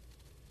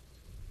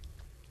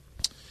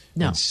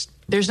 No,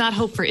 there's not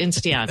hope for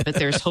Insteon, but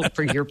there's hope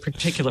for your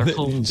particular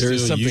home. There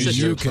is Still something use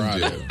you your can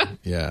product.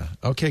 do. Yeah.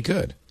 Okay,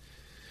 good.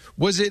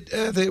 Was it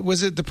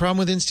the problem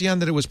with Insteon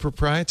that it was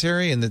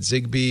proprietary and that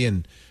Zigbee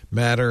and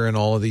Matter and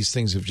all of these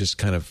things have just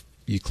kind of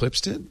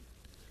eclipsed it?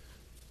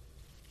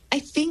 I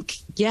think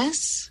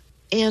yes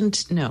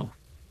and no.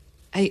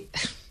 I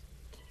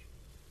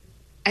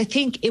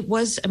think it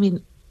was,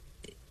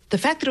 the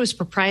fact that it was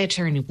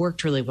proprietary and it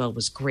worked really well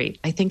was great.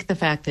 I think the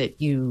fact that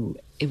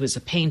it was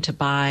a pain to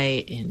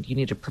buy and you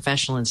need a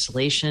professional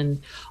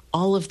installation,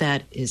 all of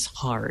that is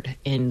hard.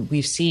 And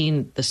we've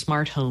seen the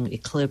smart home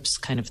eclipse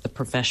kind of the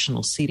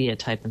professional CEDIA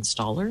type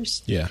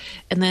installers. Yeah.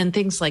 And then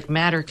things like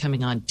Matter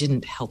coming on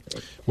didn't help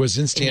it. Was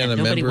Insteon And a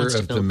nobody member wants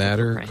to of the build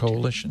Matter proprietary.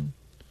 Coalition?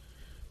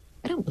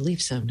 I don't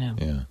believe so, no.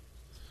 Yeah.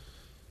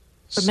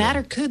 But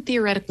Matter could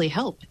theoretically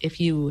help if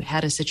you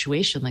had a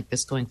situation like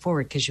this going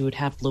forward, because you would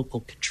have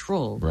local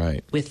control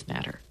Right. with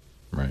Matter,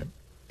 Right.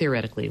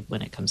 theoretically,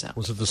 when it comes out.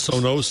 Was it the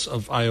Sonos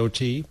of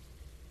IoT?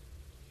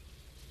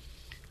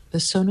 The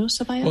Sonos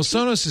of IoT? Well,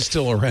 Sonos is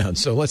still around,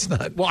 so let's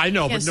not. Well, I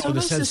know, Yeah, but no, in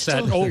the Sonos sense is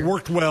that still it here.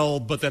 worked well,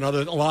 but then a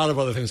lot of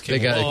other things came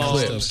They got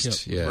along.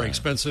 eclipsed. Yeah. Very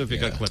expensive. It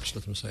got eclipsed.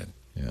 That's what I'm saying.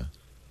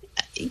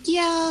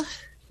 Yeah.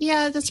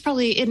 Yeah, that's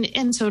probably, and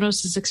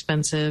Sonos is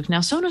expensive. Now,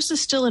 Sonos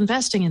is still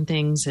investing in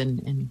things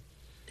and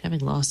having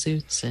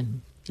lawsuits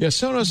and... Yeah,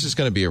 Sonos is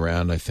going to be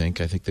around, I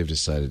think. I think they've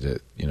decided to,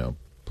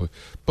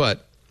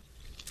 but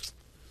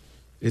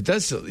it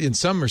does, in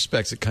some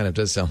respects, it kind of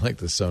does sound like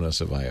the Sonos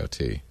of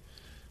IoT.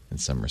 in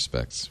some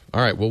respects.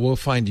 All right, well, we'll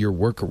find your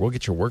we'll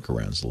get your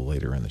workarounds a little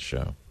later in the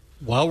show.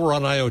 While we're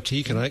on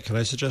IoT, can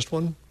I suggest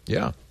one?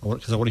 Yeah.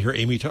 Because I want to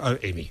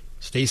hear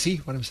Stacy,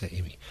 why did I say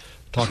Amy?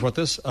 Talk about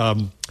this.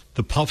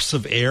 The puffs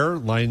of air,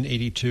 line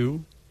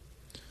 82.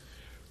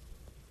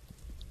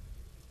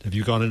 Have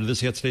you gone into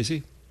this yet,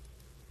 Stacy?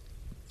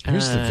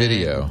 Here's the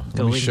video.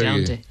 Going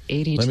down to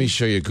 82. Let me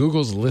show you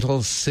Google's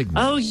Little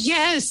Signals. Oh,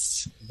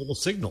 yes. Little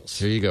signals.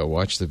 Here you go.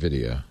 Watch the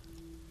video.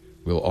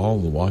 We'll all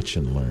watch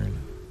and learn.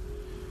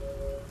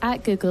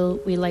 At Google,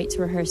 we like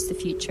to rehearse the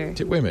future.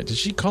 Wait a minute. Did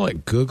she call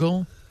it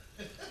Google?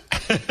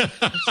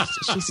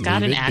 She's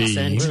got an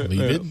accent.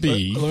 Leave it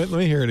be. Let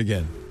me hear it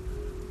again.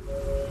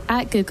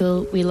 At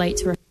Google, we like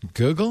to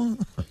Google?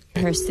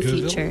 rehearse the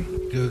future.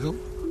 Google.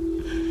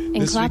 In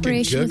This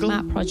collaboration week in with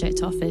Google? Map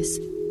Project Office,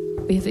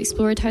 we have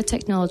explored how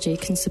technology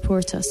can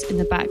support us in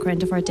the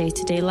background of our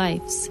day-to-day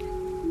lives. A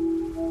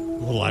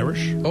little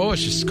Irish. Oh,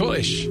 she's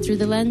Scottish. Through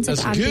the lens of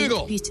That's ambient Google.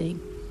 computing,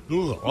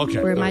 Google.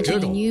 Okay. we're imagining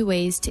Google. new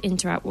ways to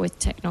interact with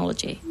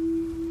technology,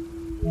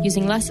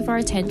 using less of our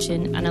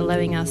attention and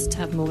allowing us to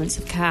have moments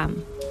of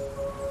calm.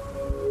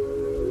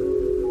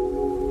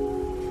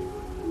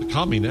 The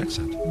calming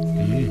accent.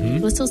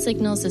 Little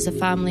Signals is a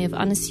family of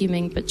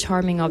unassuming but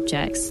charming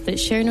objects that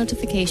share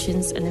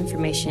notifications and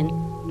information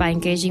by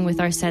engaging with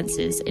our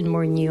senses in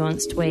more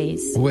nuanced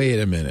ways. Wait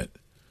a minute.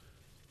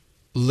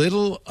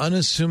 Little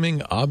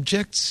unassuming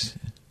objects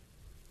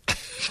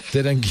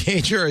that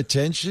engage our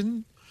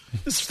attention?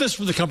 This is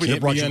from the company Can't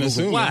that brought be you Google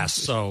unassuming. Glass.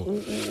 So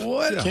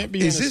What? Can't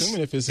be Is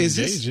unassuming if it's is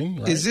engaging,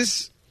 right? Is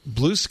this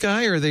Blue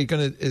Sky? Are they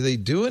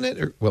doing it?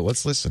 Or, well,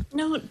 let's listen.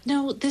 No.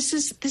 This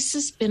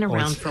has been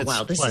around for a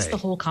while. This is play. the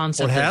whole Oh,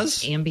 concept it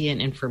has? of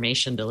ambient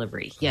information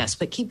delivery. Yes,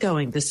 but keep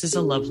going. This is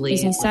a lovely.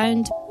 Using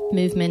sound,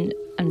 movement,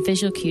 and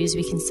visual cues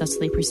we can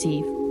subtly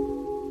perceive.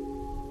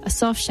 A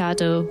soft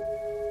shadow,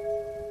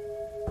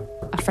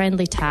 a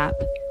friendly tap,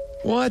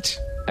 What?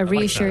 a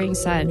reassuring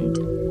sound,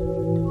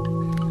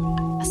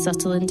 a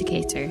subtle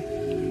indicator.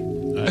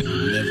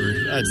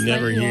 I'd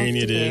never hear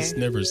any of this,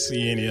 never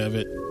see any of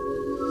it.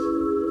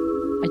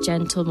 A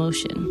gentle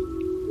motion.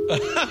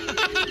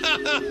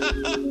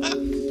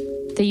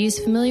 They use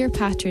familiar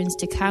patterns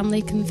to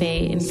calmly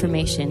convey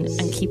information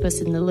and keep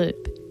us in the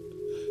loop.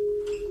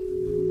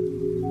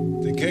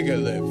 The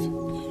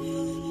Google.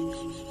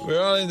 We're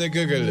all in the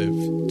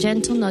Google.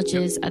 Gentle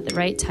nudges at the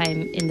right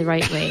time in the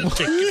right way.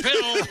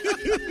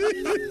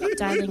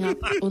 Dialing up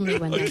only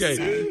when Okay,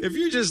 necessary. if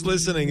you're just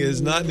listening, it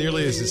is not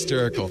nearly as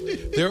hysterical.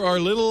 There are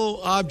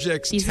little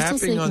objects These little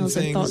tapping on signals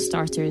and thought things.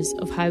 starters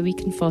of how we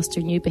can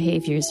foster new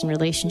behaviors and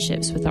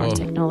relationships with our Oh.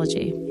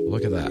 technology.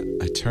 Look at that.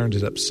 I turned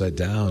it upside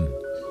down.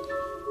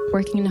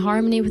 Working in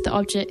harmony with the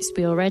objects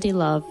we already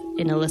love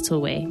in a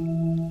little way.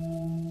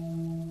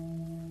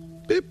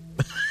 Beep.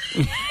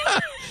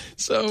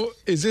 So,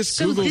 is this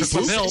Google?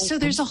 So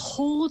there's a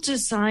whole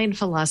design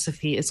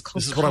philosophy. It's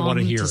called this is what I want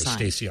to calm hear, design.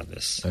 Stacy, on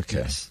this. Okay.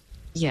 Yes.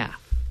 Yeah.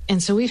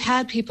 And so we've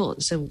had people,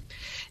 so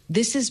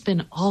this has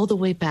been all the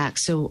way back.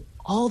 So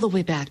all the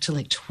way back to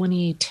like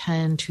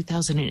 2010,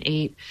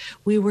 2008,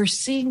 we were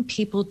seeing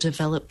people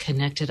develop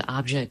connected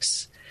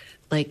objects.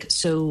 Like,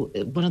 so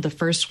one of the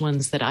first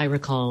ones that I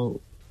recall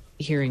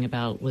hearing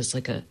about was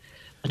like an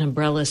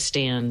umbrella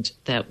stand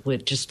that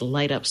would just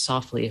light up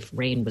softly if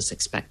rain was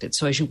expected.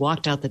 So as you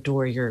walked out the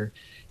door, your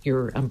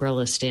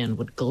umbrella stand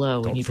would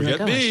glow, and you'd be like,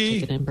 forget "Oh, I should me."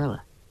 take an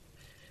umbrella."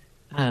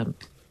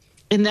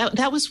 And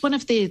that was one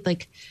of the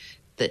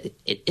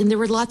and there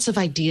were lots of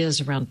ideas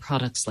around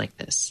products like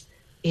this,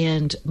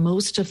 and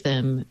most of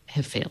them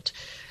have failed.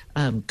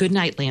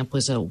 Goodnight Lamp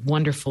was a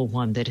wonderful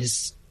one that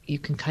it's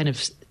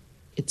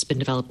been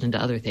developed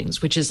into other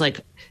things, which is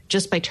like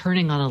just by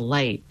turning on a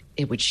light,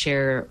 it would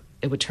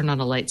turn on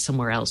a light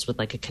somewhere else with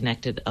like a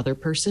connected other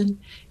person,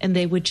 and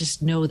they would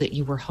just know that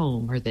you were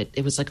home, or that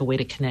it was like a way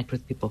to connect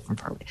with people from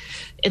far away.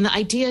 And the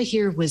idea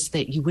here was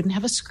that you wouldn't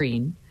have a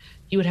screen.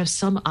 You would have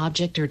some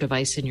object or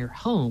device in your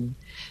home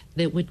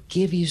that would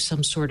give you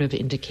some sort of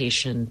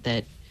indication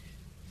that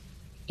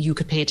you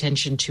could pay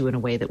attention to in a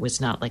way that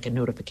was not like a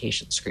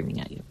notification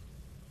screaming at you.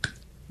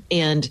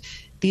 And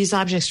these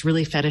objects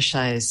really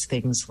fetishize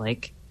things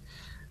like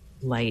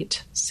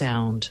light,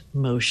 sound,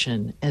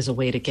 motion as a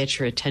way to get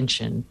your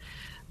attention.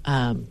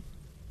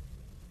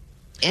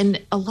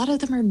 And a lot of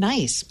them are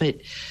nice, but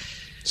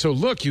So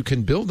look, you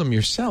can build them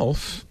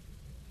yourself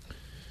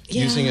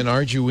yeah. using an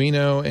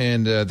Arduino,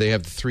 and they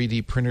have the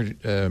 3D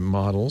printer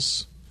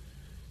models.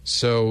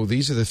 So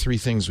these are the three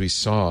things we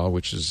saw,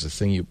 which is the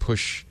thing you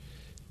push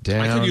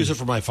down. I could use it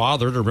for my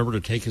father to remember to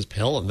take his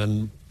pill and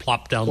then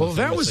plop down. Well, the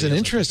thing that to was say, an yes, I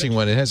interesting took it.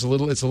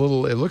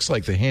 one. It looks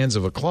like the hands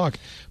of a clock,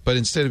 but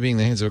instead of being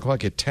the hands of a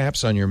clock, it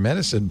taps on your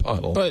medicine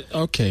bottle. But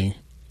okay,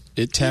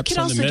 it taps could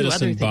on the also do medicine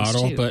other things,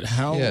 bottle. too. But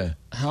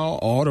how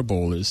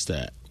audible is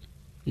that?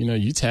 You know,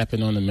 you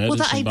tapping on the medicine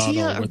Well, the bottle.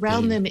 idea with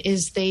around the- them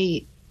is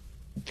they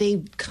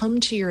come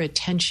to your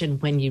attention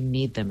when you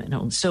need them at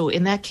home. So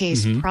in that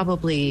case,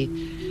 probably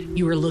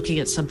you were looking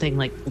at something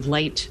like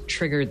light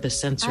triggered the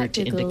sensor At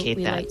to Google, indicate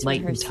we like that to light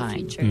and rehearse the time,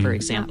 future. for Map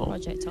example.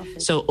 Project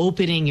Office. So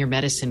opening your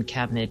medicine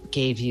cabinet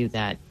gave you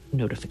that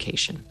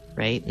notification,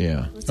 right?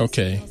 Yeah.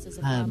 Okay.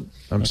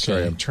 I'm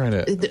sorry. I'm trying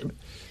to.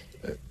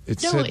 It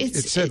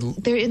said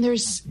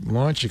there's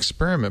launch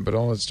experiment, but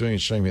all it's doing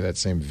is showing me that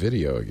same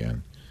video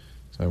again.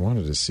 So I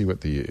wanted to see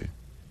what the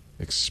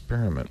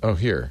experiment. Oh,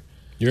 here.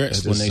 Your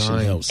explanation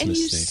helps. And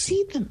you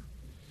see them.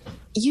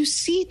 You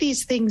see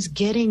these things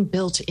getting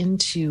built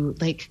into,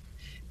 like,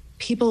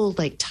 people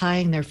like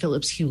tying their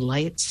Philips Hue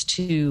lights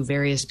to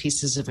various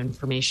pieces of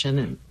information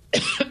and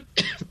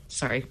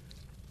sorry,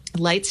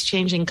 lights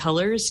changing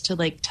colors to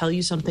like tell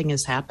you something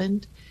has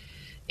happened.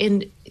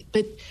 And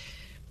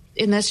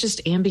that's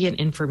just ambient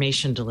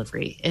information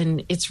delivery.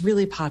 And it's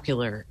really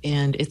popular.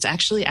 And it's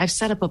actually, I've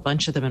set up a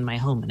bunch of them in my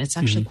home, and it's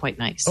actually quite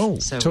nice. Oh,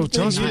 so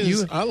tell us what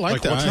you... I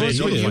like the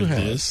idea of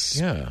this.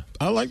 Yeah.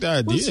 I like the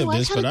idea of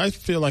this, but I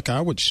feel like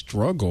I would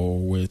struggle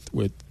with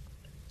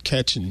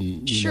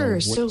catching. Sure.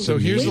 So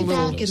here's way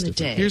back in the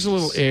day. Here's a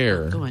little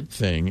air Go on.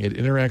 thing. It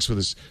interacts with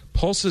this.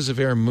 Pulses of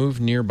air move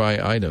nearby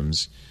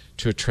items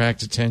to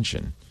attract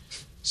attention.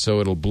 So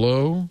it'll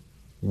blow,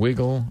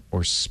 wiggle,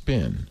 or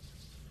spin.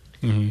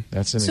 Mm-hmm.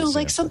 That's an so example.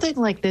 like something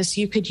like this,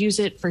 you could use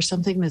it for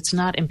something that's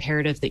not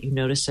imperative that you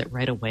notice it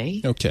right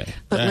away. Okay.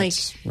 But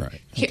that's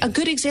right. Okay. A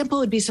good example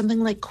would be something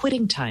like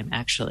quitting time,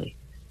 actually.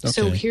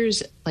 So Okay.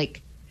 here's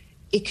like,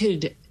 it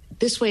could,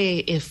 this way,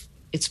 if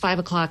it's 5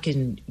 o'clock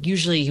and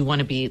usually you want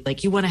to be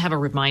like, you want to have a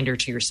reminder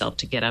to yourself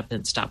to get up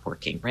and stop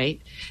working, right?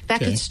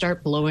 That Okay. could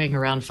start blowing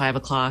around 5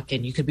 o'clock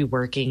and you could be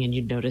working and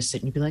you'd notice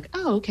it and you'd be like,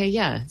 oh, okay,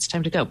 yeah, it's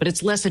time to go. But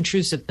it's less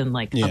intrusive than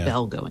like a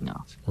bell going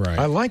off. Right.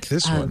 I like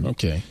this one.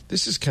 Okay.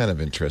 This is kind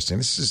of interesting.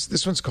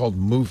 This one's called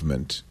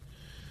Movement.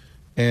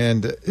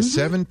 And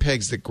 7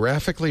 pegs that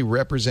graphically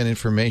represent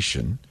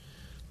information,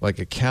 like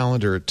a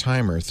calendar or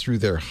timer, through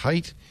their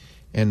height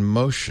and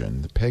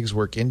motion. The pegs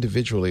work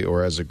individually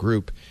or as a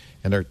group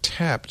and are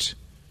tapped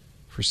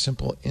for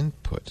simple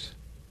input.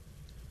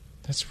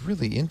 That's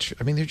really interesting.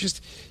 I mean, they're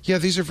just,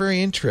 these are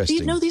very interesting.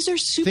 You know, these are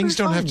super Things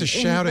don't have fun. to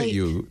shout And, at like,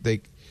 you.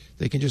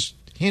 They can just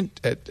hint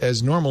at,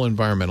 as normal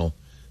environmental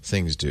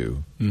things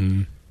do.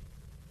 Mm-hmm.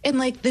 And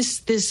like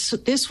this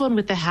one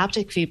with the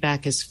haptic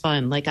feedback is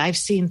fun. Like I've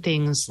seen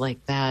things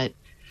like that.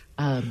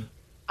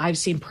 I've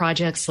seen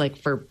projects like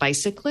for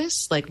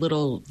bicyclists, like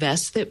little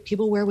vests that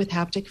people wear with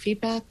haptic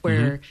feedback,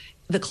 where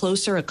the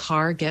closer a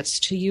car gets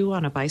to you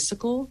on a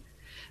bicycle,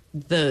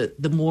 the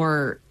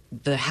more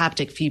the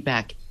haptic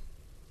feedback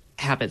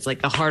happens.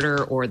 Like the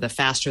harder or the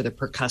faster the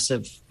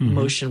percussive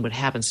motion would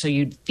happen. So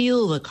you'd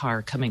feel the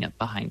car coming up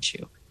behind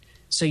you.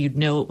 So you'd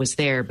know it was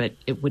there, but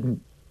it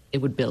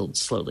would build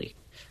slowly,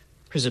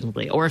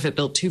 presumably. Or if it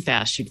built too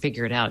fast, you'd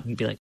figure it out and you'd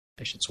be like,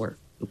 I should swerve.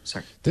 Oops,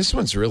 sorry. This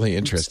one's really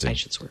interesting. I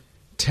should swerve.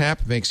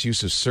 Tap makes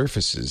use of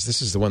surfaces.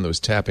 This is the one that was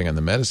tapping on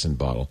the medicine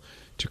bottle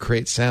to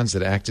create sounds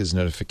that act as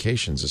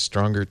notifications. A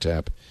stronger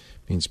tap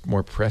means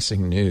more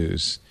pressing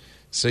news.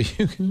 So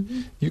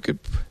you could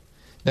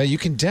now you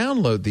can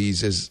download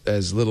these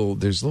as little.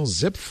 There's little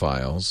zip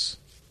files.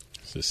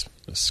 Is this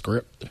a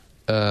script?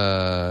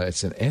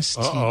 It's an STP.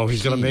 Oh,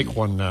 he's going to make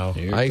one now.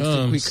 I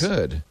think we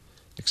could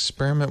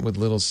experiment with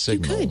little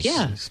signals. could,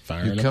 yeah. Just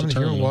firing You up come the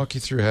here and terminal. walk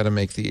you through how to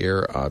make the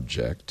air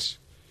object.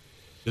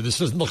 This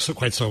doesn't look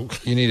quite so.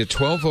 You need a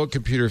 12-volt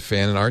computer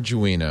fan, an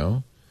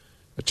Arduino,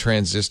 a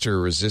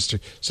transistor, a resistor.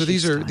 So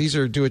these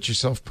are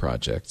do-it-yourself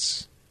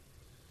projects.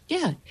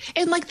 Yeah.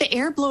 And like the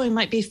air blowing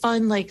might be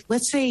fun. Like,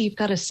 let's say you've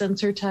got a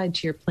sensor tied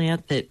to your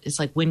plant that is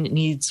like when it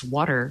needs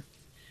water.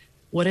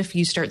 What if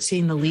you start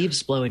seeing the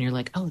leaves blow and you're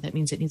like, oh, that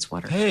means it needs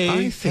water?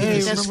 I think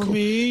this is remember cool.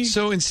 me?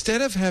 So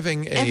instead of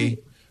having a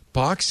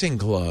boxing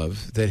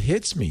glove that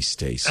hits me,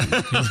 Stacy,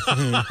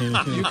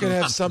 you could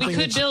have something We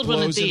could that build one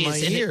of blows in my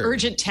these and ear.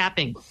 urgent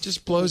tapping.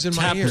 Just blows in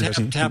my ear.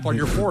 Tap on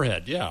your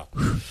forehead. Yeah.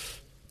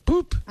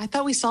 Boop. I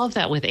thought we solved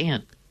that with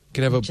Ant.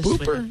 Could have a Just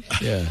booper.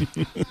 Yeah.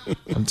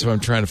 So I'm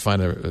trying to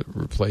find a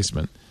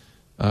replacement.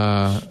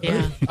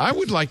 Yeah. I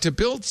would like to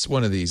build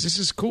one of these. This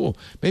is cool.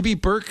 Maybe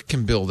Burke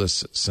can build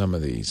us some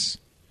of these.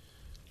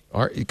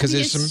 Because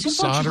there's some It's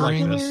super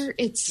soldering. popular.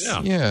 It's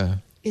Yeah.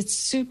 it's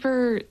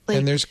super like,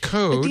 And there's but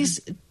code.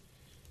 these,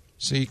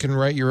 So you can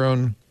write your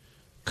own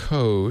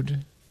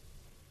code.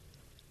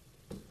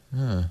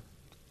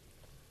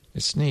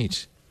 It's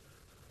neat.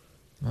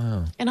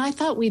 Wow. and I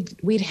thought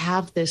we'd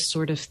have this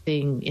sort of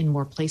thing in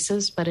more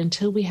places, but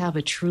until we have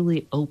a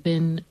truly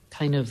open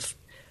kind of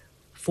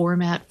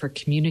format for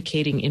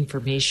communicating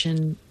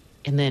information,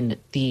 and then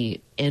the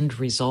end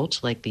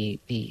result, like the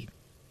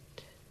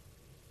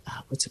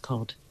what's it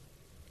called,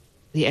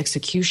 the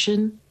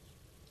execution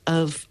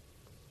of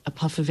a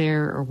puff of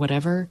air or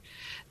whatever,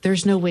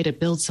 there's no way to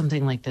build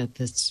something like that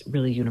that's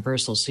really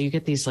universal. So you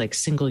get these like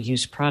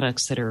single-use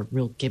products that are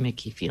real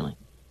gimmicky feeling,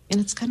 and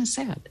it's kind of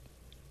sad.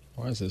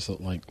 Why does this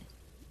look like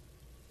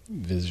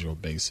Visual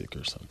Basic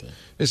or something?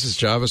 This is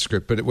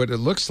JavaScript, but what it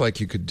looks like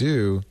you could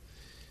do,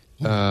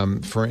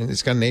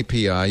 it's got an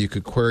API. You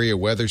could query a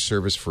weather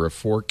service for a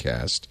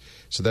forecast.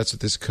 So that's what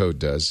this code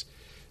does.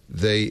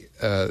 They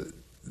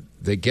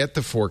get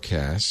the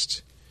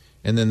forecast,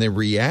 and then they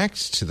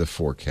react to the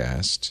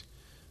forecast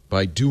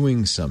by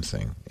doing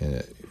something,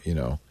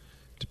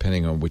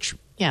 depending on which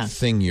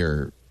thing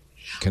you're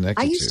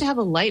connected I used to have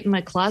a light in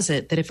my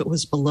closet that if it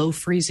was below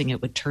freezing,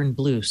 it would turn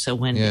blue. So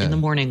when in the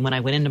morning when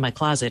I went into my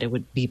closet, it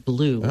would be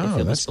blue if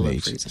it was below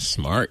freezing.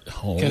 Smart.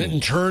 Can it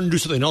in turn do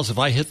something else? If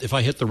I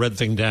hit the red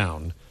thing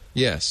down,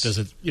 Yes. does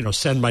it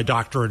send my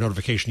doctor a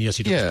notification? Yes,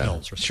 he took the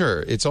pills. Or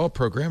sure. It's all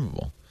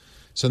programmable.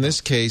 So in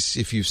this case,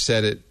 if you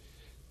set it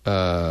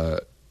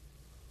to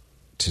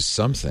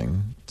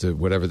something, to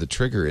whatever the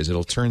trigger is,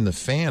 it'll turn the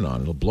fan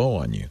on. It'll blow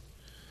on you.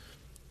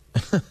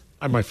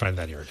 I might find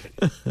that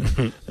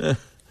irritating.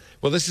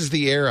 Well, this is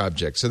the air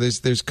object. So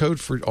there's code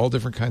for all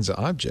different kinds of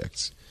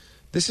objects.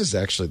 This is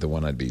actually the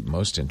one I'd be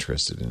most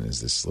interested in, is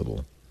this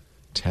little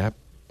tap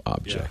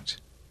object.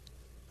 Yeah.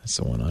 That's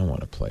the one I want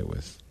to play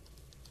with.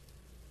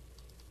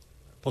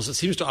 Plus, it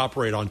seems to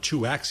operate on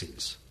 2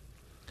 axes.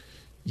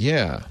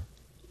 Yeah.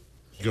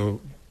 You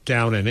go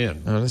down and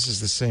in. Oh, this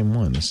is the same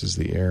one. This is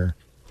the air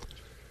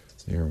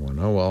one.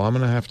 Oh, well, I'm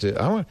going to have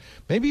to...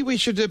 maybe we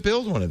should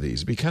build one of these.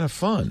 It'd be kind of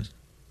fun.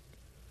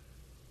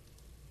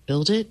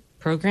 Build it,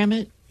 program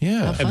it.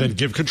 Yeah. And then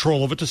give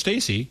control of it to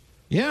Stacy.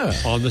 Yeah.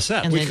 On the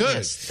set. And we then, could.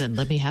 Yes, then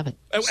let me have it.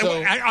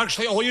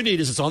 Actually, all you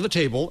need is it's on the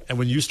table, and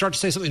when you start to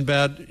say something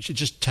bad, she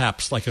just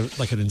taps like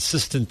an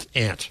insistent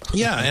ant.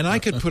 Yeah, and I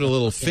could put a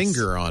little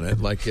finger on it,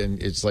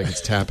 it's like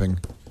it's tapping.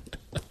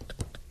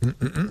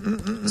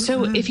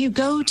 So if you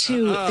go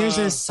to, there's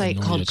a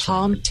site called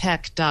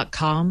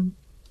calmtech.com.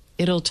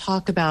 It'll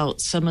talk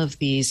about some of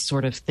these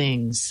sort of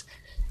things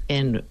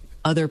in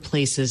other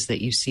places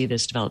that you see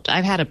this developed.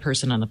 I've had a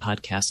person on the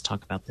podcast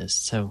talk about this,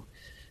 so...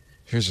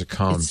 Here's a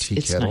Calm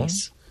tea kettle,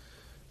 nice.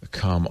 A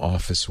Calm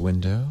office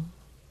window,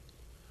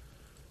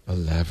 a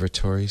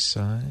lavatory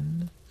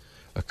sign,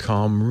 a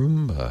Calm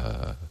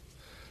Roomba.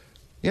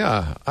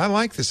 Yeah, I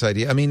like this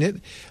idea. I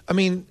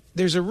mean,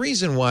 there's a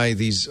reason why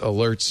these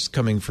alerts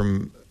coming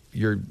from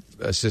your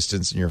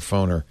assistants and your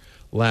phone are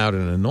loud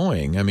and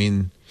annoying. I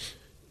mean,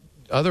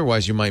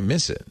 otherwise you might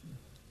miss it.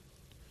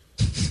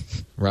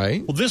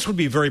 Right? Well, this would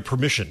be very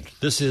permissioned.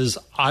 This is,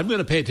 I'm going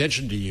to pay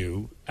attention to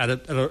you at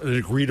an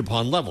agreed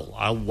upon level.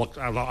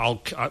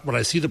 When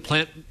I see the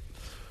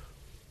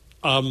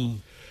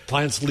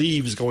plant's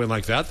leaves going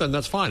like that, then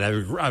that's fine.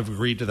 I've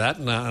agreed to that,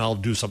 and I'll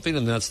do something,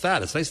 and that's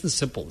that. It's nice and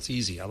simple. It's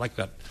easy. I like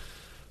that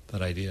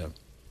idea.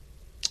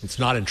 It's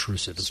not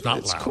intrusive. It's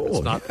not loud. Cool.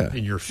 It's not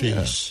in your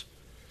face.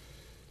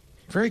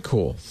 Yeah. Very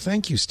cool.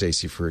 Thank you,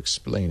 Stacy, for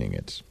explaining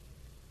it.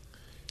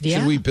 Yeah.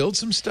 Should we build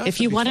some stuff? If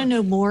you want to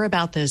know more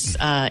about this,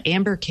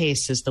 Amber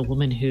Case is the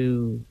woman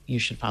who you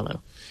should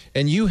follow.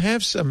 And you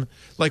have some,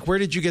 like, where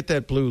did you get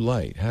that blue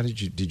light? How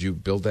did you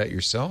build that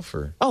yourself,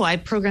 or? Oh, I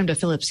programmed a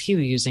Philips Hue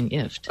using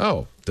IFT.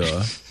 Oh, duh.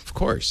 Of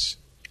course.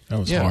 That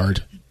was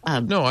hard.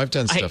 No, I've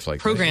done stuff like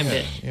programmed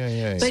that. it.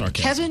 Yeah. But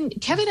Sarcasm.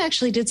 Kevin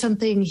actually did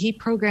something. He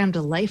programmed a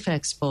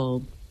LifeX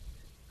bulb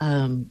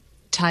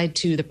tied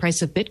to the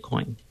price of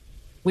Bitcoin,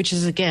 which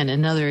is, again,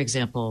 another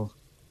example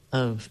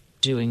of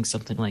doing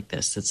something like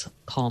this. It's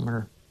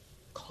calm.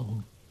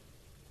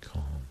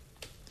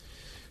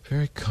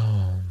 Very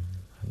calm.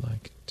 I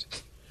like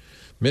it.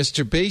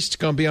 Mr. Beast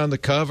going to be on the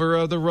cover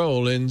of the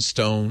Rolling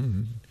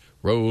Stone.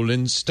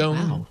 Rolling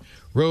Stone. Wow.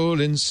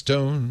 Rolling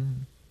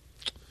Stone.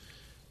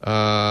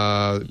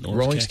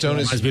 Rolling Stone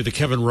is... Reminds me of the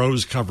Kevin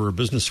Rose cover of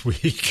Business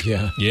Week.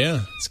 Yeah.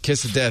 Yeah. It's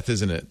Kiss of Death,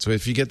 isn't it? So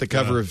if you get the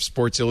cover of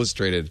Sports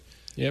Illustrated,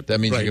 that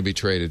means you're going to be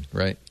traded,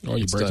 right? Or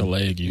you break a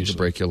leg, usually. You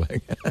break your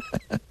leg.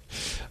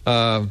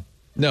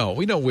 No,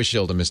 we don't wish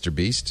ill to Mr.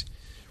 Beast.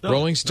 No,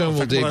 Rolling Stone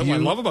will debut. What I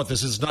love about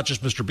this is it's not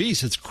just Mr.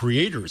 Beast; it's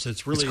creators.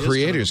 It's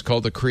creators,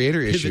 called the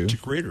Creator Issue. To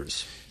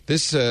creators.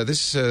 This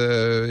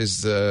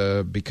is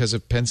because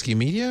of Penske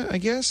Media, I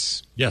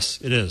guess. Yes,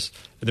 it is.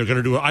 And they're going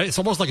to do it's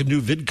almost like a new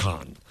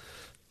VidCon.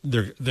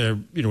 They're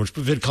which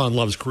VidCon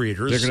loves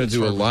creators. They're going to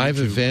do a live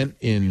event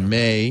in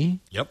May.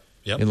 Yep.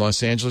 In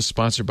Los Angeles,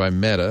 sponsored by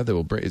Meta. That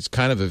will bring. It's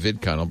kind of a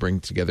VidCon. It'll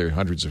bring together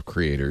hundreds of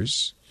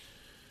creators.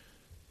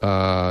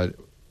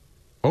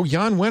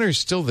 Jan Wenner's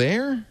still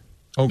there?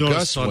 Oh, no,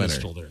 Gus Wenner is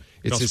still there.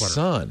 It's Gus his Wenner.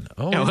 son.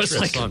 Oh, it's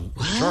like, son.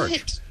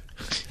 what?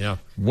 Yeah.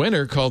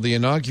 Wenner called the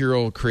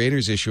inaugural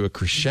Creators Issue a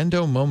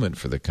crescendo moment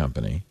for the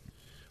company,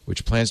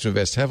 which plans to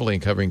invest heavily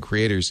in covering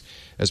creators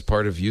as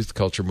part of youth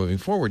culture moving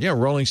forward. Yeah,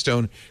 Rolling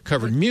Stone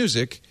covered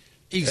music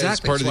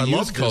as part of the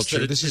youth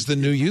culture. This is the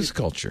new youth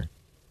culture.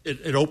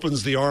 It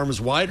opens the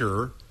arms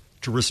wider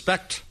to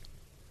respect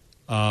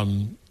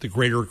the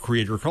greater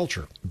creator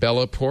culture.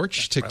 Bella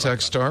Porch,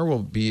 TikTok star, will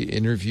be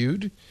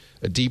interviewed.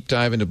 A deep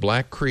dive into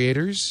black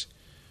creators.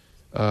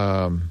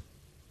 This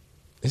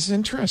is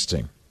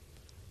interesting.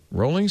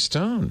 Rolling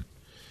Stone.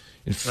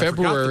 In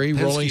February,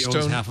 Rolling Stone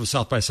owns half of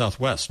South by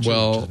Southwest.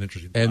 Well,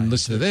 and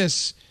listen to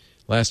this.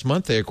 Last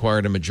month, they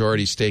acquired a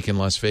majority stake in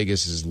Las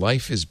Vegas's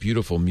Life is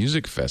Beautiful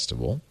music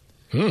festival.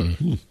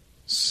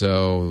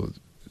 So,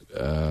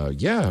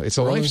 it's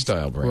a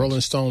lifestyle brand.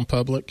 Rolling Stone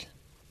Public?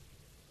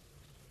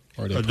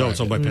 Or no, it's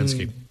owned by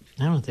Penske.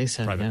 I don't think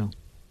so, Private. no.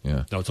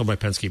 Yeah. No, it's owned by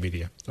Penske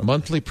Media.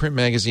 Monthly print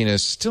magazine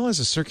still has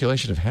a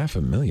circulation of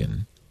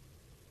 500,000.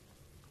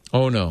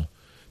 Oh, no.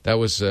 That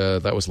was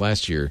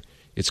last year.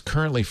 It's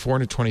currently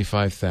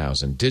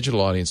 425,000.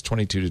 Digital audience,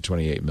 22 to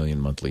 28 million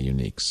monthly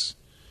uniques.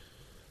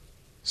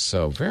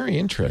 So very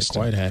interesting.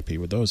 Quite happy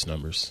with those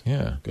numbers.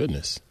 Yeah.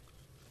 Goodness.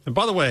 And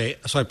by the way,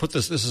 so I put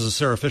this is a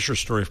Sarah Fisher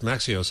story from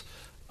Axios.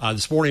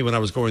 This morning when I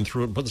was going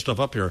through and putting stuff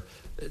up here,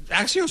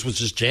 Axios was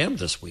just jammed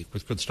this week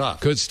with good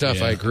stuff. Good stuff,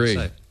 Yeah, I agree.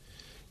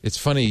 It's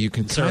funny, you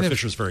can Sarah kind of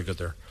Fisher's very good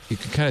there. you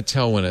can kind of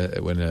tell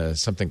when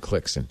something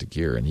clicks into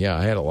gear. And yeah,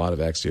 I had a lot of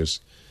Axios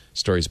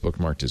stories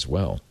bookmarked as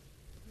well.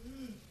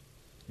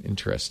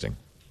 Interesting.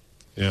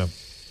 Yeah.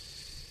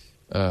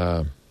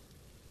 All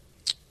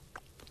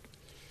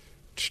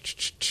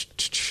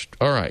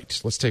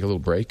right, let's take a little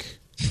break.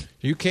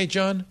 You okay,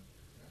 John?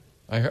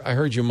 I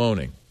heard you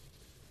moaning.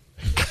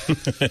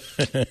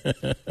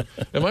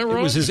 Am I wrong?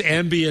 It was his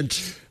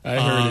ambient I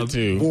heard it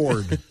too.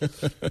 board.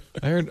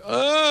 I heard,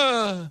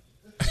 I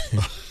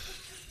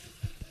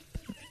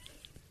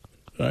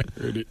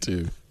heard it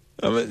too.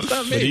 It's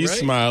not me, But he's right?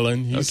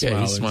 smiling. He's Okay,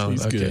 smiling. he's smiling.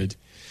 He's Okay. good.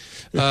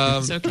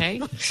 It's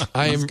okay.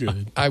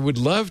 good. I would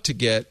love to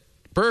get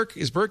Burke.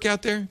 Is Burke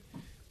out there?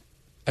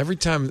 Every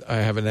time I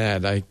have an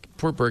ad,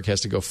 poor Burke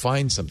has to go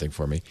find something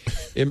for me.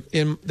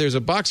 There's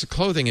a box of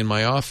clothing in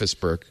my office,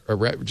 Burke,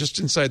 just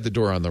inside the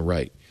door on the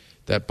right.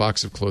 That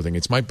box of clothing.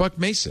 It's my Buck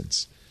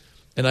Masons.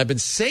 And I've been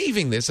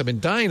saving this. I've been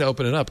dying to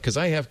open it up because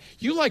I have.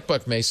 You like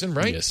Buck Mason,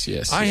 right?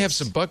 Yes. I have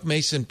some Buck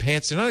Mason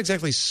pants. They're not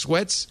exactly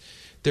sweats.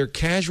 They're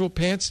casual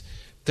pants.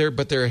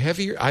 But they're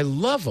heavier. I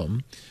love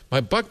them.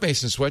 My Buck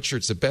Mason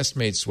sweatshirt's the best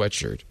made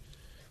sweatshirt.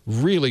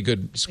 Really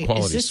good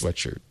quality is this-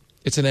 sweatshirt.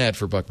 It's an ad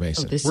for Buck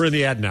Mason. We're in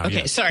the ad now. Okay,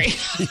 yes. sorry.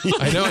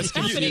 I know it's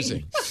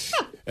confusing.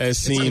 As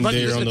seen But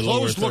there on the lower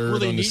clothes look third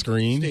really on the neat,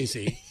 screen.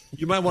 Stacey.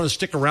 You might want to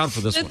stick around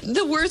for this one.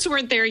 The words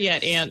weren't there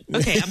yet, Ann.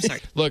 Okay, I'm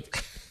sorry.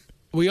 Look,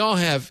 we all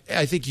have.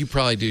 I think you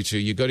probably do too.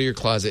 You go to your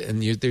closet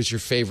and there's your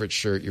favorite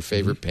shirt, your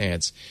favorite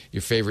pants,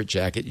 your favorite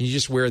jacket, and you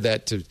just wear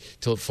that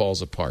till it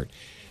falls apart.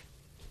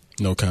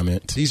 No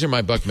comment. These are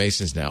my Buck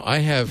Masons now. I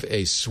have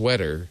a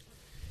sweater.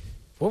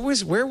 We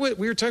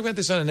were talking about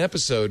this on an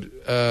episode.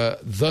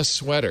 The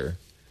sweater.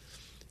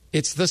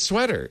 It's the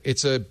sweater.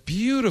 It's a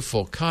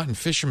beautiful cotton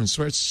fisherman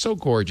sweater. It's so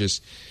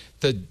gorgeous.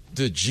 The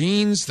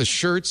jeans, the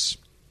shirts.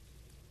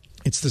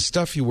 It's the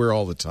stuff you wear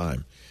all the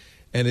time.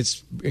 And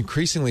it's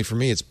increasingly for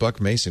me, it's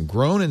Buck Mason.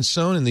 Grown and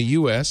sewn in the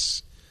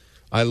U.S.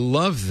 I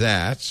love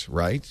that,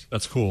 right?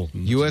 That's cool.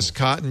 U.S.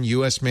 cotton,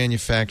 U.S.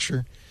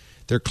 manufacture.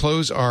 Their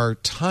clothes are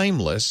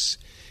timeless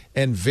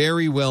and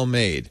very well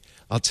made.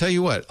 I'll tell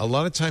you what, a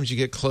lot of times you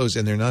get clothes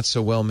and they're not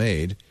so well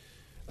made.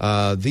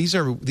 These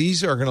are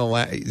going to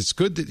last. It's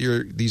good that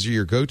these are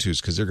your go-tos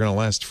because they're going to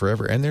last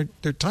forever, and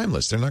they're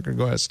timeless. They're not going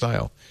to go out of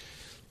style.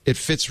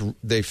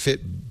 They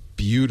fit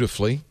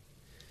beautifully.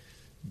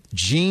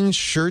 Jeans,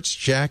 shirts,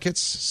 jackets,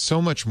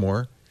 so much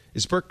more.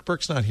 Is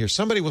Burke's not here?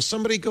 Will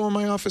somebody go in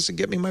my office and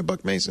get me my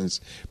Buck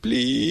Masons,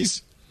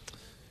 please?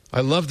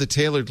 I love the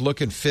tailored look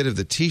and fit of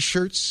the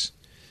T-shirts.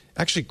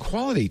 Actually,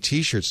 quality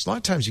T-shirts. A lot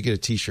of times you get a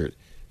T-shirt,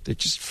 they're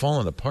just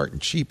falling apart and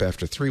cheap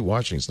after 3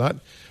 washings. Not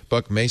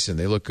Buck Mason.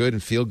 They look good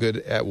and feel good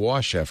at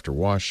wash after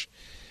wash.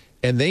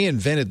 And they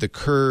invented the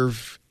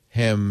curve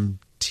hem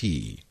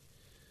tee.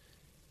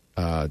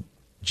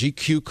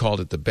 GQ called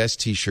it the best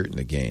T-shirt in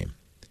the game.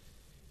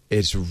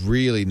 It's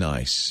really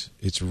nice.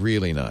 It's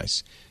really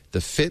nice.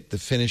 The fit, the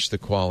finish, the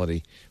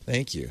quality.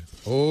 Thank you.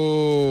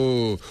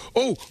 Oh,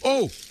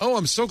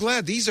 I'm so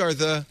glad. These are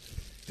the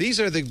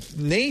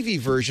navy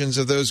versions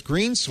of those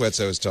green sweats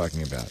I was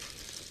talking about.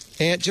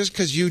 And just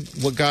because you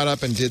got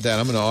up and did that,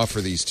 I'm going to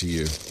offer these to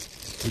you.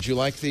 Would you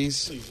like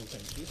these? Please and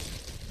thank you.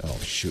 Oh,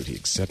 shoot, he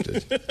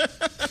accepted.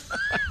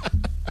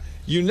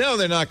 You know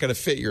they're not going to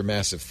fit your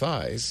massive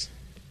thighs.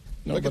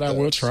 No, but I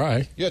will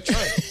try. Yeah,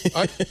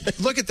 try.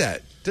 Look at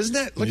that. Doesn't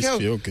that look These how?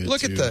 feel good, look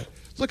too. at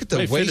the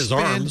They fit his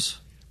waistband. arms.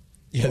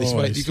 Yeah, these Oh,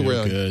 might, these you can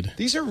wear feel them. good.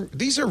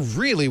 These are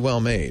really well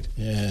made.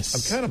 Yes.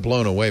 I'm kind of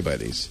blown away by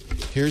these.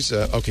 Here's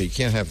okay. You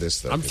can't have this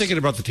though. I'm thinking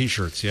about the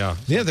T-shirts. Yeah,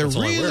 Yeah, they're That's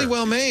all I really wear.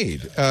 well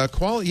made.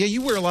 Quality. Yeah,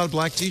 you wear a lot of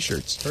black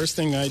T-shirts. First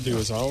thing I do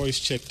is I always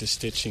check the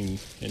stitching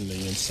in the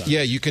inside.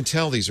 Yeah, you can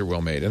tell these are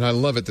well made, and I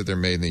love it that they're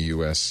made in the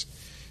U.S.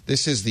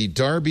 This is the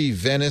Darby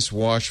Venice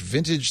Wash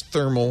Vintage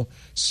Thermal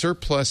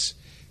Surplus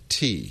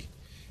Tee.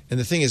 And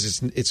the thing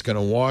is, it's going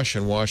to wash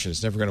and wash, and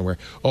it's never going to wear.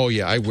 Oh,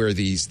 yeah, I wear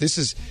these. This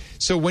is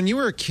so when you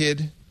were a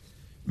kid,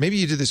 maybe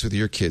you did this with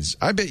your kids.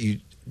 I bet you,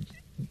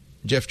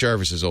 Jeff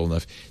Jarvis is old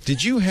enough.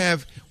 Did you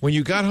have, when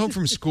you got home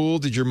from school,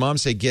 did your mom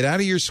say, get out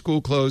of your school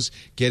clothes,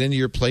 get into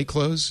your play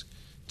clothes?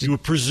 You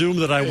would presume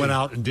that I went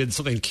out and did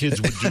something kids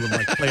would do and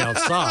like play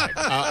outside.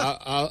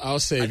 I'll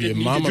save you. didn't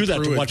need to Mama do that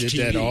to Pruitt watch did TV.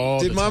 that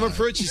all Did the Mama time.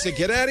 Pruitt, she said,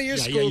 get out of your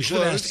Yeah, school you should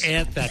have clothes. asked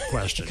Aunt that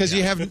question. Because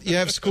you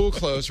have school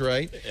clothes,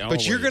 right? But you're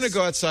Always. going to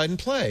go outside and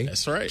play.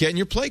 That's right. Get in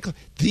your play clothes.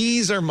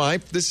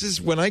 This is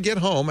when I get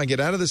home, I get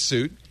out of the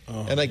suit,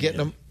 and I get in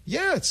them.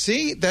 Yeah,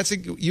 see?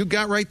 You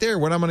got right there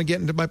when I'm going to get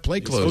into my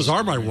play clothes. Those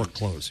are my work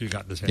clothes you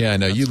got in this hand. Yeah, I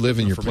know. You live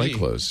in your For play me.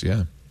 clothes,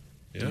 yeah.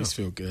 These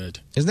feel good.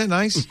 Isn't that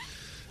nice?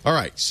 All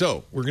right,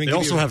 so we're going to They give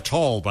also you... have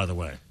tall, by the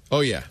way.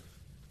 Oh, yeah.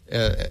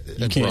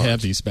 You can't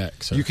have these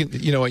back, sir. You can.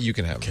 You know what? You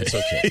can have them. It's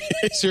okay.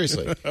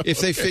 Seriously, if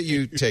they fit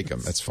you, take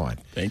them. That's fine.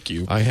 Thank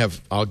you.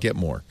 I'll get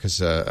more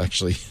because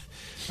actually,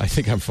 I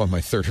think I'm on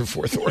my third or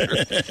fourth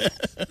order.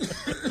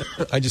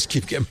 I just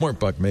keep getting more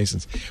Buck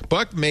Masons.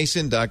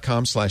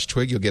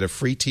 BuckMason.com/twig. You'll get a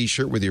free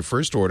T-shirt with your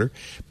first order.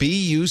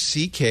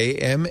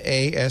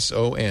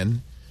 BuckMason.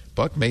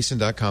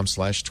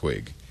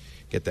 BuckMason.com/twig.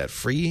 Get that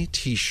free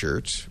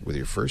T-shirt with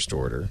your first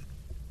order.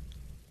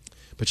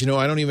 But,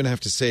 I don't even have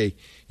to say,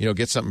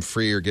 get something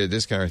free or get a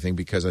discount or anything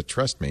because,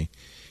 trust me,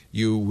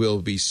 you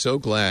will be so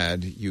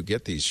glad you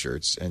get these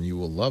shirts and you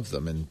will love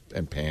them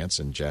and pants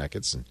and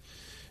jackets and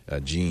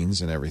jeans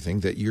and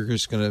everything that you're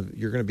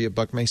gonna be a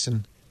Buck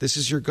Mason. This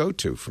is your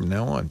go-to from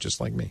now on, just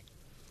like me.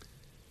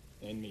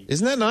 And me.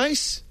 Isn't that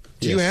nice?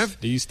 Do Yes, you have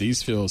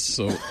these feel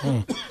so?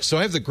 So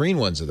I have the green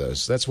ones of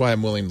those. That's why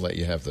I'm willing to let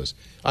you have those.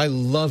 I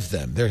love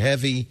them. They're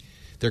heavy.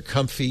 They're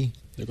comfy.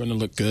 They're going to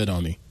look good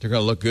on me. They're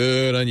going to look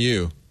good on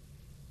you.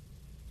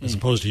 As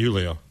opposed to you,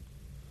 Leo.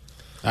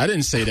 I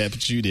didn't say that,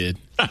 but you did.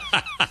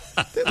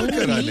 They look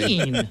good on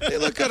me. They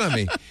look good on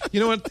me. You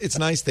know what? It's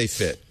nice they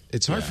fit.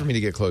 It's hard for me to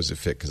get clothes that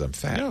fit because I'm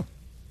fat.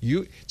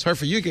 Yeah. It's hard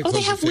for you to get clothes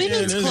they have that fit.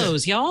 women's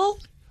clothes, y'all.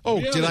 Oh,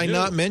 Yeah, did I do.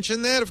 not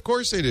mention that? Of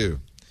course they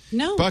do.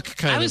 No. Buck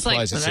kind I of was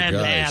implies it's a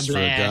blah, guy blah, for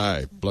a blah.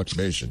 guy. Buck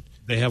Mason.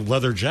 They have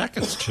leather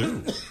jackets,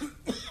 too.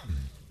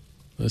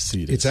 Let's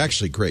see this. It's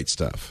actually great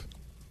stuff.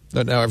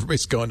 But now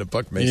everybody's going to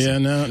Buck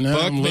Mason. Yeah, now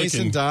I'm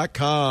looking.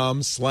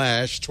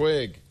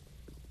 BuckMason.com/twig.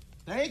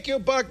 Thank you,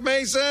 Buck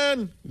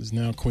Mason. Because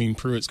now Queen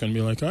Pruitt's going to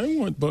be like, I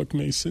want Buck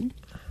Mason.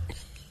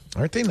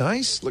 Aren't they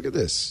nice? Look at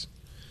this.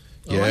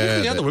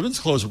 The women's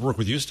clothes would work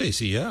with you,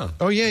 Stacey. Yeah.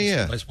 Oh,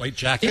 yeah. Nice white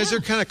jacket. Because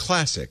they're kind of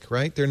classic,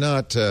 right? They're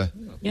not.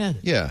 Yeah.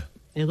 Yeah.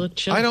 They look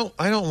chill. I don't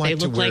like they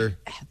to look wear like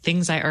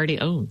things I already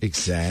own.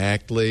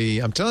 Exactly.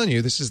 I'm telling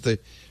you, this is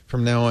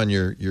from now on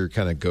your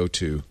kind of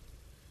go-to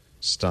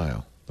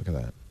style. Look at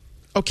that.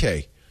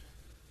 Okay.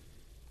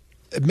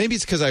 Maybe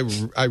it's because I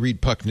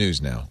read Puck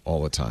News now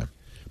all the time.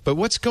 But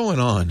what's going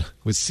on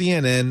with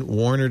CNN,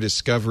 Warner,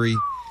 Discovery?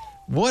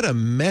 What a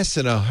mess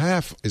and a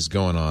half is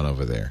going on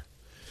over there.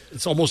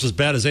 It's almost as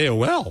bad as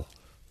AOL.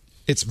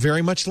 It's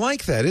very much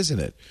like that,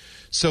 isn't it?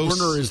 So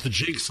Warner is the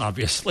jinx,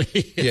 obviously.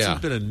 It's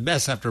been a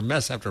mess after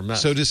mess after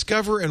mess. So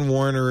Discovery and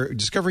Warner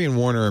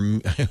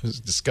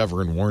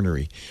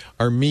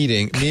are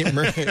meeting.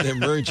 They're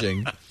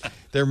merging.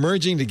 They're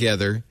merging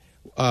together.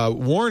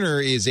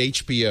 Warner is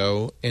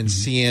HBO and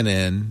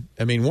CNN.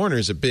 I mean, Warner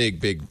is a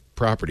big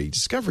property.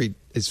 Discovery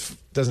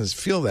doesn't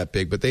feel that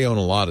big, but they own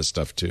a lot of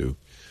stuff too.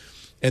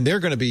 And they're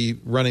going to be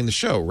running the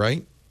show,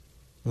 right?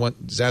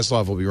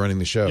 Zaslav will be running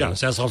the show. Yeah,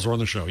 Zaslav's running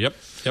the show. Yep.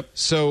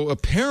 So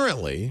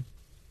apparently,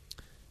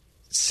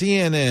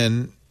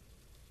 CNN,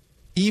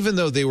 even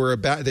though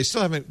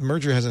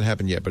merger hasn't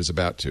happened yet, but it's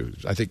about to.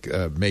 I think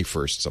May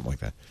 1st, something like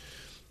that.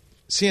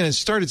 CNN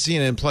started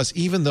CNN Plus,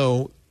 even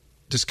though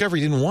Discovery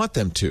didn't want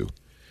them to.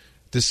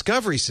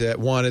 Discovery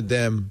wanted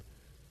them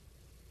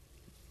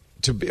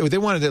to. They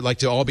wanted it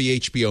to all be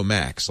HBO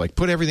Max,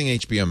 put everything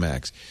HBO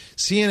Max.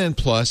 CNN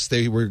Plus,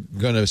 they were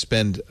going to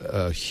spend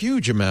a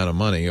huge amount of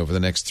money over the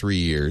next 3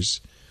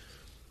 years.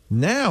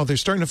 Now they're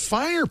starting to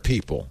fire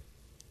people.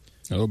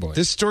 Oh boy!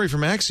 This story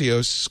from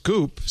Axios,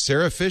 Scoop,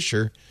 Sarah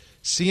Fisher,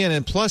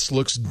 CNN Plus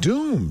looks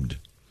doomed.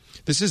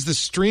 This is the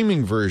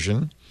streaming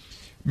version.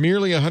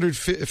 Merely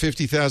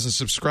 150,000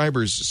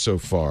 subscribers so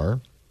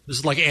far. This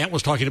is like Ant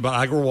was talking about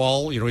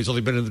Agrawal. He's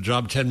only been in the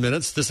job 10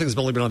 minutes. This thing's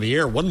only been on the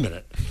air 1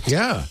 minute.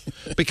 Yeah,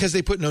 because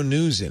they put no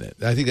news in it.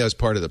 I think that was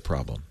part of the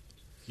problem.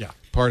 Yeah.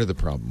 Part of the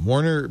problem.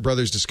 Warner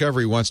Brothers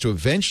Discovery wants to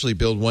eventually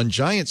build one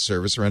giant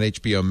service around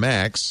HBO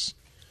Max.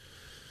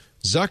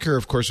 Zucker,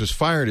 of course, was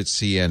fired at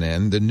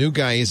CNN. The new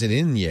guy isn't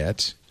in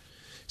yet.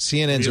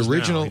 CNN's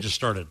original... He just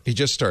started. He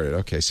just started.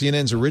 Okay.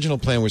 CNN's original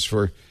plan was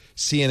for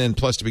CNN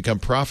Plus to become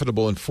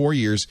profitable in 4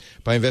 years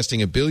by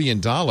investing $1 billion.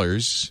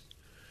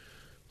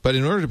 But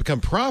in order to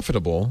become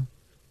profitable,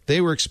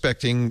 they were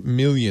expecting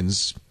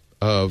millions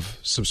of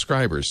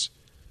subscribers.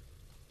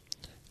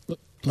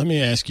 Let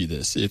me ask you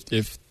this. If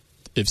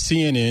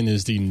CNN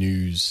is the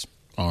news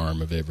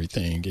arm of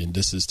everything and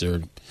this is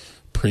their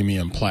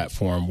premium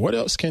platform, what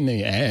else can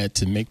they add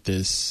to make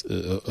this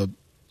a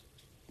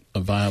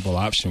viable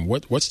option?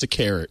 What's the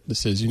carrot that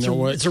says,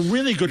 what? It's a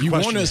really good question.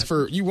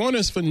 You want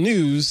us for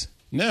news,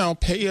 now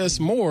pay us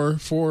more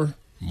for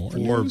more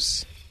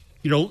news.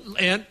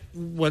 And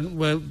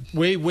when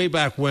way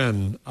back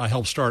when I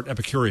helped start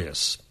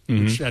Epicurious,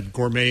 which had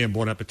gourmet and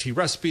Bon Appetit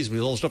recipes and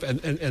all stuff, and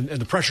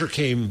the pressure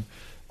came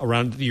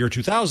around the year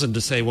 2000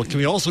 to say, well, can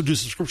we also do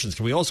subscriptions?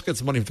 Can we also get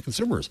some money for the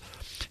consumers?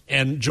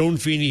 And Joan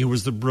Feeney, who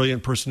was the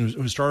brilliant person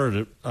who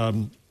started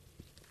it,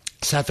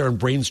 sat there and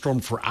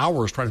brainstormed for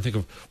hours trying to think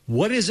of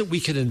what is it we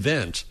can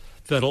invent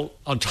that'll,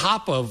 on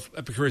top of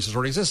Epicurious that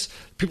already exists,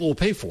 people will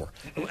pay for.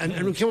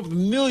 And we came up with a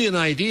million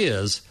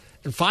ideas,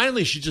 and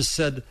finally she just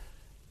said,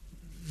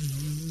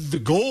 the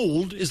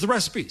gold is the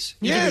recipes.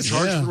 Either we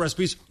charge for the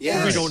recipes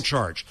or we don't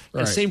charge.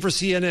 Right. And same for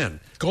CNN.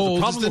 Gold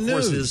the problem, is the of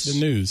course, news. is the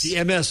news. The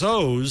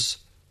MSOs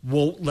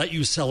won't let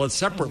you sell it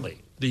separately.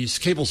 these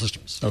cable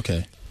systems.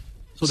 Okay.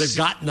 So they've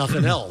got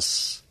nothing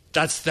else.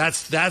 That's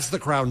the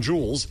crown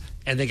jewels,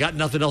 and they got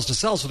nothing else to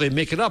sell, so they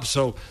make it up.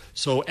 So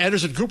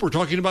Anderson Cooper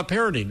talking about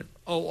parenting.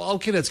 Oh,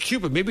 okay, that's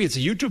cute, but maybe it's a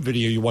YouTube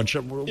video you watch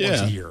once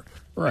a year.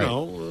 Right.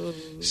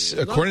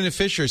 According to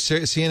Fisher,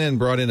 CNN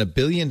brought in $1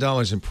 billion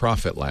in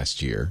profit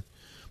last year.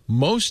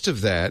 Most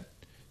of that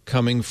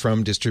coming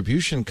from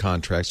distribution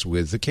contracts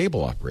with the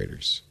cable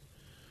operators.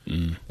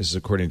 This is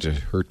according to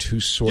her two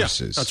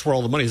sources. Yeah, that's where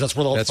all the money is. That's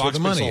where Fox where the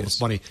money makes all this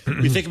money.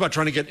 You think about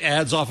trying to get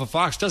ads off of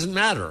Fox, doesn't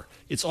matter.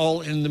 It's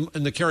all in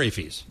the carry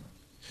fees.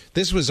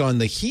 This was on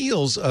the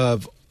heels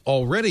of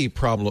already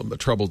troubled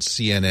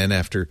CNN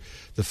after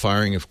the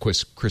firing of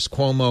Chris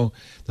Cuomo,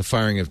 the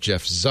firing of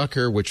Jeff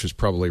Zucker, which was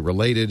probably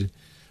related.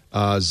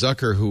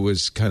 Zucker, who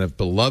was kind of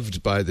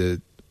beloved by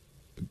the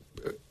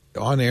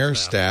on-air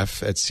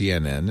staff at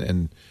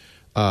CNN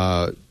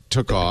and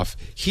took off.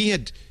 He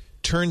had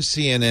turned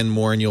CNN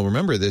more, and you'll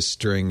remember this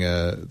during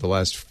the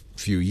last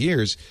few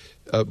years,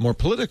 more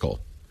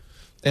political.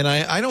 And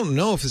I don't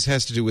know if this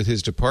has to do with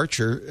his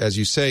departure. As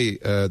you say,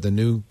 the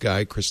new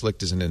guy, Chris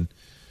Licht, isn't in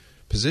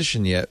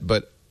position yet.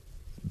 But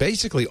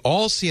basically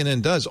all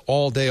CNN does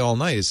all day, all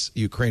night is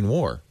Ukraine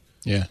war.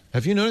 Yeah.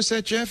 Have you noticed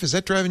that, Jeff? Is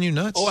that driving you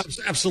nuts? Oh,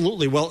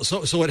 absolutely. Well,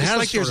 so it it's has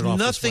like there's started off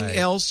nothing this way.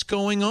 else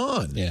going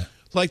on. Yeah.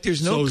 Like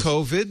there's no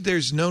COVID,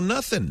 there's no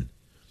nothing.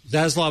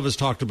 Zaslav has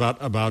talked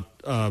about like But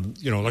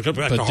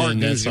the hard then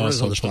news.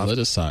 that's also stuff.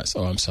 politicized.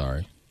 Oh, I'm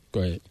sorry.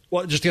 Go ahead.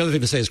 Well, just the other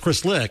thing to say is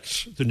Chris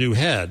Licht, the new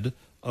head,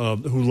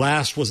 who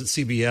last was at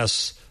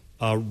CBS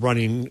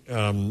running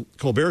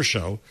Colbert's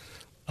show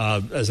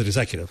as an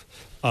executive.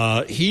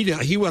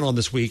 He went on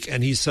this week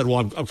and he said,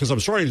 well, because I'm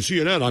starting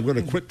CNN, I'm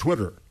going to quit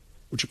Twitter,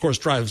 which, of course,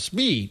 drives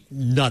me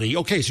nutty.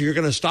 Okay, so you're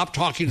going to stop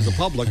talking to the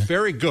public.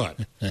 Very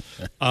good.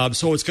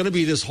 So it's going to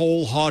be this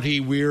whole haughty,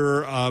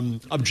 we're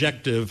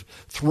objective,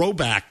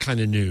 throwback kind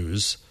of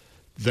news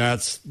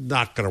that's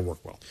not going to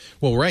work well.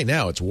 Well, right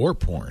now it's war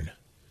porn.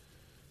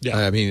 Yeah.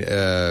 I mean,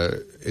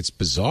 it's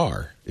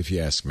bizarre, if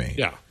you ask me.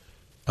 Yeah.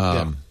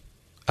 I'm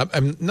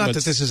not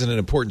that this isn't an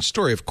important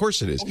story. Of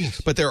course it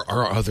is. But there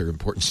are other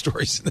important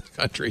stories in the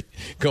country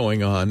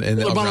going on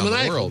and around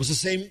the world. It was the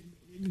same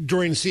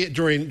during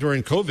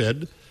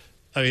COVID.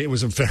 I mean, it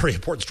was a very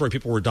important story.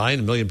 People were dying.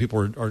 1 million people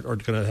are going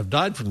to have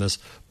died from this.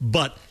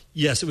 But,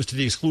 yes, it was to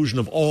the exclusion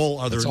of all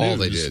other That's news all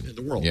they did. in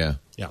the world.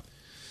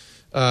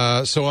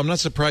 Yeah. So I'm not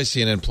surprised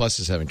CNN Plus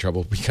is having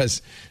trouble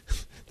because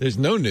there's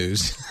no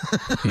news.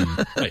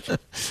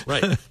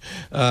 Right.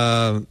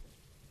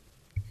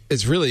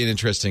 It's really an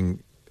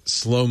interesting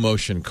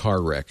slow-motion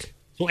car wreck.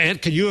 So,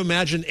 Ant, can you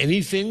imagine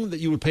anything that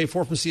you would pay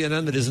for from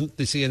CNN that isn't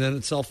the CNN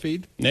itself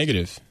feed?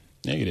 Negative.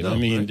 No, I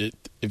mean,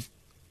 if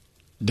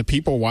the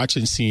people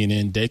watching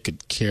CNN, they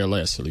could care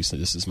less. At least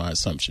this is my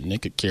assumption. They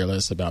could care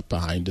less about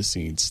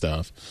behind-the-scenes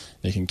stuff.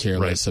 They can care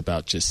less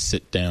about just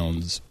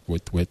sit-downs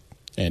with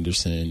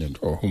Anderson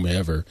or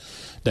whomever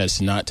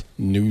that's not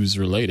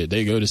news-related.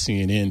 They go to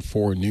CNN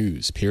for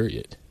news,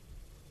 period.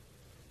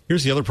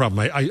 Here's the other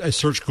problem. I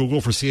searched Google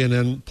for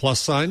CNN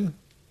Plus sign.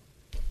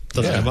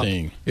 Doesn't come up.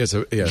 Yes.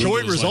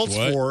 Showing results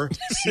for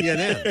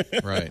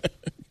CNN. Right.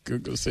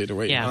 Google said,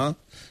 wait, Yeah. huh?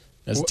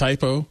 That's a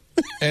typo.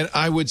 And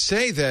I would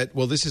say that,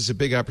 well, this is a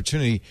big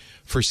opportunity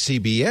for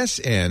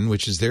CBSN,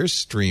 which is their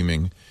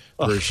streaming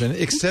version,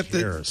 except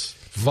that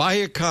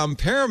Viacom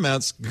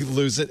Paramount's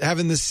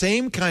having the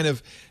same kind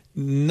of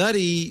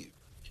nutty,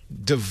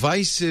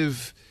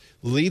 divisive,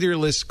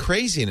 leaderless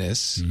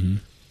craziness,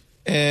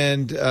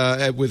 and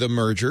with a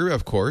merger,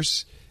 of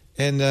course.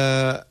 And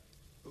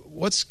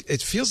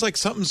it feels like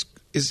something's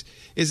is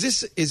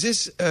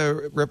this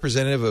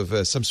representative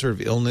of some sort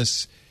of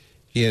illness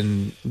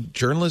in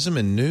journalism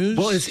and news?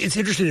 Well, it's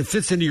interesting. It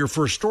fits into your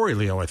first story,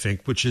 Leo, I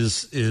think, which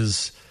is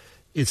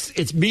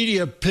it's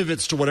media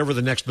pivots to whatever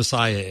the next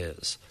Messiah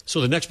is.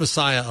 So the next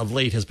Messiah of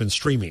late has been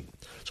streaming.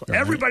 So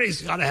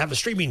everybody's got to have a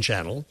streaming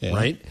channel,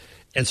 right?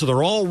 And so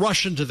they're all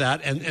rushing to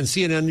that. And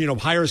CNN,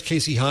 hires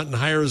Casey Hunt and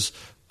hires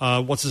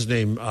what's his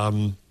name,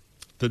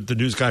 the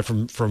news guy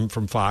from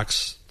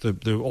Fox,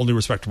 the only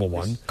respectable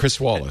one, Chris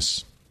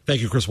Wallace.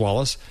 Thank you, Chris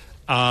Wallace.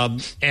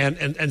 And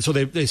so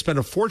they spend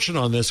a fortune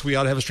on this. We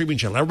ought to have a streaming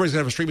channel. Everybody's going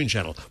to have a streaming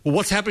channel. Well,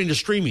 what's happening to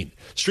streaming?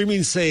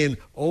 Streaming's saying,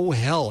 oh,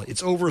 hell,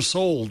 it's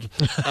oversold.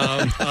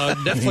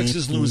 Netflix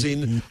is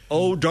losing.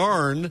 Oh,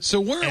 darn. So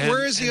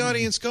where is the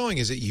audience going?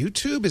 Is it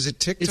YouTube? Is it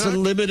TikTok? It's a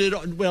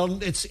limited. Well,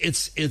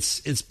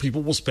 it's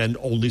people will spend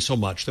only so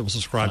much. They will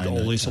subscribe to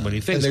only so many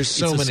things. And there's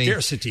so many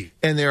scarcity.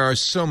 And there are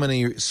so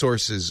many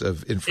sources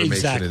of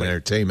information and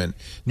entertainment.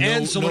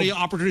 And so many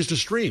opportunities to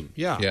stream.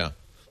 Yeah.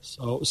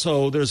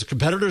 So there's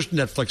competitors to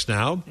Netflix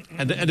now,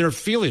 and they're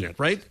feeling it,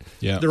 right?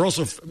 Yeah.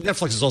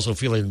 Netflix is also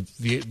feeling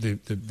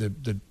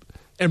the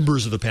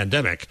embers of the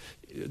pandemic.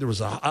 There was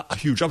a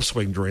huge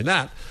upswing during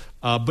that,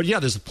 but yeah,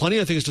 there's plenty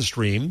of things to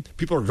stream.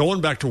 People are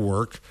going back to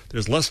work.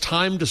 There's less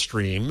time to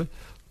stream.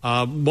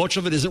 Much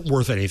of it isn't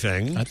worth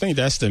anything. I think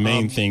that's the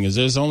main thing. Is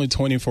there's only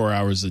 24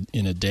 hours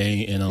in a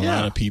day, and a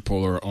lot of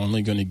people are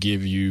only going to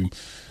give you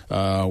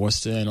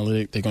what's the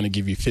analytic? They're going to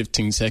give you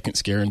 15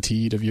 seconds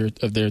guaranteed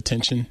of their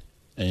attention.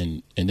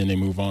 and then they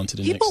move on to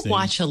the next People thing.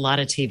 watch a lot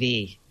of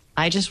TV.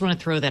 I just want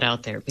to throw that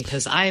out there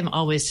because I am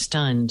always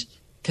stunned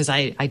because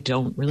I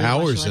don't really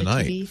Hours watch a a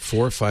lot of night, TV.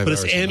 4 or 5 But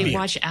hours it's a night. ambient. You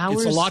watch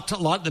hours. It's a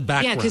lot in the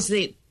background. Yeah, because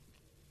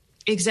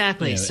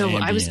exactly. Yeah, So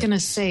I was ambient. going to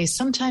say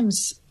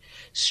sometimes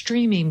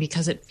streaming,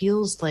 because it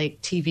feels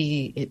like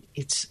TV,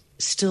 it's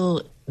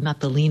still not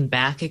the lean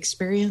back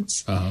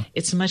experience.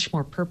 It's much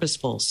more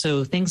purposeful.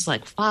 So things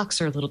like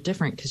Fox are a little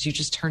different because you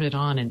just turn it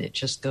on and it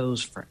just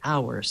goes for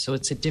hours. So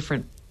it's a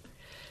different.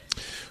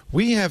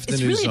 We have the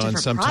It's news really a on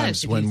different sometimes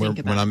product if when you think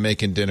about when it. I'm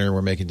making dinner,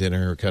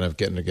 we're kind of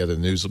getting together.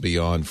 The news will be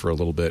on for a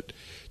little bit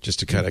just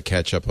to kind of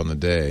catch up on the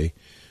day.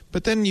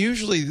 But then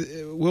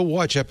usually we'll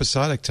watch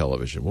episodic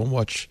television. We'll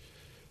watch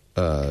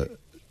Yeah,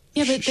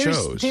 but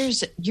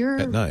shows you're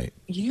at night.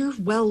 You're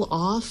well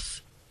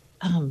off.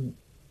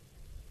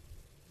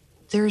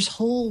 There's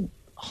whole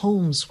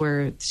homes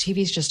where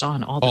TV's just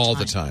on all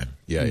the time.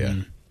 Yeah.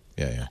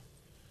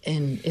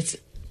 And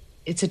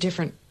it's a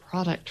different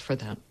product for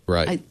them.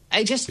 Right.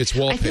 I just It's I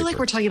feel wallpaper. like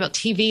we're talking about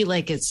TV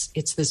like it's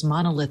this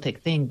monolithic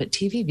thing, but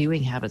TV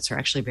viewing habits are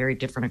actually very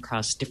different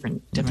across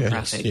different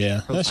demographic Yeah,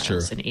 that's profiles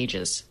true. and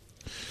ages.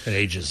 And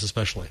ages,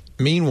 especially.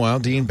 Meanwhile,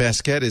 Dean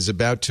Basquet is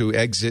about to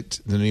exit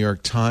the New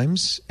York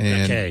Times.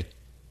 And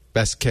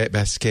Basquet?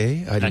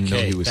 I didn't know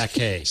he was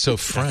Basquet. so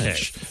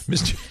French.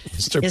 Mr.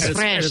 It's Bas-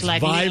 French, It's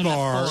like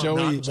Weimar,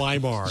 Joey- not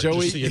Weimar,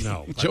 Joey, just so you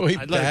know. Joey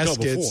I'd let it go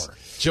Baskets. before.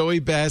 Joey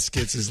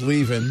Baskets is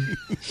leaving,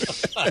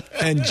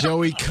 and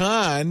Joey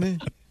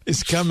Kahn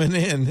is coming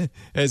in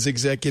as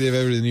executive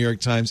editor of the New York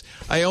Times.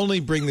 I only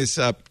bring this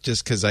up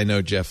just because I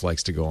know Jeff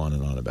likes to go on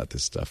and on about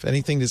this stuff.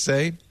 Anything to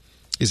say?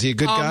 Is he a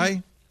good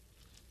guy?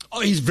 Oh,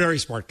 he's a very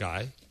smart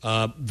guy,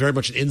 very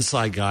much an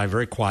inside guy,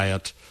 very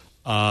quiet.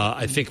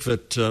 I think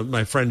that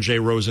my friend Jay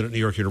Rosen at New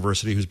York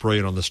University, who's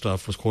brilliant on this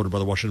stuff, was quoted by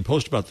the Washington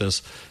Post about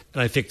this,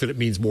 and I think that it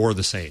means more of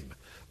the same.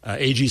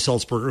 A.G.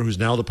 Sulzberger, who's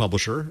now the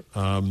publisher,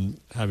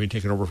 having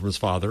taken over from his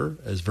father,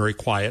 is very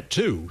quiet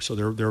too. So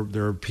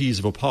they're peas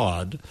of a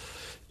pod.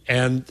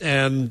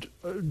 And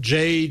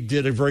Jay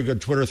did a very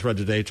good Twitter thread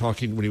today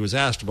talking when he was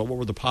asked about what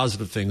were the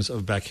positive things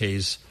of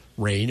Baquet's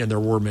reign, and there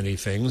were many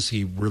things.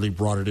 He really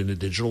brought it into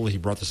digital. He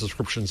brought the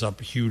subscriptions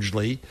up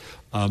hugely.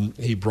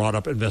 He brought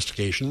up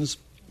investigations.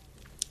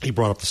 He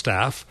brought up the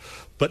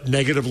staff. But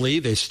negatively,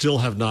 they still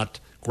have not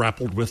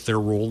grappled with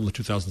their role in the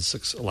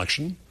 2016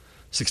 election.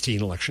 He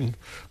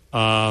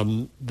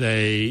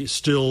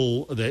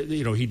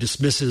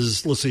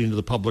dismisses listening to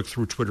the public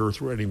through Twitter or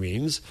through any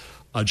means.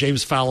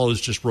 James Fallows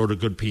just wrote a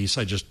good piece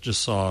I just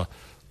saw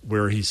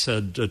where he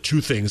said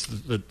two things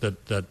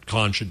that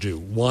Kahn should do.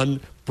 One,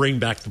 bring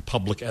back the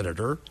public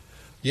editor.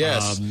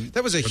 Yes,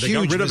 that was a They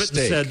huge got rid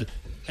mistake. of it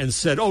and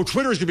said, oh,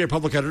 Twitter is going to be a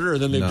public editor,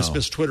 and then they No.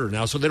 dismissed Twitter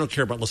now, so they don't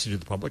care about listening to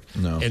the public.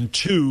 No. And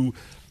two,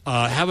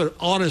 have an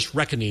honest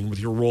reckoning with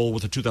your role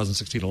with the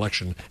 2016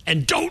 election,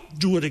 and don't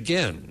do it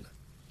again.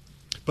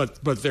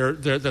 But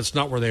that's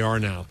not where they are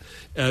now.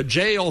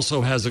 Jay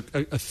also has a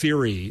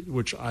theory,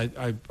 which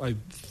I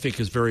think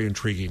is very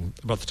intriguing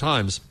about the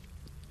Times,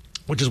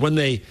 which is when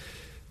they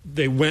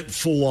went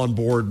full on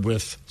board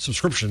with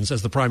subscriptions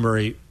as the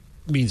primary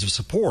means of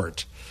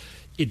support,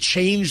 it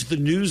changed the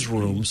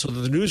newsroom so that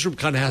the newsroom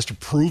kind of has to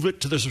prove it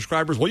to their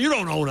subscribers. Well, you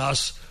don't own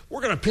us.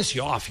 We're going to piss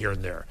you off here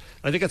and there.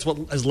 And I think that's what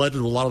has led to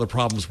a lot of the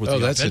problems with the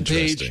that's event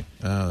page. interesting.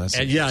 Oh, that's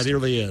and yeah, it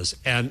really is.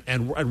 And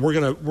we're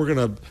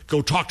gonna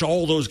go talk to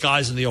all those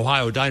guys in the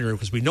Ohio dining room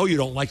because we know you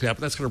don't like that,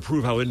 but that's going to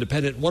prove how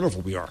independent and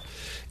wonderful we are.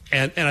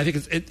 And I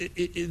think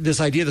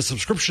this idea that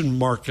subscription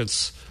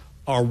markets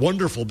are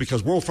wonderful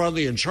because we're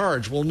finally in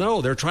charge. Well,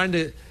 no, they're trying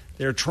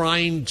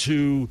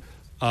to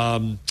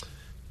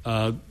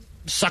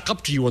suck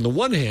up to you on the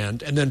one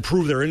hand and then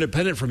prove they're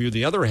independent from you on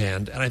the other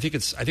hand. And I think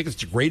it's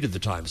degraded the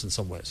Times in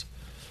some ways.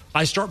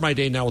 I start my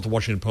day now with the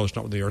Washington Post,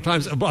 not with the New York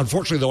Times.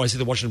 Unfortunately, though, I see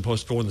the Washington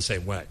Post going the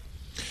same way.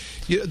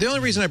 The only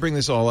reason I bring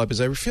this all up is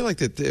I feel like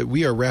that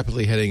we are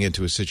rapidly heading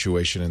into a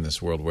situation in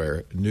this world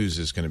where news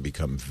is going to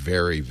become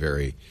very,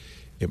 very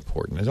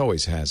important. It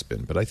always has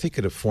been. But I think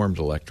a formed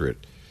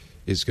electorate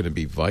is going to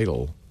be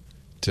vital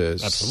to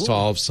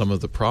solve some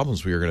of the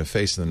problems we are going to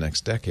face in the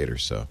next decade or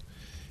so.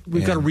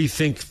 We've got to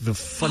rethink the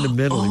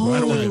fundamentally. I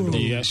don't want to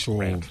The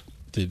actual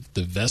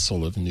the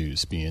vessel of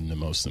news being the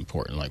most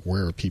important. Like,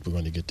 where are people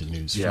going to get the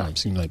news from? It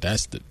seems like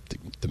that's the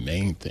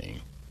main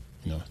thing.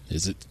 You know,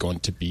 is it going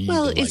to be?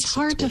 Well, the likes it's of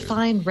hard to Twitter?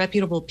 find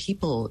reputable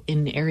people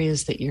in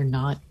areas that you're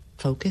not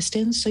focused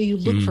in. So you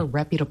look for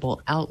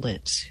reputable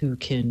outlets who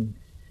can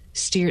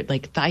steer.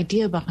 Like, the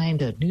idea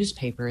behind a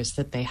newspaper is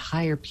that they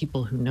hire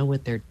people who know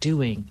what they're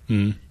doing,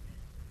 and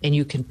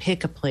you can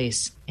pick a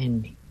place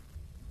and,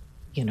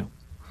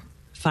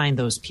 find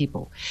those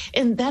people.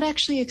 And that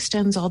actually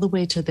extends all the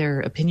way to their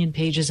opinion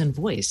pages and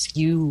voice.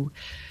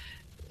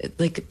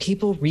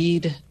 People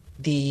read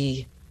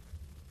the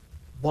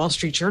Wall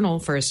Street Journal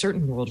for a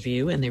certain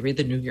worldview, and they read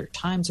the New York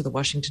Times or the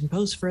Washington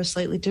Post for a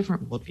slightly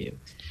different worldview.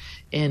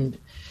 And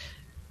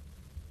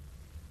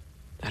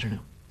I don't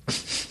know.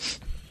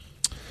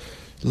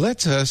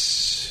 Let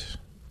us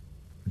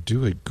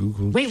do it,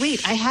 Google.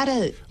 Wait. I had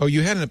a. Oh,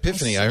 you had an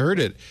epiphany. I heard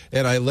it,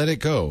 and I let it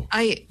go.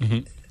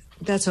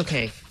 That's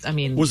okay. I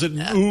mean, Was it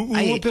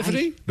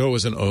epiphany? No, it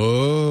was an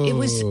oh. It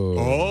was.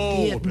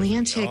 The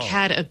Atlantic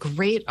had a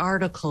great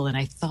article, and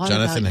I thought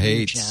Jonathan about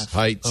you, Haidt. Jeff.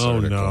 Haidt's Oh,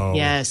 article. no.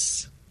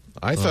 Yes.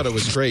 I thought it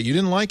was great. You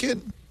didn't like it?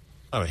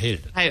 Oh, I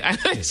hated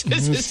it.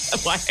 This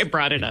is why I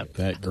brought it up.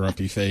 That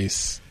grumpy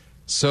face.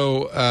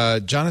 So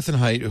Jonathan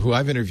Haidt, who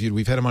I've interviewed,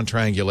 we've had him on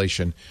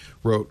Triangulation,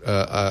 wrote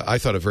I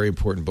thought a very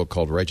important book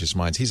called Righteous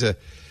Minds. He's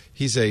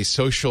a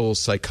social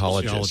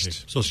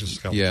psychologist. Social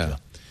psychology. Yeah.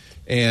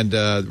 And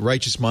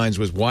Righteous Minds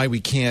was why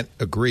we can't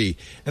agree.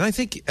 And I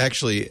think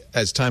actually,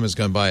 as time has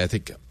gone by, I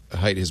think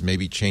Haidt has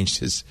maybe changed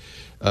his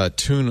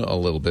tune a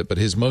little bit. But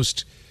his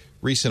most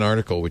recent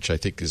article, which I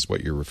think is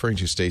what you're referring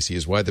to, Stacey,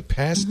 is why the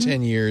past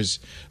 10 years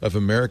of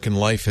American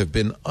life have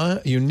been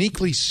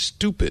uniquely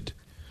stupid.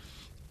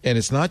 And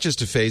it's not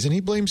just a phase. And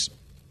he blames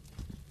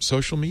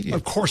social media.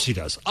 Of course he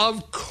does.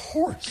 Of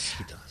course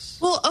he does.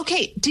 Well,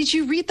 okay. Did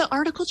you read the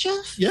article,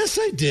 Jeff? Yes,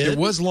 I did. It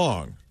was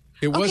long.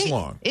 It was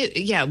long.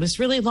 It was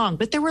really long,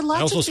 but there were lots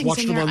I also of things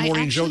watched in him there. on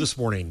Morning Joe this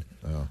morning.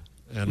 Oh.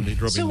 And he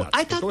drove me nuts.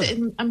 I thought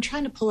that I'm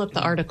trying to pull up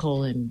the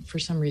article, and for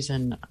some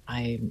reason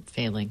I'm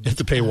failing. Hit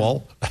the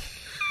paywall.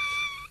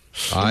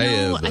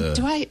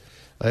 I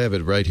have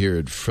it right here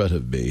in front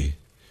of me.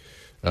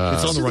 It's on the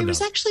So rundown. there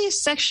was actually a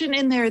section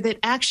in there that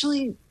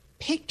actually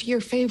picked your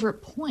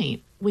favorite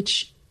point,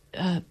 which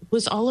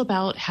was all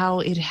about how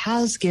it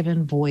has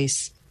given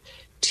voice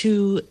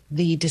to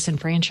the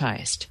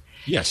disenfranchised.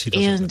 Yes, he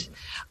does. And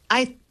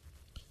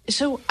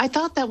I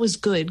thought that was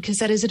good because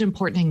that is an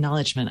important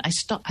acknowledgement. I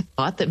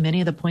thought that many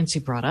of the points he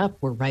brought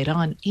up were right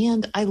on,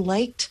 and I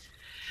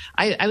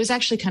I was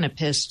actually kind of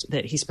pissed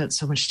that he spent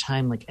so much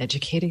time like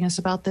educating us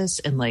about this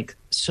and like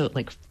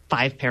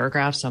 5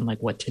 paragraphs on like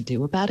what to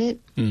do about it.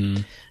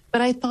 Mm.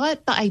 But I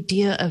thought the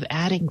idea of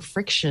adding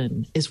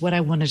friction is what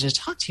I wanted to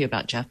talk to you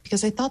about, Jeff,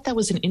 because I thought that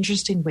was an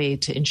interesting way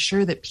to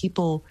ensure that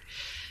people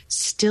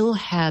still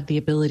had the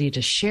ability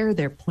to share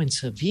their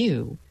points of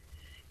view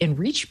and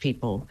reach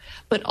people,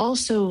 but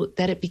also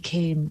that it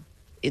became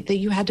that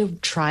you had to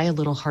try a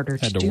little harder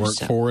to do so. Had to work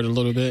for it a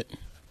little bit.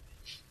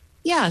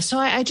 Yeah. So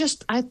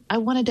I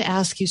wanted to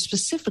ask you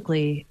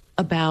specifically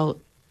about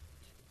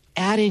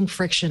adding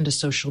friction to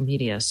social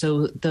media.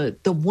 So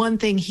the one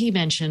thing he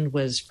mentioned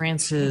was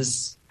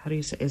Frances, how do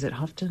you say, is it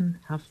Houghton?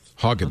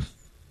 Haugen.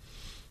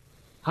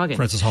 Haugen.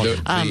 Frances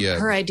Haugen.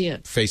 Her idea.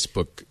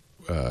 Facebook.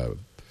 On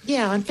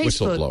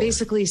Facebook,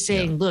 basically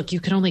saying, look, you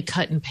can only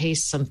cut and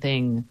paste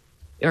something,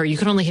 or you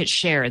can only hit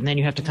share and then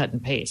you have to cut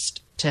and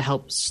paste to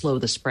help slow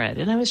the spread.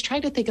 And I was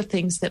trying to think of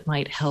things that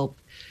might help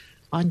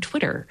on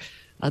Twitter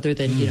other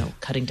than,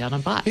 cutting down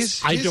on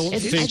bots. I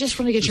just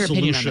want to get your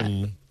opinion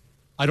on that.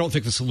 I don't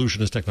think the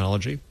solution is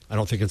technology. I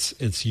don't think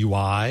it's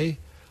UI.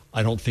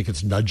 I don't think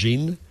it's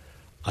nudging.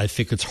 I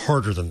think it's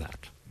harder than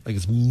that. I think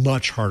it's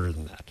much harder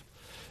than that.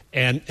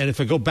 And if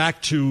I go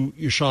back to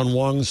Yushan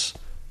Wong's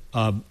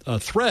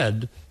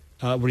thread,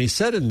 when he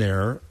said in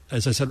there,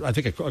 as I said, I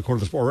think I quoted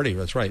this already.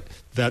 That's right.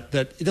 That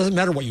it doesn't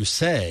matter what you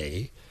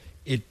say.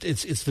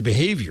 It's the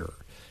behavior,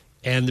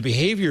 and the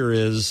behavior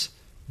is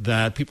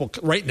that people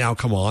right now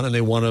come on and they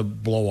want to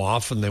blow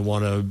off and they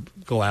want to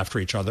go after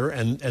each other.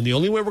 And the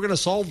only way we're going to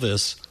solve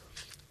this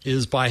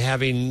is by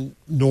having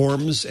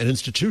norms and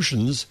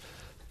institutions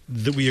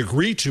that we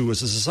agree to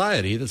as a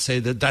society that say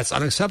that that's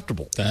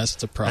unacceptable. That's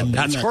the problem. And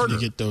that's harder. To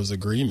get those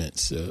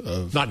agreements.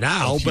 Not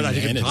now, but I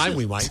think in time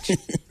we might. I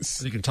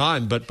think in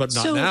time, but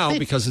not now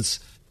because it's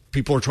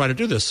people are trying to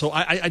do this. So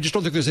I just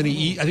don't think there's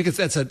any. I think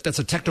that's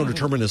a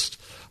techno-determinist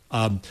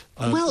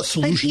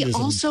solutionism. But he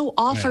also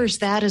offers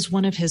that as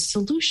one of his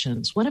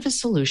solutions. One of his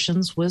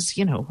solutions was,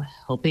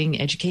 helping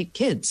educate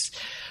kids.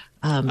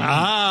 But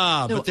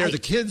the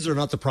kids are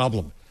not the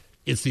problem.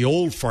 It's the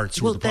old farts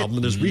who are the problem,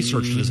 and there's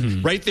research to this.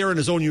 Right there in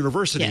his own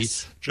university,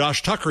 yes.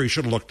 Josh Tucker, he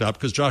should have looked up,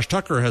 because Josh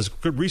Tucker has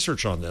good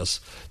research on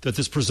this, that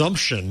this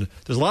presumption,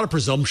 there's a lot of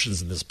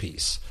presumptions in this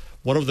piece.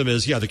 One of them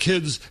is, the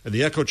kids and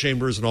the echo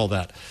chambers and all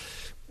that.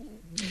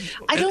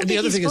 I don't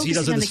think he's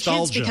focusing on the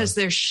kids because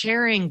they're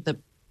sharing the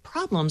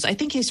problems. I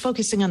think he's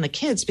focusing on the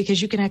kids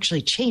because you can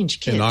actually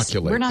change kids.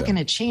 Inoculate We're not going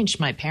to change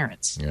my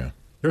parents. Yeah.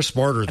 They're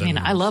smarter than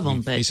I love them,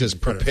 but... He says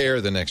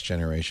prepare the next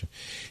generation.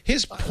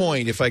 His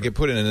point, if I could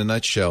put it in a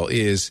nutshell,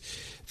 is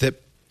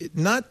that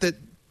not that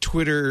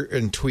Twitter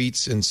and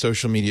tweets and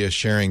social media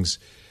sharings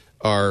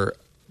are,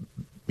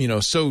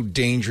 so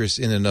dangerous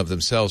in and of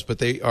themselves, but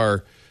they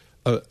are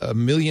a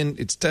million...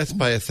 It's death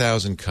by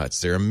 1,000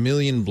 cuts. There are a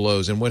million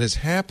blows. And what has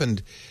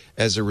happened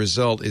as a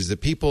result is that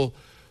people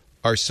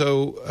are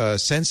so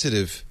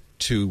sensitive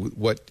to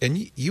what...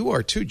 And you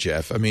are too,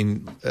 Jeff. I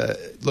mean,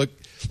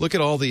 Look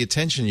at all the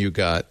attention you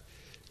got.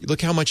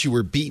 Look how much you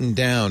were beaten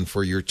down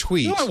for your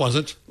tweet. No, I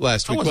wasn't.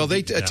 Last week. Well,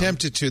 they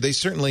attempted to. They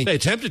certainly... They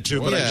attempted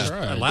to, but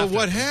I laughed. But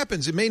what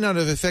happens, it may not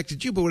have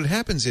affected you, but what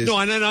happens is... No,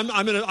 and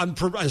I'm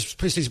as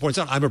Stacey points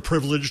out, I'm a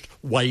privileged,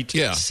 white,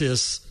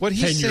 cis, what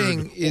he's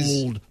saying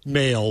is old,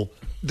 male,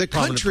 the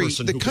country,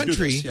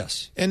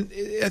 yes. and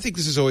I think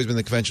this has always been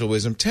the conventional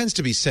wisdom, tends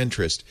to be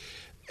centrist.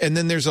 and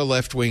then there's a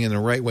left wing and a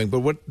right wing. But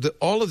what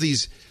all of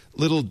these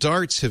little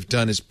darts have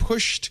done is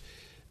pushed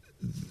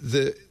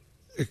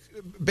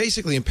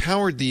basically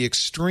empowered the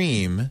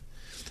extreme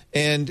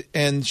and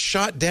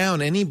shot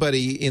down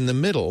anybody in the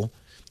middle.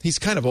 He's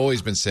kind of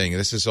always been saying,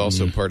 this is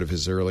also part of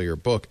his earlier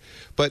book,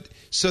 but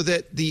so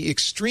that the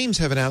extremes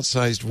have an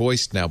outsized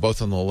voice now,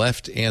 both on the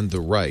left and the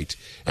right,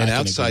 and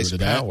outsized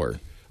power.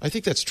 I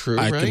think that's true,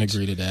 right? I can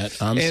agree to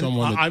that. I'm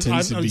someone that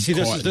tends to be caught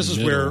in the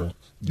middle. Where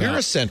you're a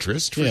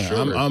centrist, for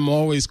sure. I'm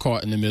always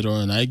caught in the middle,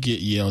 and I get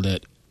yelled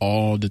at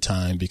all the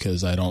time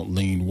because I don't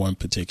lean one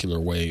particular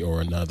way or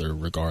another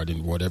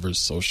regarding whatever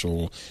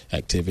social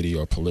activity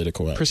or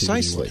political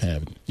activity we're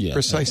having. Yeah,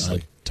 Precisely.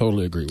 I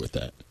totally agree with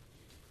that.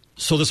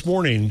 So this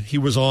morning, he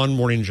was on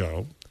Morning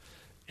Joe,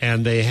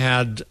 and they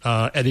had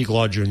Eddie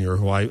Glaude Jr.,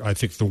 who I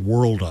think the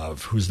world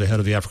of, who's the head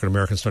of the African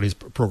American Studies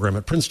program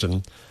at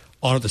Princeton,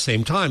 on at the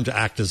same time to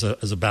act as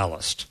a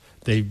ballast.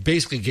 They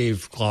basically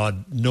gave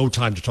Glaude no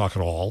time to talk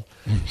at all,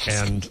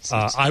 and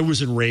I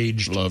was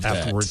enraged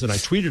afterwards, and I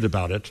tweeted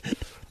about it.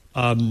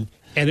 And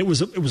it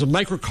was a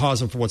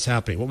microcosm for what's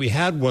happening. What we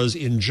had was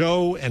in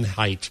Joe and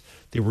Haidt,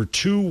 there were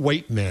two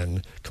white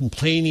men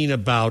complaining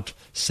about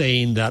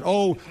saying that,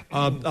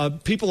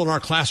 people in our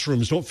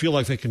classrooms don't feel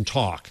like they can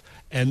talk,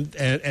 and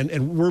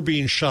we're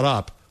being shut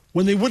up,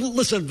 when they wouldn't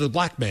listen to the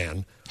black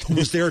man who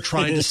was there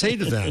trying to say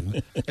to them,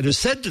 and who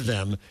said to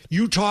them,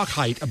 you talk,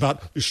 Haidt,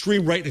 about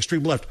extreme right and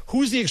extreme left.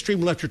 Who's the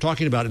extreme left you're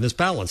talking about in this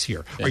balance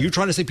here? Yeah. Are you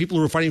trying to say people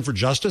who are fighting for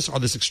justice are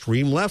this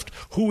extreme left?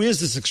 Who is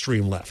this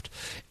extreme left?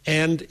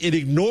 And it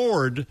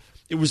ignored,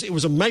 it was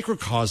a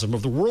microcosm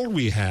of the world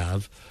we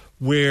have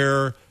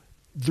where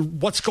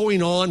what's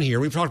going on here.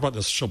 We've talked about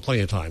this show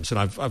plenty of times, and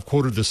I've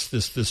quoted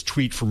this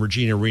tweet from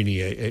Regina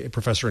Rini, a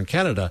professor in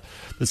Canada,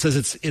 that says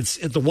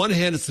it's at the one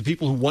hand it's the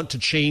people who want to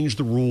change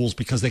the rules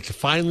because they can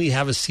finally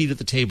have a seat at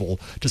the table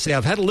to say,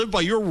 I've had to live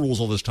by your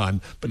rules all this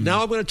time, but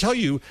now I'm going to tell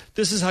you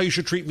this is how you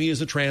should treat me as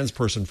a trans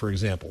person, for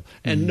example.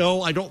 And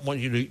no, I don't want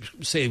you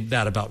to say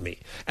that about me.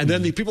 And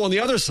then the people on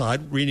the other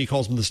side, Rini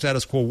calls them the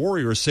status quo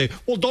warriors, say,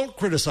 well, don't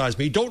criticize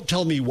me, don't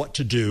tell me what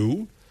to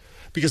do,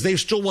 because they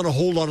still want to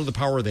hold on to the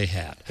power they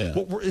had. Yeah.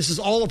 This is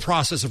all a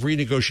process of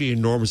renegotiating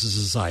norms as a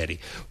society.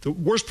 The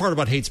worst part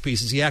about Haidt's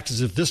piece is he acts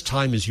as if this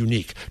time is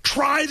unique.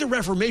 Try the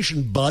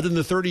Reformation, bud, in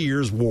the 30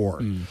 Years'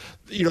 War.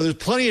 You know, there's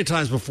plenty of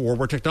times before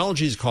where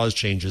technology has caused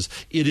changes.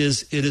 It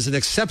is an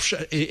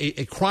exception,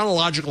 a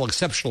chronological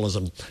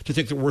exceptionalism to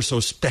think that we're so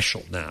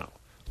special now.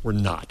 We're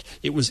not.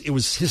 It was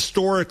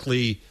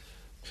historically.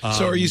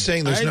 So are you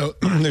saying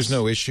there's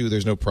no issue,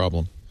 there's no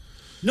problem?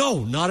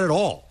 No, not at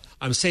all.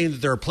 I'm saying that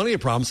there are plenty of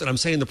problems, and I'm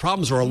saying the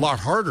problems are a lot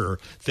harder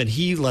than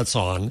he lets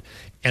on,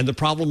 and the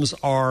problems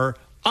are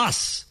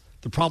us.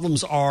 The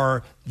problems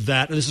are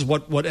that, and this is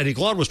what Eddie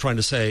Glaude was trying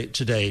to say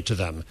today to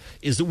them,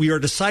 is that we are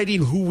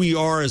deciding who we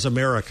are as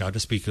America, to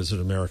speak as an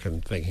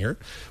American thing here.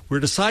 We're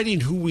deciding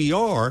who we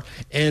are,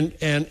 and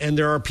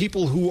there are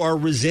people who are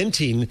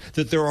resenting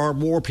that there are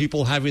more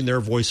people having their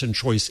voice and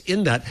choice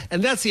in that,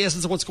 and that's the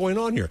essence of what's going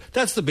on here.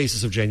 That's the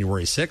basis of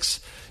January 6th.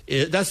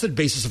 That's the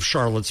basis of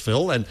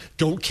Charlottesville, and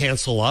don't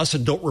cancel us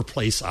and don't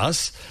replace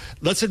us.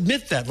 Let's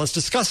admit that. Let's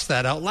discuss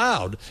that out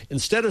loud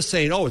instead of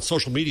saying, it's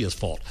social media's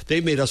fault.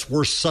 They made us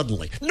worse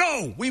suddenly.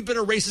 No, we've been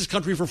a racist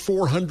country for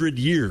 400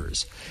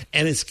 years,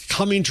 and it's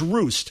coming to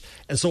roost.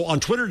 And so on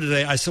Twitter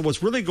today, I said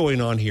what's really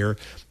going on here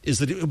is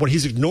that what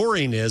he's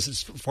ignoring is,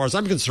 as far as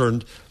I'm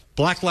concerned,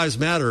 Black Lives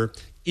Matter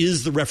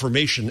is the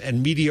Reformation,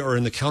 and media are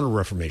in the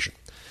Counter-Reformation.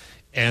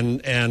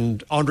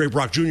 And Andre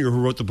Brock Jr.,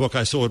 who wrote the book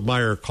I so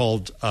admire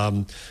called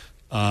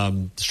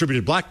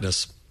Distributed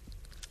Blackness,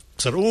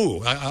 said,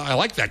 I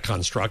like that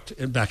construct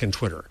back in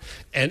Twitter.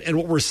 And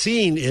what we're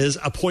seeing is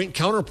a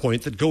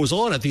point-counterpoint that goes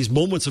on at these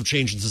moments of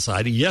change in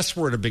society. Yes,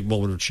 we're at a big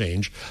moment of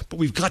change, but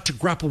we've got to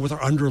grapple with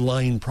our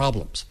underlying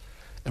problems,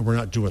 and we're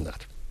not doing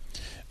that.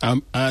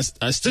 I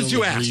still since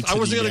you asked, I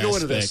wasn't going to go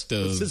into this.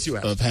 Since you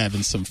asked, of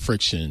having some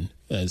friction,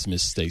 as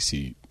Miss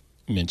Stacy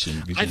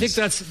mentioned. I think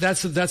that's a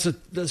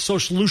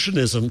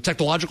solutionism,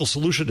 technological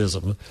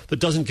solutionism that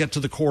doesn't get to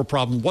the core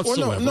problem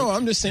whatsoever. No,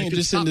 I'm just saying,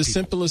 just in the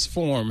simplest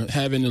form,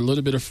 having a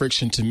little bit of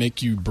friction to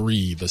make you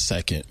breathe a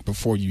second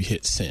before you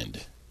hit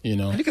send. You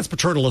know, I think it's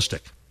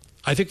paternalistic.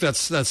 I think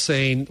that's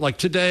saying, like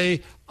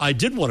today, I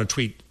did want to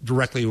tweet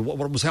directly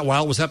while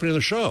it was happening on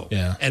the show.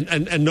 Yeah.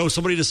 And no,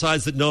 somebody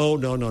decides that no,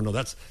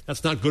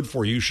 that's not good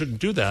for you. You shouldn't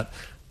do that.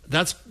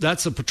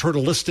 That's a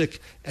paternalistic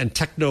and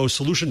techno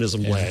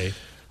solutionism way.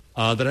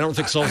 That I don't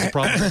think solves the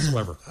problem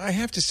whatsoever. I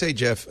have to say,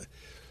 Jeff,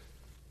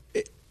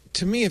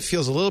 to me it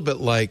feels a little bit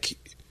like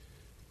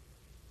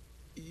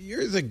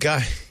you're the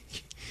guy,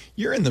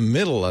 you're in the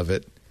middle of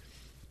it,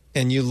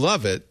 and you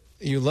love it.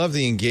 You love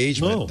the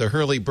engagement, the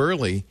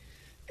hurly-burly.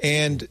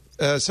 And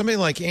somebody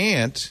like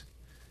Ant,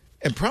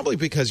 and probably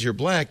because you're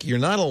black, you are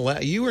not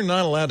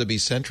allowed to be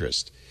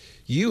centrist.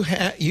 You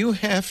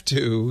have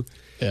to...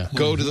 Yeah.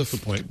 Go to the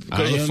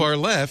far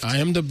left. I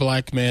am the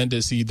black man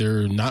that's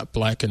either not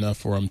black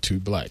enough or I'm too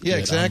black. Yeah,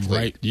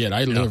 exactly.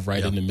 I live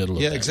right in the middle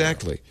of that. Yeah,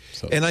 exactly.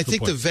 So, and I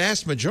think the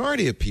vast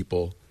majority of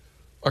people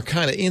are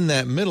kind of in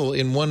that middle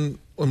in one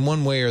in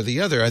one way or the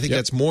other. I think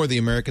that's more the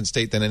American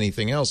state than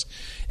anything else.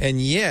 And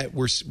yet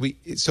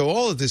so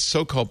all of this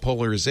so-called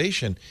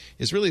polarization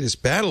is really this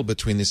battle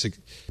between this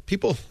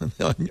people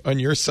on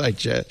your side,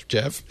 Jeff,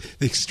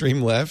 the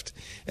extreme left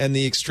and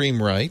the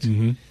extreme right.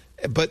 Mm-hmm.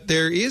 But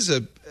there is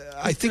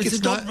I think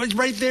it's not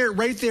right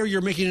there.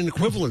 You're making an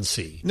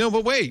equivalency. No,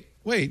 but wait.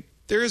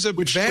 There is a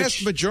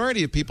vast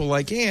majority of people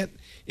like Ant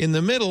in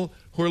the middle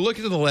who are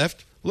looking to the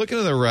left, looking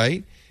to the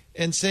right,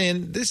 and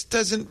saying, this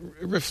doesn't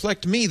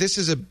reflect me. This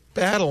is a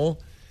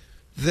battle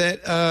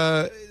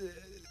that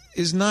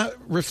is not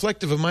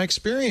reflective of my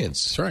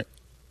experience. That's right.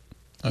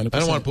 100%. I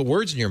don't want to put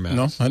words in your mouth.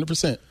 No,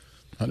 100%.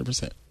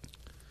 100%.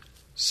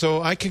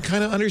 So I can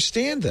kind of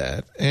understand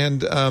that.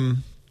 And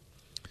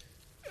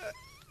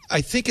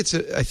I think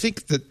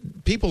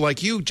that people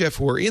like you, Jeff,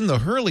 who are in the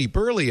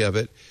hurly-burly of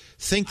it,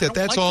 think that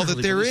that's all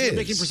that there is. You're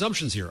making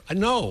presumptions here.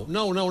 No,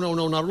 not at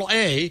all.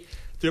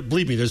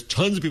 Believe me, there's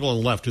tons of people on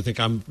the left who think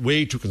I'm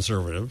way too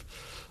conservative.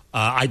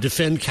 I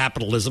defend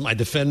capitalism. I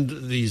defend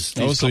these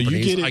companies. So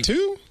you get it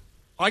too?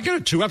 I get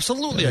it too.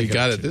 Absolutely. You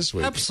got it this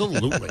week.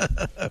 Absolutely.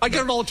 I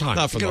get it all the time.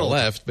 Not from the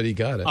left, but he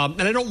got it.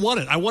 And I don't want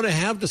it. I want to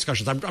have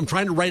discussions. I'm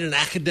trying to write an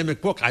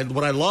academic book.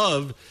 What I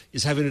love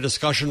is having a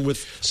discussion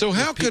with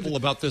people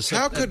about this.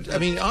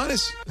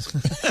 Honest.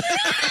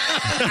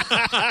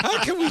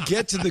 How can we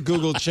get to the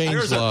Google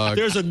changelog?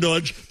 There's a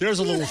nudge. There's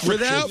a little friction.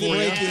 Without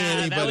breaking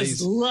anybody's.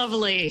 That was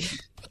lovely.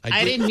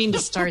 I didn't mean to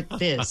start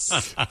this.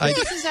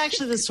 This is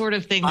actually the sort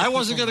of thing. I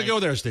wasn't going to go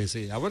there,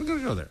 Stacey. I wasn't going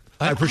to go there.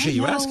 I appreciate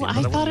you asking.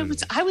 I thought it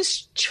was. I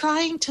was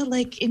trying to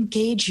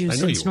engage you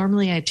since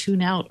normally I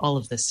tune out all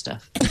of this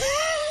stuff.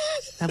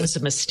 That was a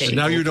mistake. So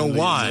now you know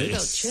why.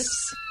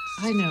 Chips.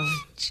 I know.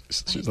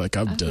 She's like,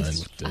 I'm done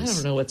with this. I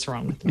don't know what's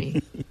wrong with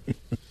me.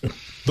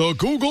 The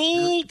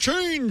Google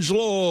changelog.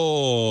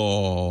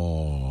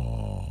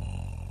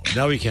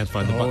 Now we can't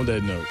find the button. On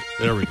that note.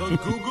 There we go. The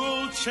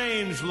Google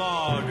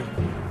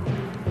changelog.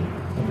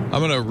 I'm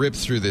going to rip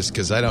through this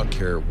because I don't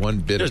care one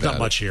bit There's about it. There's not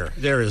much here.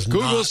 There is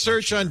Google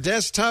search on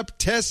desktop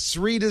tests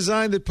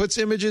redesign that puts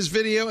images,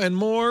 video, and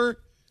more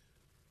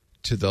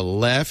to the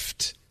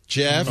left.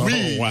 Jeff,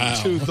 wow.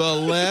 To the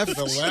left.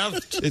 The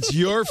left. It's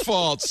your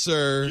fault,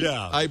 sir.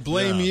 Yeah. I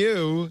blame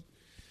you.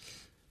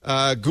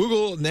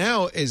 Google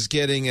now is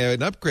getting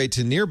an upgrade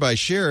to Nearby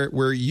Share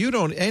where you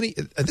don't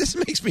this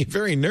makes me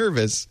very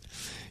nervous.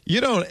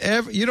 You don't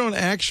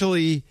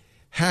actually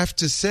have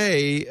to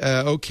say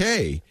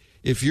okay.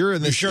 If you're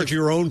in this, you share to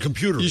your own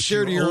computer. You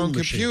share to your own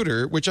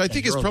computer, which I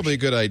think is probably a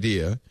good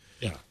idea.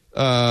 Yeah.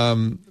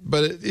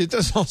 But it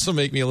does also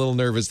make me a little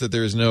nervous that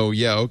there's no,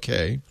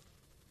 okay.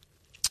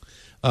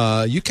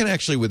 You can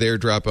actually, with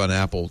AirDrop on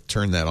Apple,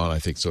 turn that on, I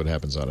think, so it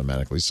happens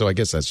automatically. So I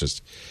guess that's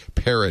just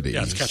parody.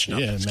 Yeah, it's catching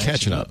up. Yeah, it's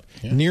catching up.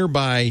 Yeah.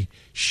 Nearby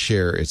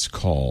Share, it's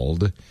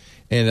called.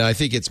 And I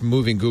think it's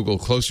moving Google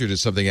closer to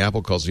something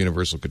Apple calls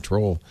universal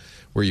control,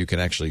 where you can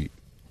actually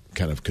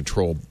kind of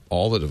control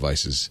all the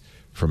devices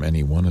from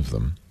any one of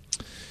them.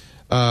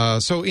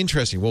 So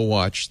interesting. We'll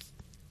watch.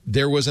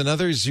 There was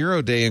another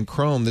 0 day in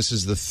Chrome. This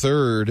is the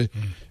third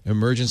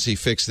emergency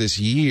fix this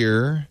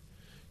year.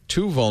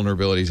 2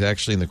 vulnerabilities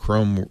actually in the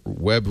Chrome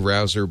web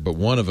browser, but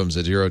one of them's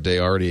a 0 day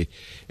already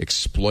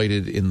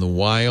exploited in the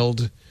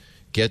wild.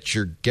 Get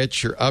your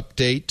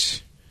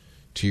update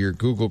to your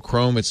Google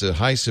Chrome. It's a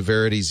high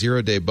severity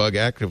 0 day bug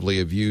actively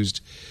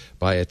abused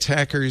by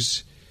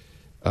attackers.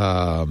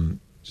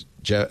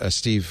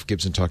 Steve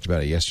Gibson talked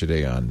about it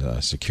yesterday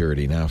on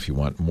Security Now. If you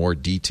want more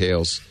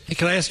details, hey,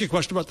 can I ask you a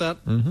question about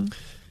that? Mm-hmm.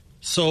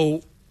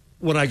 So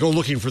when I go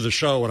looking for the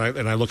show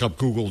and I look up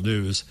Google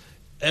News,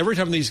 every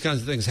time these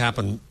kinds of things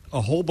happen,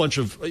 a whole bunch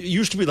of it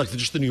used to be like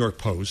just the New York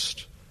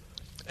Post,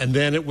 and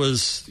then it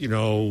was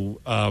your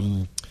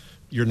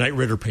Knight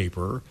Ridder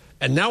paper,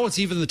 and now it's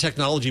even the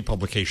technology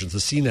publications, the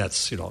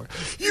CNETs.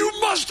 You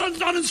must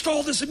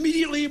uninstall this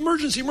immediately,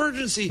 emergency.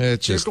 They're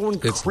going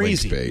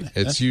crazy.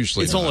 It's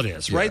usually all it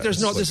is, right?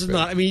 There's no. This is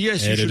not. I mean,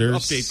 yes, you should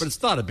update, but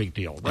it's not a big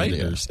deal, right?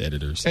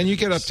 Editors, and you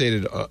get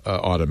updated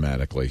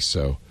automatically.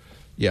 So,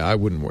 yeah, I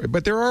wouldn't worry.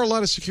 But there are a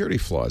lot of security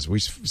flaws. We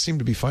seem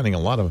to be finding a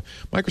lot of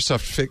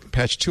Microsoft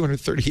patched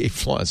 238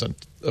 flaws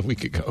a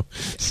week ago.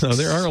 So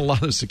there are a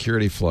lot of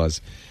security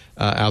flaws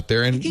out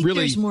there, and I think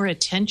really, there's more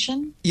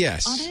attention.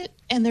 Yes. On it,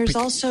 and there's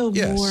also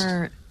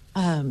more.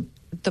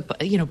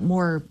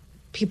 More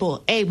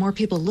people. More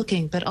people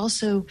looking, but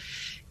also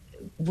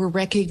we're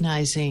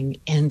recognizing,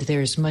 and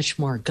there's much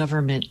more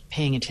government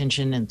paying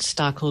attention and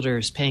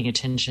stockholders paying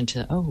attention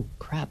to. Oh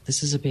crap!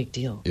 This is a big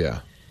deal. Yeah.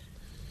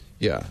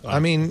 I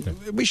mean,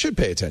 we should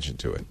pay attention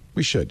to it.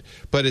 We should,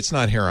 but it's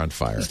not hair on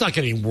fire. It's not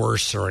getting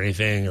worse or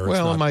anything.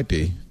 It might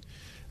be.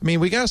 I mean,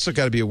 we also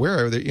got to be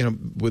aware of that.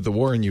 With the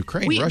war in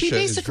Ukraine, Russia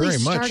is very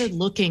much. We basically started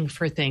looking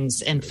for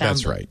things and found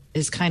that's right.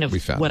 Is kind of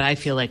what I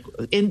feel like,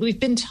 and we've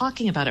been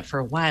talking about it for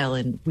a while,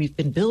 and we've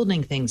been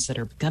building things that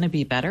are going to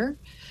be better,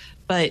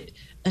 but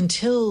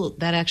until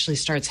that actually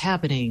starts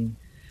happening,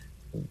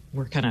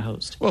 we're kind of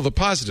hosed. Well, the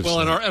positive Well,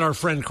 side. and our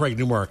friend Craig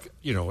Newmark,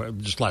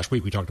 just last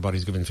week we talked about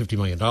he's giving $50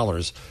 million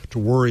to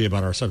worry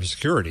about our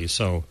cybersecurity.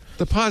 So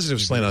the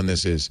positive slant on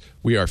this is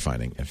we are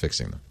finding and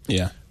fixing them.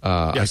 Yeah.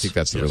 I Yes. think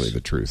that's Yes. really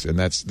the truth, and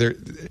that's there.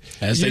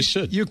 As they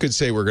should. You could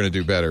say we're going to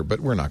do better, but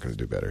we're not going to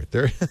do better.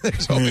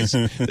 There's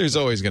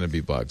always going to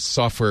be bugs.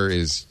 Software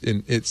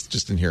it's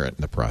just inherent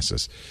in the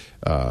process.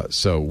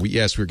 So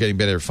we're getting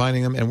better at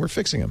finding them, and we're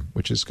fixing them,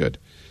 which is good.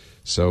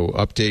 So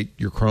update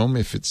your Chrome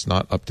if it's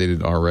not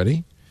updated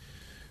already.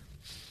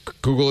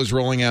 Google is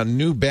rolling out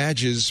new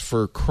badges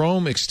for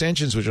Chrome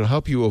extensions, which will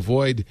help you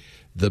avoid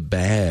the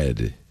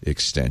bad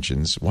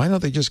extensions. Why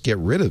don't they just get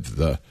rid of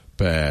the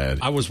bad?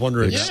 I was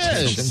wondering.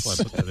 Yes. That's why I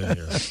put that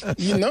in here.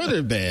 You know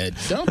they're bad.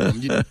 Dump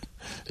them. You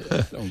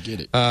don't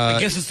get it.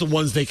 I guess it's the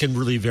ones they can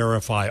really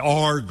verify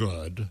are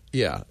good.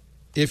 Yeah.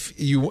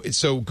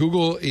 So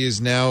Google is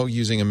now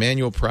using a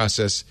manual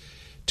process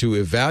to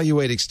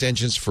evaluate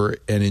extensions for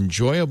an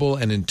enjoyable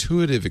and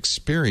intuitive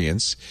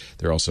experience.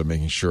 They're also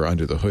making sure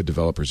under the hood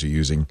developers are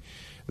using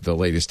the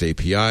latest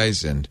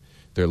APIs, and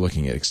they're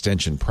looking at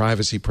extension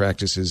privacy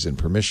practices and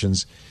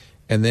permissions.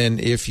 And then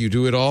if you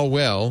do it all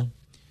well,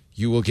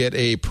 you will get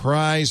a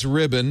prize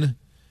ribbon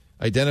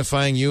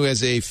identifying you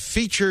as a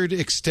featured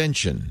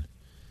extension.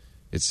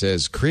 It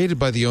says, created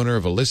by the owner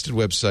of a listed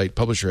website,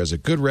 publisher has a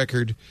good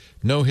record,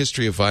 no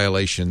history of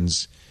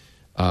violations.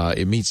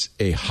 It meets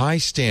a high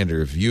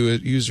standard of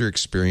user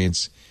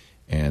experience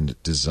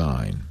and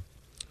design.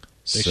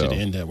 They should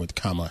end that with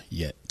comma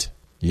yet.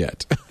 Yeah.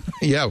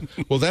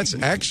 Well, that's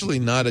actually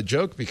not a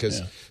joke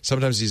because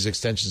sometimes these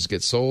extensions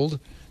get sold.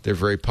 They're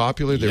very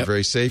popular. They're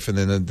very safe. And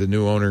then the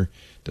new owner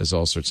does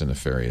all sorts of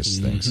nefarious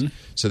things.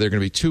 So there are going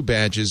to be 2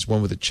 badges,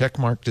 one with a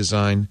checkmark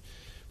design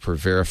for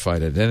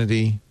verified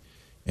identity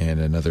and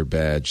another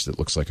badge that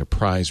looks like a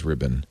prize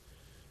ribbon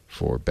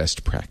for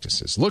best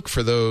practices. Look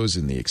for those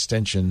in the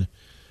extension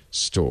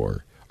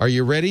store. Are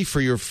you ready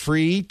for your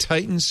free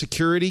Titan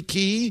security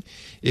key?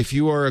 If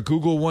you are a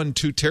Google One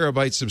 2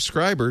 terabyte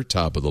subscriber,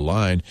 top of the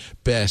line,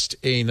 best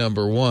A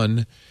number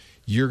 1,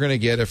 you're going to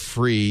get a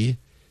free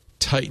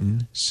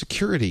Titan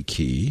security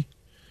key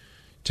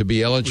to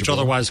be eligible. Which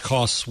otherwise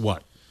costs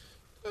what?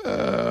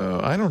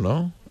 I don't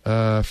know.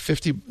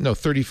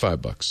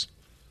 $35.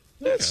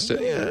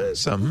 That's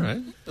something.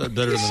 Right.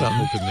 Better than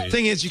something.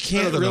 Thing is, you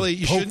can't really.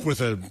 You shouldn't. With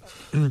a.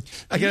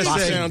 I gotta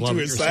say, sound too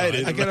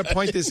excited. I gotta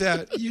point this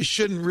out. You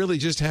shouldn't really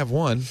just have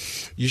one.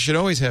 You should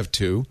always have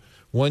 2.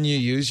 One you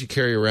use, you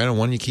carry around, and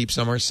one you keep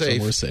somewhere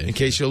safe in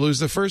case you lose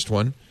the first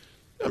one.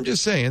 I'm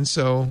just saying.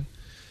 So,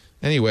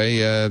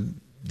 anyway,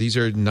 these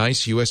are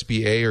nice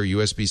USB-A or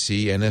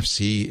USB-C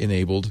NFC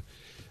enabled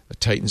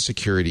Titan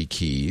security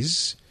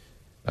keys.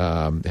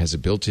 Has a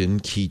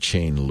built-in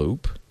keychain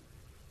loop.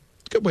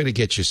 Good way to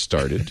get you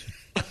started.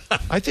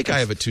 I think I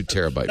have a 2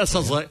 terabyte. That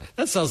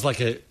sounds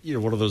like a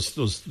one of those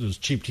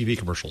cheap TV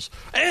commercials.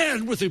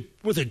 And with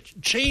a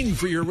chain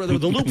for your the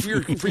loop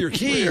for your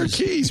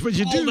keys. But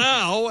you do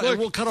now, look, and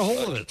we'll cut a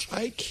hole in it.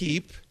 I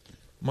keep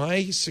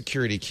my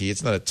security key.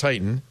 It's not a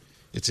Titan.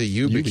 It's a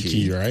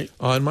YubiKey, right?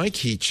 On my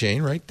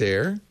keychain right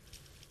there,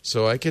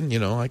 so I can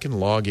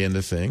log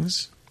into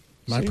things.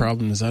 My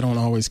problem is I don't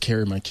always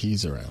carry my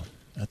keys around.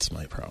 That's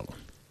my problem.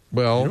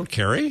 Well, You don't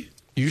carry?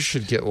 You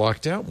should get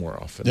locked out more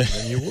often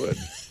than you would.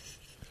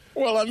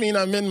 Well, I mean,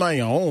 I'm in my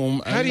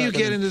home. How do you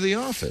get into the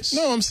office?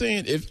 No, I'm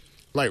saying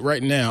like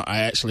right now, I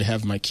actually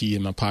have my key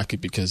in my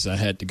pocket because I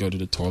had to go to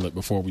the toilet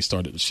before we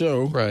started the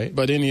show. Right.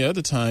 But any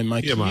other time,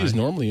 my key is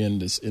normally in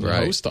the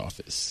post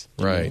office.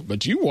 Right.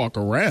 But you walk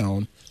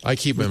around. I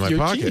keep them in my your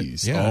pocket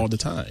keys all the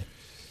time.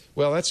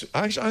 Well, that's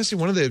honestly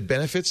one of the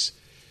benefits.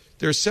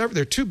 There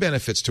are 2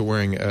 benefits to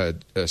wearing a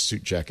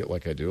suit jacket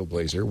like I do, a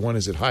blazer. One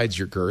is it hides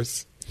your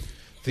girth.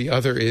 The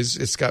other is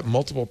it's got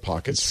multiple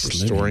pockets for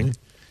storing.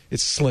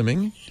 It's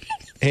slimming.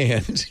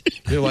 And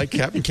you're like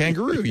Captain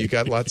Kangaroo. You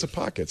got lots of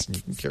pockets and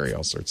you can carry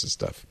all sorts of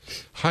stuff.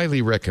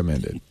 Highly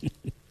recommended.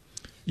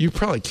 You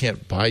probably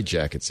can't buy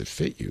jackets that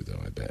fit you, though,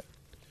 I bet.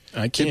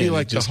 I can't. It'd be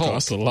like it just the Hulk.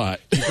 costs a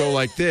lot. You go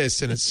like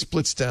this and it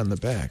splits down the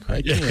back,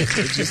 right? I can't.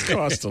 It just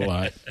costs a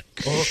lot.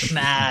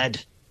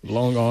 Mad.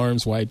 Long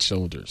arms, wide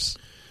shoulders.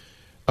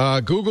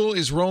 Google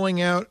is rolling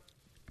out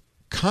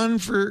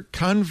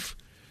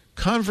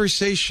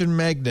conversation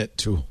magnet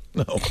tool.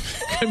 No,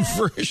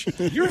 conversion.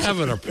 You're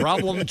having a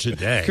problem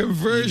today. You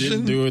Conversion.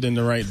 didn't do it in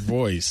the right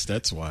voice.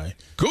 That's why.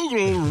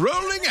 Google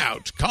rolling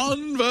out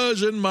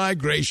conversion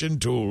migration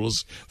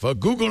tools for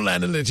Google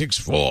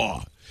Analytics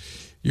 4.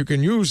 You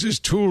can use this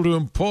tool to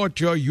import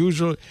your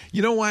usual.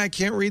 You know why I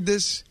can't read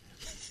this?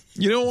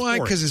 You know why?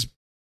 Because it's.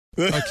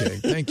 Okay,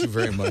 thank you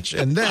very much.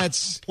 And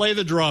that's. Play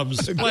the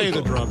drums. Play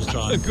the drums,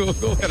 John.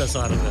 Google. Get us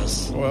out of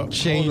this. Well,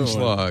 Change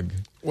log.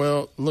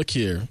 Well, look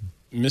here,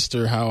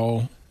 Mr.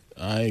 Howell.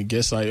 I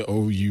guess I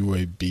owe you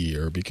a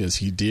beer because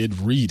he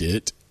did read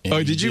it.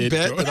 Oh, did you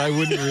bet that I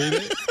wouldn't read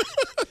it?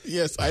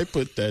 Yes, I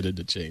put that in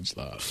the change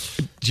log.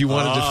 Do you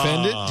want to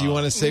defend it? Do you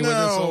want to say what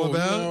that's all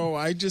about? No,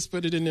 I just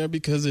put it in there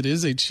because it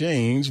is a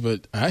change,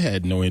 but I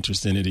had no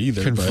interest in it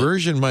either.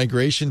 Conversion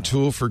migration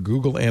tool for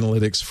Google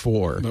Analytics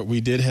 4. But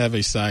we did have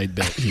a side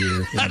bet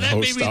here. That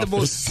may be the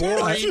most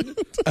boring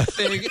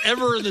thing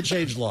ever in the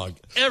changelog.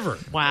 Ever.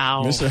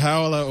 Wow. Mr.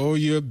 Howell, I owe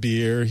you a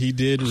beer. He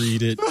did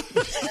read it.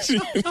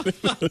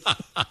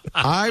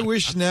 I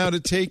wish now to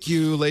take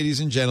you, ladies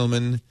and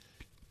gentlemen,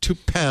 to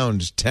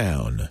Pound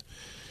Town.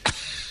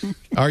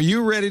 Are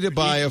you ready to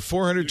buy a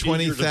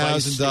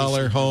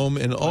 $420,000 home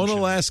in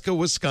Onalaska,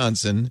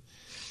 Wisconsin?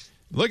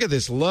 Look at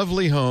this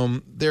lovely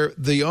home.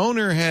 The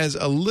owner has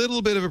a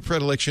little bit of a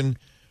predilection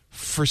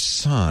for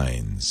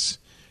signs.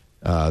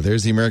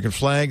 There's the American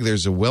flag.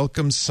 There's a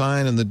welcome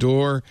sign on the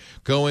door.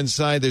 Go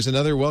inside. There's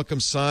another welcome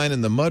sign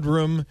in the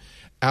mudroom.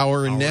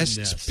 Our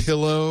nest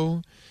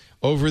pillow.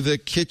 Over the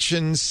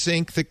kitchen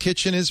sink. The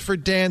kitchen is for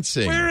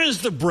dancing. Where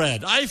is the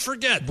bread? I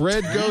forget.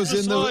 Bread goes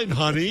in the sign,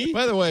 honey.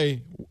 By the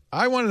way,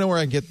 I want to know where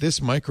I get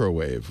this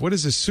microwave. What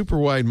is this super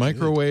wide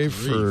microwave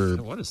for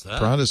what is that?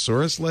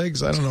 Brontosaurus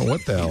legs? I don't know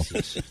what the hell.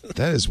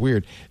 That is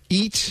weird.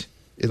 Eat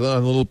on a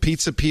little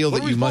pizza peel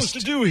that you must to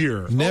do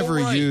here?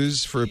 never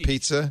use for a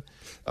pizza.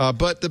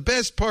 But the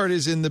best part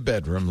is in the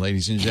bedroom,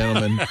 ladies and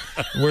gentlemen,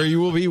 where you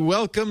will be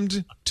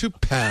welcomed to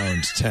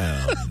Pound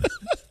Town.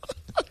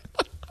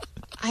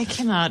 I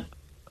cannot.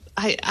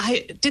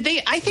 I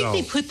think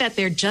they put that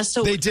there just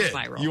so They it would go did.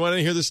 viral. You want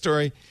to hear the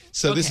story?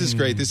 So This is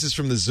great. This is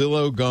from the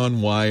Zillow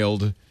Gone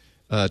Wild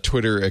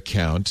Twitter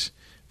account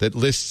that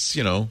lists,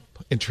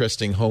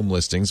 interesting home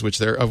listings,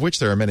 of which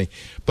there are many.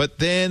 But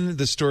then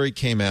the story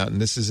came out,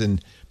 and this is in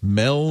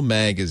Mel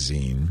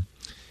Magazine.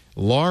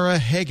 Laura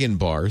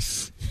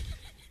Hagenbarth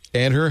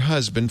and her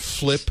husband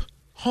flip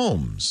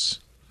homes.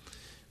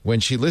 When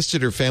she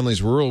listed her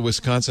family's rural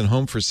Wisconsin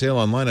home for sale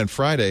online on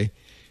Friday,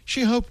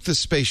 she hoped the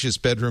spacious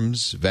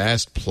bedrooms,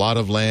 vast plot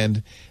of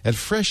land, and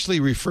freshly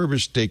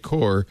refurbished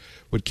decor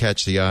would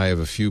catch the eye of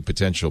a few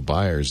potential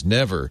buyers.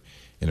 Never,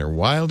 in her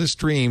wildest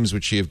dreams,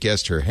 would she have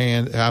guessed her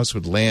house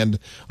would land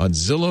on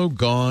Zillow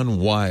Gone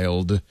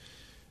Wild,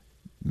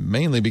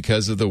 mainly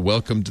because of the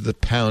Welcome to the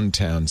Pound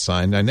Town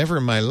sign. I never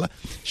in my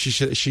life... She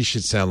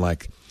should sound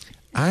like...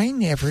 I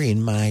never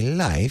in my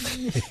life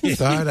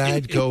thought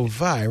I'd go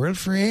viral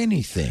for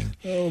anything.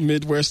 Oh,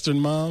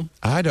 Midwestern mom.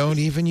 I don't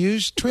even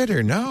use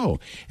Twitter, no.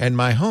 And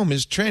my home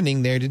is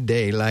trending there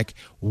today like,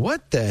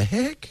 what the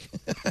heck?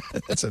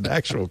 That's an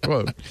actual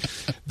quote.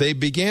 They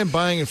began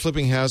buying and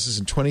flipping houses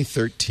in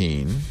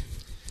 2013.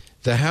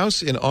 The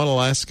house in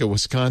Onalaska,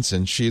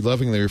 Wisconsin, she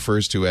lovingly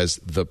refers to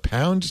as the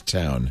Pound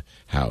Town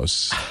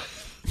house,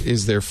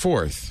 is their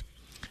fourth.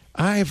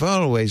 I've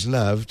always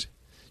loved...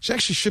 She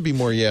actually should be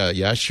more,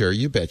 yeah, sure,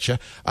 you betcha.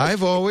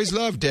 I've always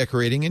loved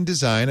decorating and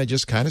design. I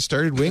just kind of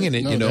started winging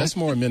it, That's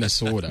more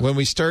Minnesota. When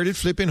we started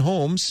flipping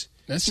homes,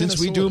 That's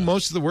since Minnesota. we do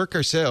most of the work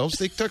ourselves,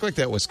 they talk like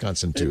that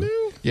Wisconsin, too.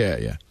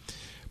 Yeah.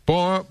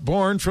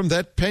 Born from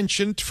that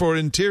penchant for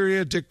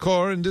interior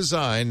decor and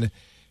design,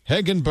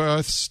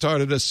 Hagenbarth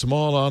started a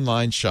small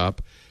online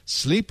shop,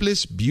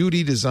 Sleepless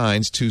Beauty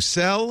Designs, to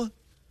sell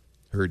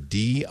her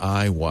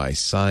DIY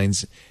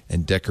signs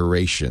and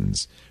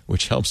decorations,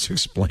 which helps to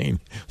explain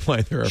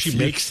why there are She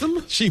makes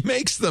them? She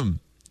makes them.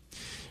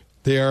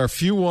 There are a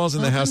few walls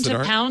in the house that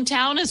Welcome to aren't... Pound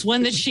Town is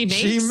one that she makes.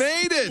 She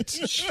made it.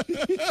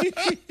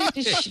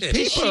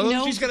 Did she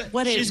know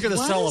what it She's going to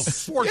was? sell a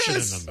fortune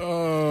in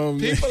them.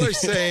 People are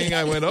saying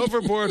I went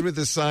overboard with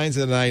the signs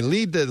and I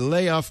need to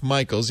lay off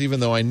Michael's, even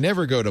though I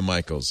never go to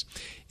Michael's.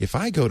 If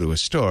I go to a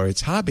store,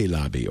 it's Hobby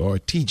Lobby or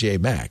TJ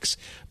Maxx,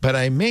 but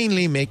I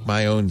mainly make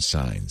my own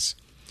signs.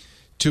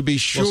 To be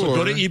sure... Well, so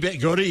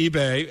go to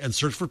eBay and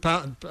search for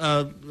Pound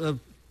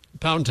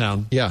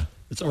Town. Yeah.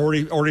 It's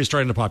already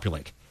starting to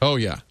populate. Oh,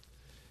 yeah.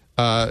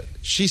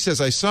 She says,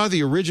 I saw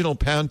the original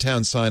Pound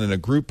Town sign in a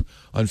group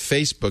on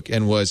Facebook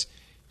and was,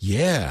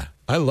 yeah,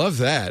 I love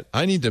that.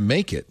 I need to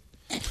make it.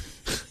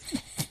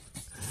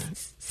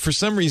 For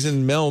some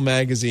reason, Mel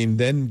Magazine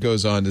then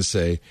goes on to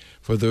say,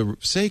 for the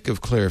sake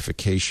of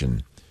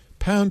clarification,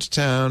 Pound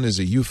Town is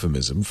a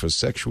euphemism for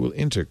sexual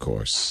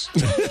intercourse.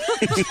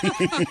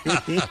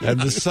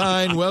 And the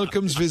sign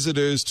welcomes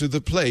visitors to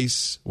the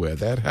place where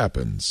that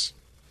happens.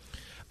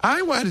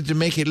 I wanted to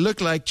make it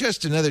look like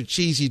just another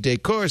cheesy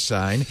decor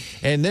sign,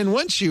 and then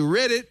once you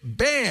read it,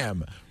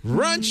 bam!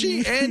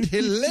 Raunchy and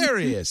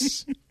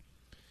hilarious.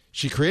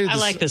 She created. I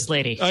like this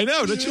lady. I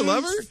know, don't you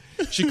love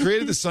her? She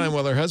created the sign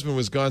while her husband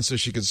was gone so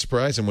she could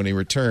surprise him when he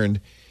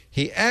returned.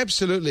 He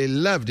absolutely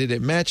loved it.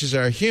 It matches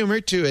our humor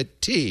to a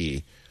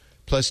T.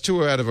 Plus,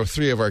 2 out of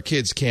 3 of our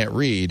kids can't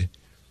read.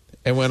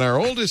 And when our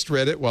oldest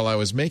read it while I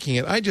was making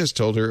it, I just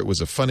told her it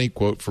was a funny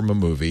quote from a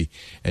movie,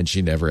 and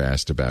she never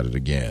asked about it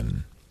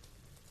again.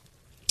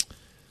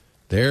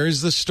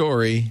 There's the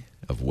story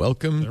of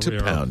Welcome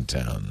to Pound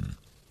Town.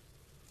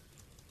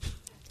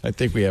 I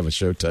think we have a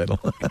show title.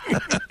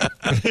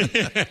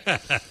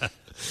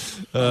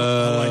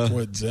 I like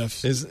what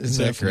Zeph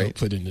that great?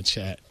 Put in the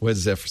chat. What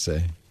does Zephyr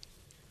say?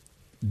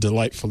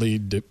 Delightfully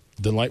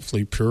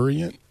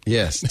prurient.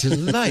 Yes,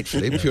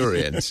 delightfully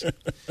prurient.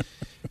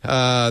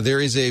 There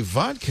is a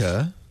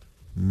vodka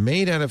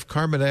made out of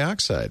carbon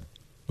dioxide,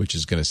 which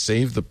is going to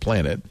save the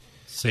planet.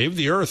 Save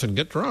the earth and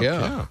get drunk.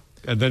 Yeah.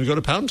 And then go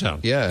to Pound Town.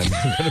 Yeah, and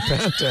go to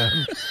Pound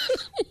Town.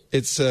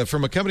 It's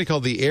from a company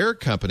called the Air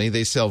Company.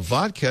 They sell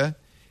vodka,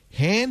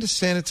 hand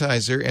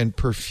sanitizer, and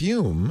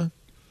perfume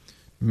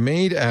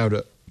made out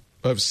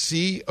of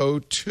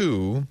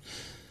CO2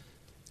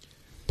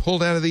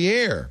 pulled out of the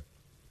air.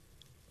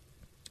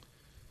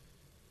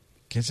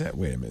 Wait a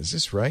minute, is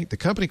this right? The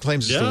company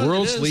claims it's the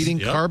world's leading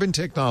carbon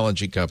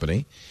technology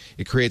company.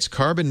 It creates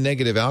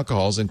carbon-negative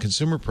alcohols and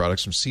consumer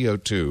products from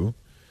CO2.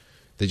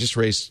 They just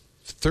raised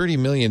 $30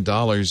 million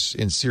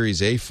in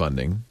Series A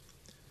funding.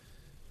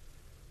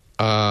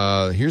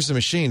 Here's the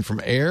machine.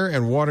 From air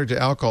and water to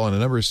alcohol in a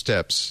number of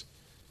steps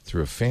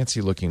through a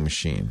fancy-looking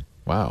machine.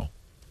 Wow.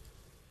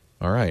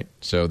 All right,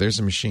 so there's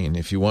a machine.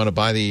 If you want to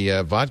buy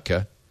the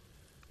vodka,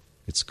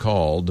 it's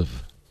called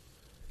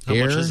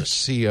Air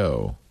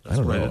CO. I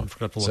don't know. I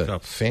forgot to look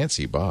up.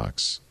 Fancy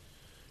box.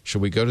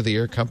 Should we go to the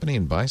Air Company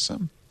and buy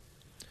some?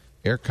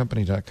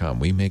 Aircompany.com.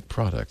 We make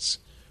products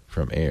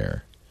from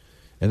air.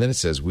 And then it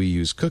says we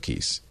use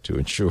cookies to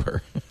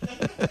ensure.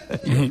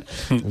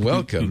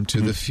 Welcome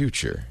to the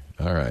future.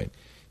 All right.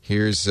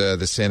 Here's the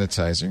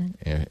sanitizer,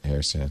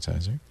 air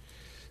sanitizer.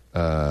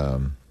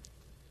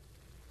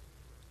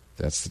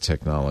 That's the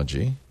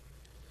technology.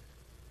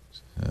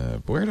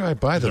 Where do I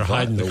buy They're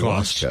hiding the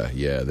cost. vodka?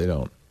 Yeah, they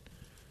don't.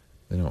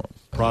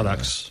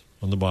 Products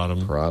on the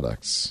bottom.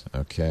 Products.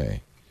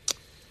 Okay.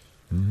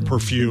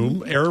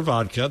 Perfume, air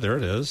vodka. There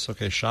it is.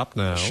 Okay, shop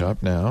now.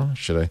 Shop now.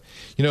 Should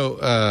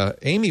I?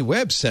 Amy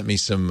Webb sent me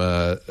some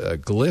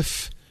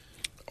Glyph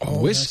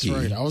whiskey.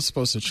 That's right. I was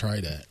supposed to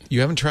try that.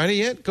 You haven't tried it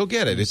yet? Go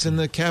get it. It's in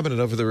the cabinet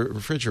over the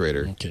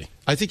refrigerator. Okay.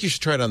 I think you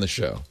should try it on the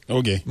show.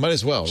 Okay. Might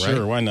as well, right?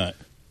 Sure, why not?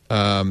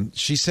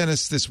 She sent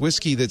us this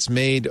whiskey that's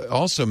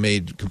also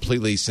made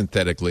completely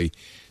synthetically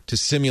to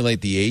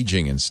simulate the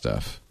aging and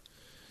stuff.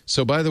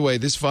 So, by the way,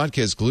 this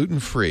vodka is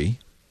gluten-free.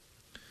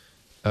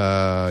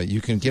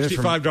 You can get it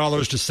from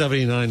 $55 to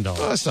 $79.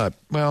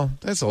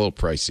 That's a little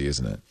pricey,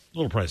 isn't it? A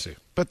little pricey.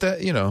 But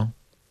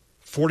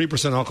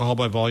 40% alcohol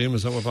by volume.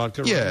 Is that what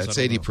vodka? Yeah, it's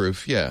 80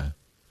 proof. Yeah.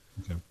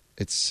 Okay.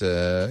 It's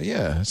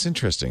it's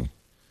interesting.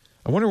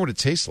 I wonder what it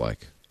tastes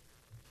like.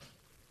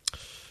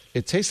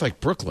 It tastes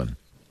like Brooklyn.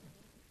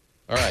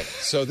 All right,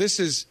 so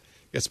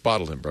it's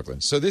bottled in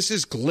Brooklyn. So this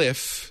is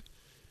Glyph.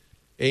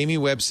 Amy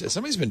Webb said,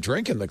 somebody's been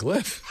drinking the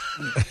Glyph.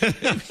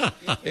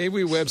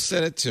 Amy Webb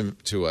sent it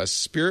to us.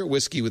 Spirit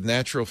whiskey with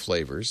natural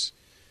flavors.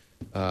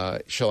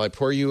 Shall I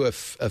pour you a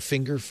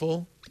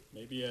fingerful?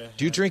 Do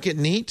you drink it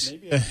neat?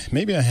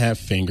 Maybe a half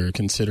finger,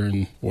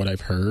 considering what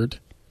I've heard.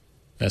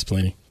 That's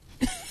plenty.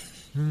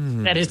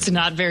 That it's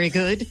not very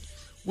good?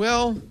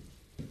 Well,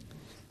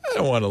 I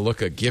don't want to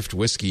look a gift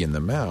whiskey in the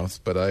mouth,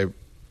 but I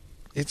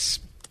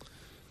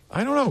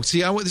don't know.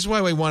 See, this is why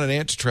I want an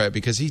ant to try it,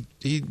 because he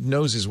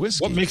knows his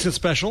whiskey. What makes it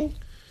special?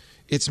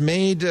 It's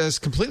made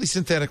completely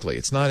synthetically.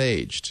 It's not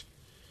aged.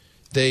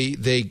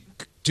 They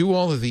do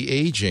all of the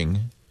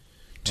aging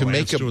to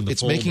make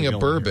it's making a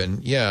bourbon.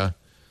 Yeah,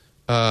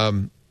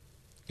 in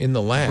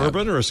the lab.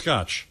 Bourbon or a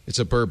Scotch? It's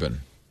a bourbon.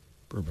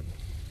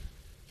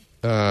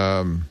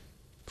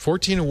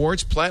 14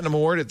 awards, Platinum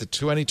Award at the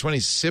 2020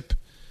 SIP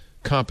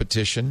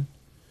competition.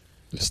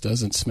 This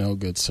doesn't smell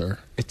good, sir.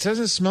 It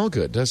doesn't smell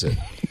good, does it?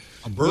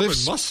 A bourbon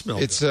must smell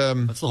good. That's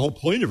the whole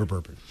point of a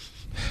bourbon.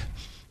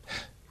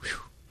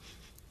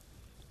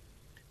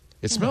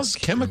 It smells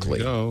chemically.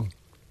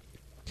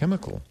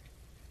 Chemical.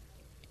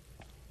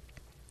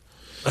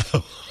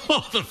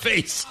 Oh, the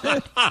face.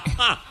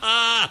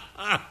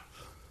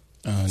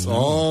 That's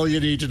all you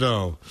need to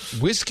know.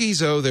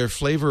 Whiskeys owe their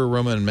flavor,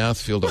 aroma, and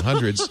mouthfeel to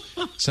hundreds,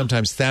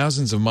 sometimes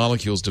thousands of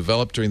molecules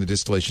developed during the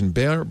distillation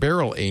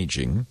barrel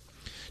aging.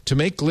 To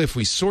make Glyph,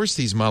 we source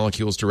these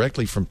molecules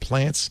directly from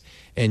plants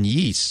and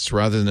yeasts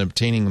rather than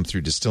obtaining them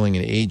through distilling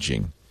and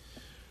aging.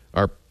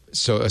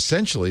 So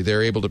essentially,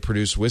 they're able to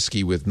produce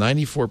whiskey with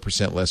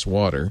 94% less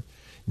water,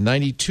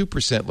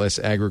 92% less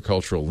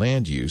agricultural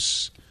land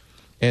use,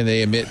 and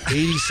they emit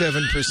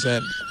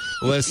 87%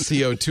 less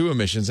CO2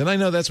 emissions. And I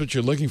know that's what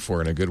you're looking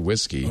for in a good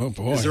whiskey. Oh,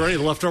 boy. Is there any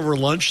leftover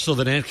lunch so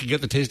that Ant can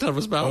get the taste out of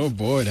his mouth? Oh,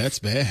 boy, that's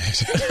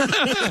bad.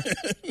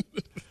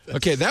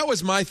 Okay, that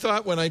was my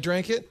thought when I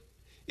drank it.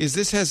 It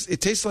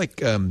tastes like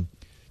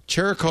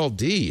Characol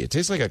D. It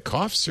tastes like a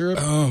cough syrup.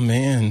 Oh,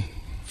 man.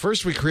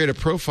 First, we create a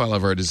profile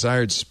of our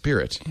desired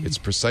spirit, its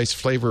precise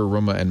flavor,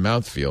 aroma, and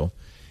mouthfeel,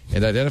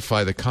 and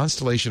identify the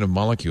constellation of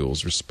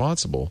molecules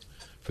responsible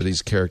for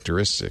these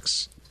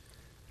characteristics.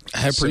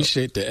 I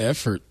appreciate the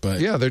effort, but...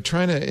 Yeah, they're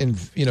trying to,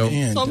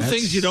 Man, some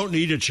things you don't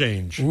need to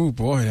change. Oh,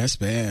 boy, that's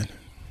bad.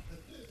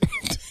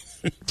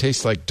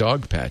 Tastes like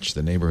Dog Patch,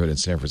 the neighborhood in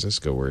San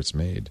Francisco where it's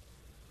made.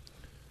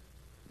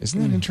 Isn't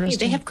that interesting?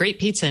 They have great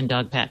pizza in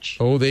Dog Patch.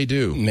 Oh, they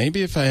do.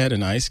 Maybe if I had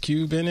an ice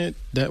cube in it,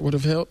 that would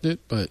have helped it,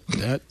 but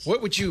that's... How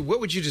would you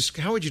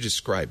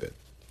describe it?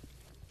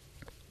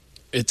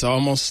 It's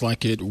almost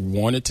like it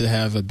wanted to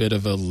have a bit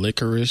of a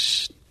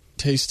licorice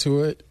taste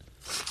to it,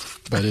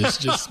 but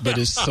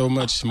it's so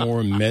much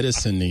more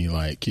medicine-y,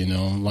 like,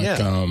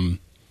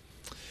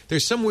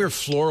 There's some weird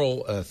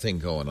floral thing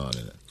going on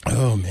in it.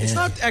 Oh man,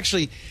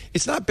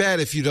 it's not bad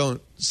if you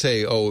don't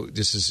say, "Oh,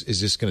 is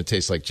this going to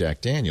taste like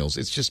Jack Daniels?"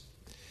 It's just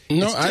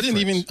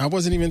I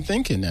wasn't even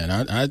thinking that.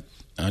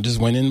 I just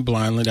went in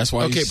blindly. That's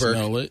why you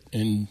smell it,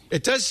 and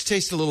it does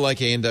taste a little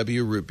like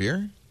A&W root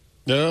beer.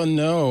 Oh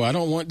no, I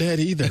don't want that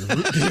either.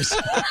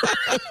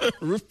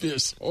 Root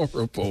beer's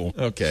horrible.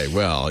 Okay,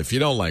 well, if you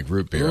don't like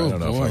root beer, I don't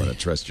know if I'm going to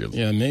trust your.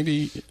 Yeah,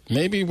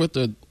 maybe with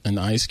an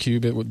ice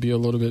cube it would be a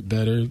little bit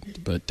better,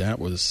 but that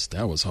was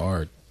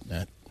hard.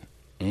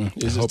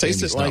 It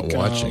tasted like not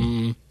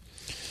watching.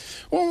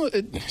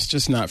 It's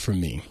just not for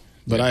me.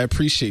 But I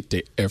appreciate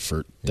the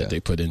effort that they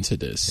put into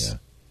this.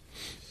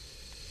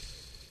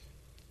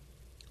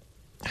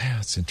 Yeah,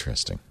 that's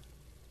interesting.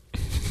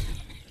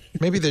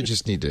 Maybe they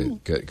just need to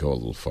go a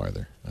little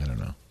farther. I don't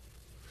know.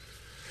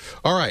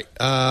 All right,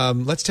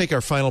 let's take our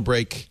final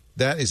break.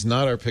 That is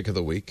not our pick of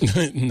the week.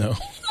 No.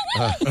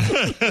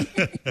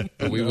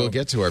 But we will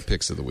get to our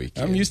picks of the week.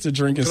 I'm used to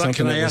drinking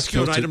something that was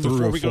filtered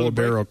through a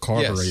 4-barrel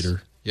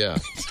carburetor.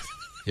 Yes.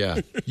 Yeah.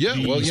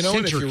 Well, you know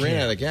what? If you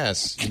ran out of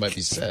gas, you might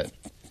be set.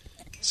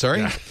 Sorry?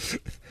 Yeah.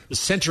 The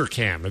Center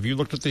Cam. Have you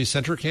looked at the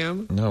Center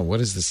Cam? No.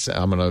 What is this?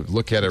 I'm going to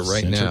look at it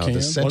right now.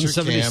 The Center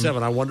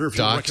 177. I wonder if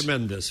you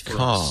recommend this for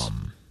us.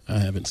 I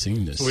haven't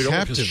seen this. So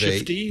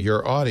Captivate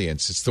your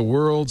audience. It's the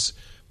world's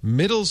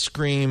middle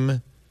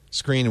screen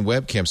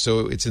webcam.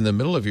 So it's in the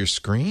middle of your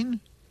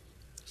screen?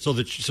 So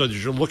that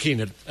you're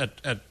looking at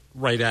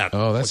right at.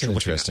 Oh, that's an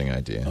interesting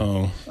idea.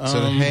 Oh,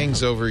 so it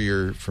hangs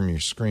over from your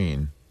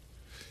screen.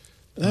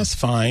 That's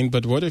fine,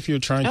 but what if you're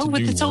trying to do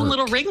with its work? own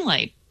little ring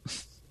light?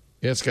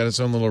 Yeah, it's got its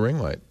own little ring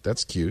light.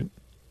 That's cute.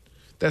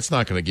 That's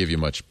not going to give you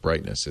much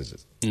brightness, is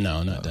it?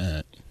 No, not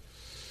that.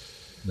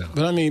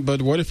 No.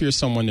 But what if you're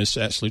someone that's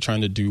actually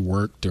trying to do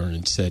work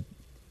during said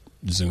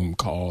Zoom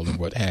call or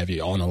what have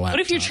you on a laptop? What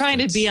if you're trying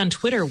to be on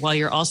Twitter while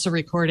you're also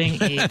recording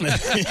a...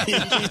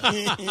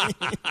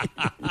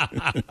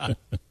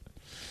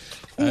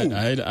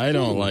 I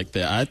don't like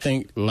that. I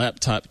think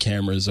laptop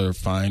cameras are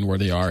fine where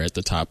they are at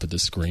the top of the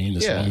screen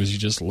as long as you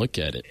just look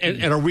at it.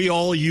 And are we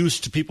all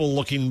used to people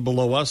looking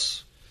below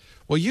us?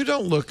 Well, you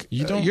don't look.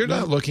 You're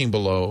not looking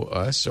below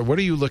us. Or what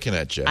are you looking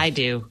at, Jeff? I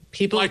do.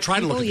 People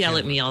yell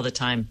at me all the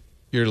time.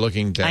 You're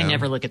looking down. I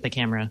never look at the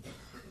camera.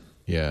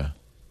 Yeah.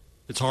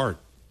 It's hard.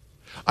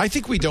 I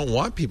think we don't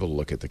want people to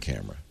look at the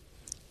camera.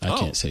 I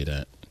can't say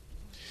that.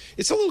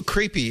 It's a little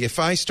creepy. If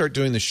I start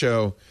doing the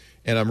show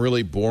and I'm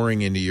really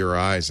boring into your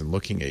eyes and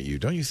looking at you,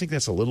 don't you think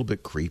that's a little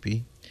bit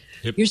creepy?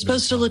 You're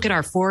supposed to look at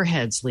our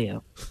foreheads,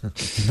 Leo.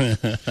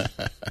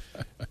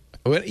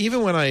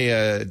 Even when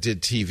I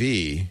did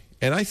TV,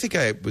 and I think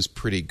I was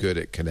pretty good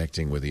at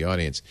connecting with the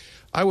audience,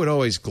 I would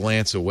always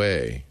glance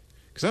away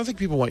because I don't think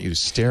people want you to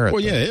stare at them.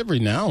 Well, yeah, every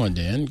now and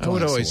then. I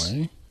would always.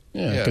 Away.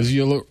 Yeah, because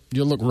you'll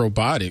look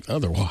robotic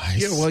otherwise.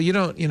 Yeah, well, you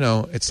don't.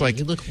 It's like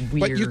you look weird.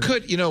 But you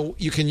could.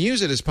 You can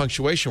use it as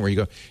punctuation where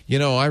you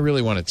go. I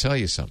really want to tell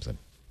you something.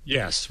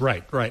 Yes,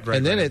 right.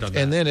 And then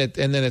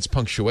it's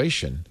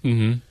punctuation.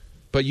 Mm-hmm.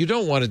 But you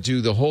don't want to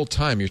do the whole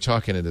time you're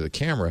talking into the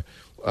camera.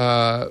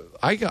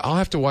 I'll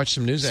have to watch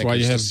some news. That's why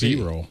you have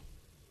B-roll.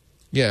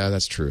 Yeah,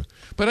 that's true.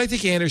 But I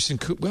think Anderson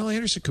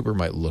Cooper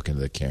might look into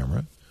the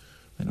camera.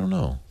 I don't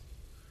know.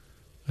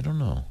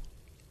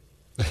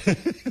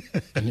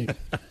 I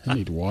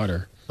need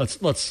water.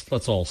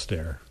 Let's all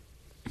stare.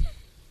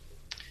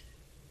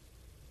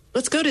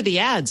 Let's go to the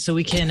ads so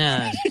we can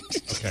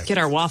get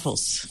our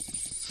waffles.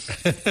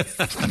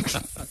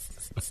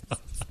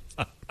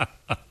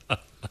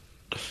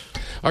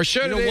 Our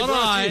show today.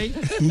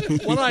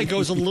 One eye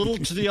goes a little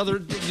to the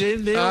other.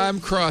 I'm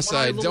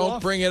cross-eyed.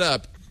 Don't bring it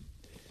up.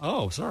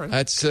 Oh, sorry.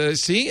 That's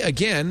see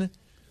again.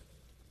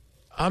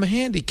 I'm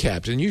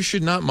handicapped, and you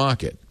should not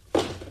mock it.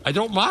 I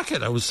don't mock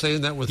it. I was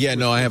saying that with. Yeah,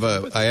 no, I have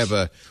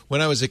a.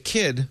 When I was a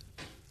kid,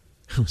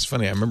 it was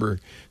funny. I remember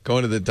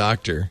going to the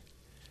doctor.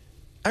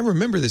 I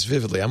remember this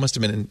vividly. I must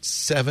have been in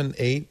 7,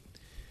 8,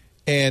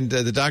 and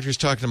the doctor's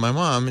talking to my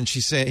mom, and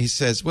he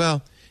says,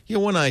 "Well,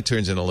 one eye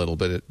turns in a little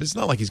bit. It's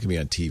not like he's going to be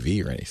on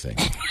TV or anything."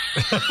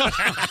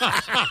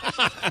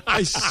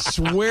 I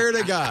swear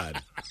to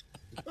God.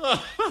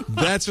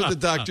 That's what the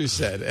doctor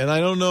said, and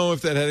I don't know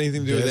if that had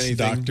anything to do with anything.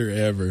 Best doctor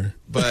ever.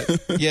 But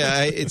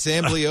yeah, it's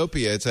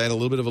amblyopia. I had a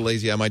little bit of a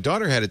lazy eye. My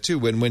daughter had it too.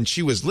 When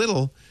she was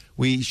little,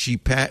 she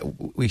had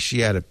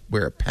to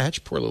wear a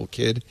patch. Poor little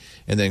kid,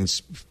 and then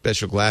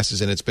special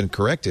glasses, and it's been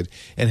corrected.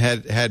 And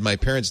had my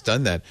parents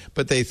done that,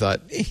 but they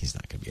thought he's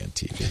not going to be on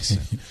TV. So.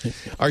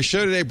 Our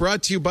show today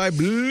brought to you by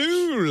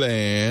Blue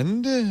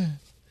Land.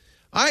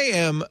 I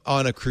am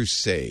on a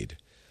crusade.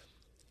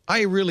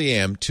 I really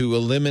am to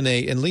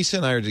eliminate, and Lisa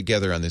and I are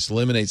together on this,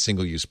 eliminate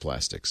single-use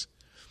plastics.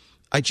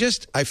 I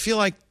feel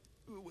like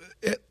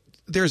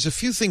there's a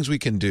few things we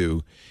can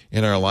do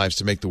in our lives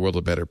to make the world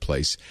a better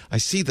place. I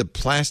see the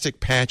plastic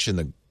patch in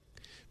the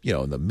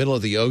middle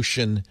of the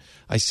ocean.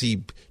 I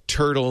see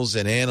turtles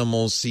and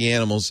sea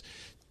animals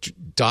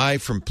die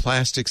from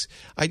plastics.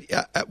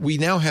 We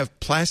now have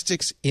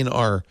plastics in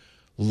our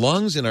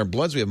lungs, in our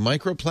bloods. We have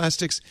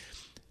microplastics.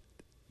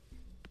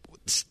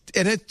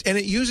 And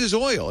it uses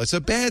oil. It's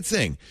a bad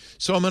thing.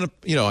 So I'm going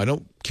to, I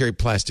don't carry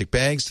plastic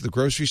bags to the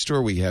grocery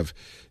store. We have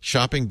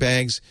shopping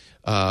bags.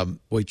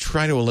 We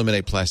try to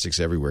eliminate plastics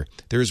everywhere.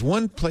 There is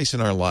one place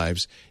in our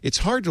lives, it's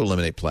hard to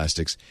eliminate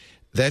plastics.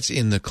 That's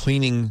in the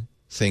cleaning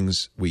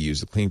things we use,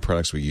 the cleaning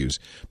products we use.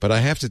 But I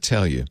have to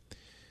tell you,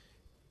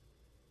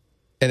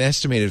 an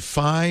estimated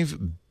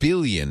 5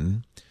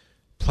 billion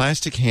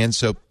plastic hand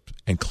soap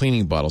and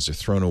cleaning bottles are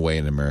thrown away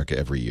in America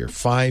every year.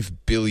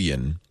 5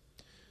 billion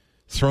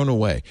thrown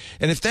away.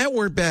 And if that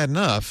weren't bad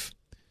enough,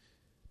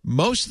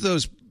 most of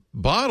those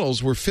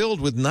bottles were filled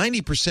with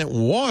 90%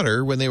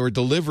 water when they were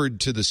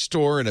delivered to the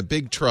store in a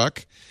big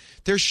truck.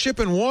 They're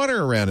shipping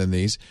water around in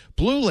these.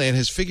 Blue Land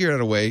has figured out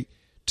a way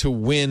to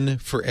win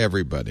for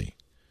everybody.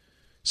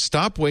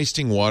 Stop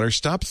wasting water.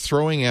 Stop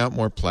throwing out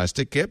more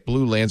plastic. Get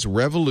Blue Land's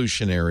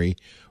revolutionary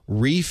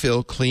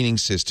refill cleaning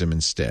system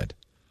instead.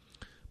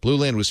 Blue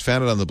Land was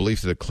founded on the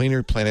belief that a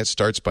cleaner planet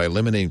starts by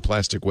eliminating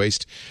plastic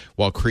waste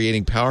while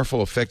creating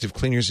powerful, effective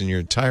cleaners in your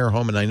entire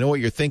home. And I know what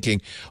you're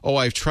thinking. Oh,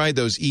 I've tried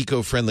those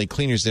eco-friendly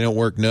cleaners. They don't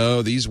work.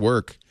 No, these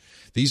work.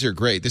 These are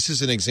great. This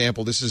is an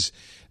example. This is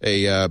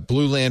a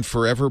Blue Land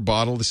Forever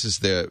bottle. This is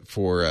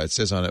it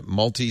says on it,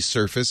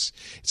 multi-surface.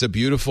 It's a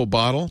beautiful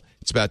bottle.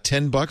 It's about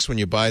 $10 when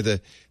you buy the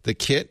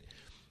kit.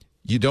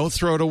 You don't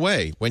throw it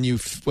away. When you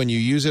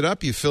use it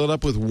up, you fill it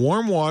up with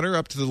warm water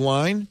up to the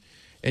line,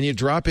 and you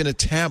drop in a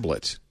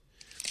tablet.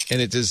 And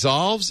it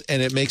dissolves,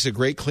 and it makes a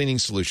great cleaning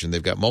solution.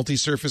 They've got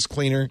multi-surface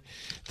cleaner.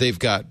 They've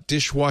got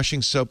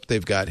dishwashing soap.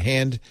 They've got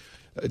hand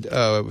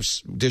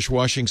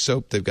dishwashing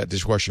soap. They've got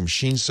dishwashing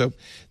machine soap.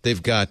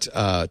 They've got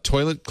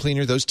toilet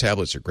cleaner. Those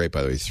tablets are great,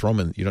 by the way. You throw them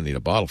in. You don't need a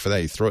bottle for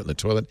that. You throw it in the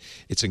toilet.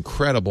 It's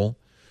incredible.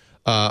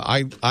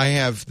 I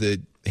have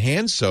the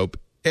hand soap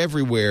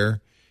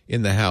everywhere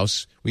in the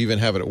house. We even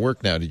have it at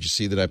work now. Did you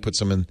see that I put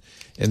some in?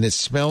 And it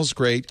smells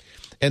great.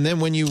 And then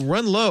when you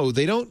run low,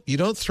 you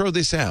don't throw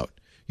this out.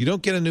 You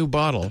don't get a new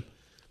bottle.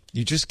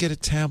 You just get a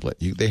tablet.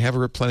 They have a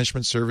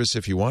replenishment service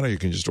if you want, or you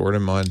can just order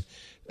them on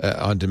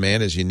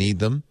demand as you need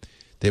them.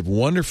 They have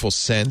wonderful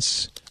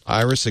scents.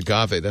 Iris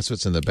agave, that's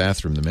what's in the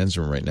bathroom, the men's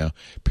room right now.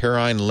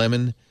 Perrine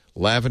lemon,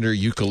 lavender,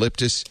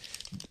 eucalyptus.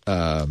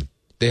 They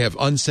have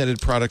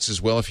unscented products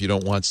as well if you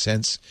don't want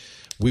scents.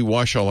 We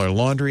wash all our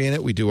laundry in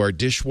it. We do our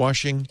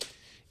dishwashing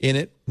in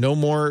it. No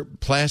more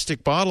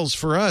plastic bottles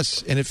for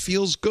us, and it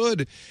feels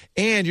good.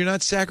 And you're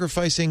not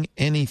sacrificing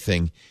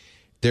anything.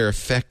 They're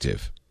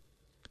effective.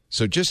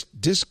 So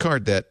just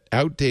discard that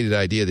outdated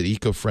idea that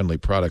eco-friendly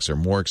products are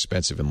more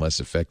expensive and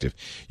less effective.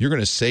 You're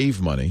going to save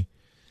money.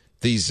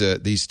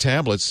 These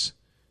tablets,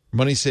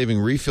 money-saving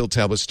refill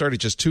tablets, start at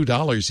just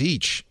 $2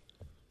 each.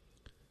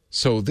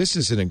 So this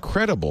is an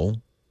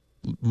incredible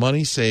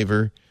money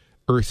saver,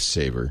 earth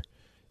saver,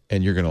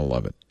 and you're going to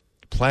love it.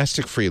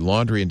 Plastic-free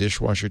laundry and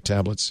dishwasher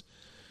tablets.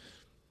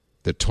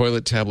 The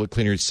toilet tablet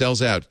cleaner, it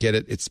sells out. Get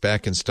it. It's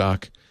back in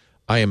stock.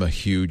 I am a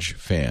huge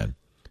fan.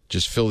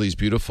 Just fill these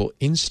beautiful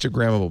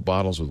Instagrammable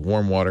bottles with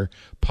warm water,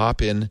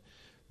 pop in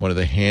one of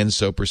the hand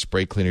soap or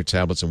spray cleaner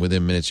tablets, and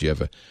within minutes you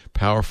have a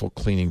powerful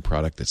cleaning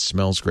product that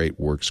smells great,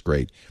 works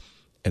great,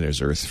 and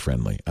is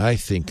earth-friendly. I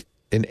think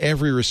in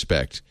every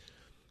respect,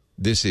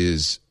 this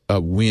is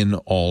a win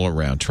all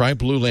around. Try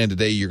Blue Land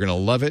today. You're going to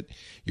love it.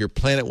 Your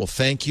planet will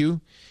thank you.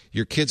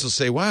 Your kids will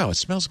say, wow, it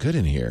smells good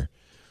in here.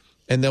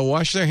 And they'll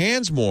wash their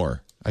hands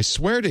more. I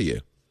swear to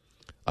you.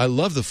 I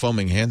love the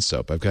foaming hand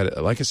soap. I've got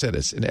it, like I said,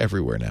 it's in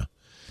everywhere now.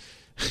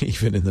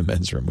 Even in the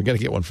men's room. We got to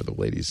get one for the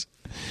ladies.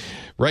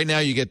 Right now,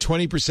 you get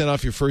 20%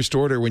 off your first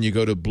order when you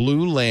go to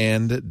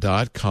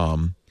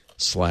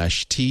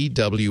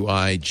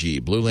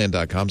blueland.com/TWIG.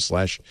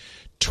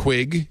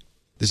 Blueland.com/twig.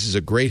 This is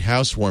a great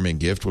housewarming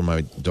gift. When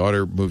my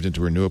daughter moved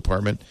into her new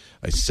apartment,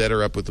 I set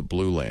her up with the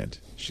Blue Land.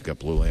 She's got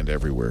Blue Land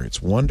everywhere.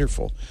 It's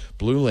wonderful.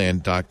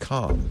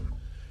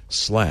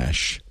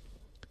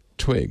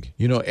 Blueland.com/twig.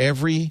 You know,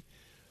 every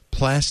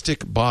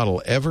plastic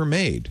bottle ever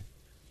made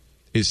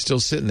is still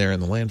sitting there in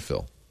the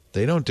landfill.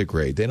 They don't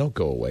degrade. They don't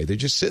go away. They're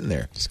just sitting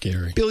there.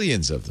 Scary.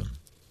 Billions of them.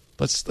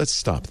 Let's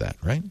stop that,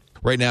 right?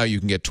 Right now, you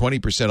can get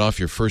 20% off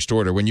your first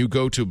order when you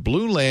go to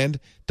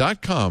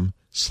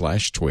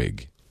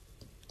blueland.com/twig.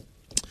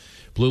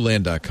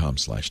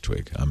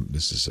 Blueland.com/twig.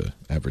 This is an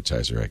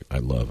advertiser I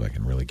love. I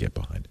can really get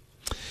behind.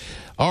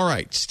 All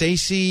right,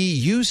 Stacy,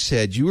 you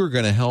said you were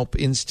going to help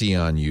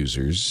Insteon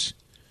users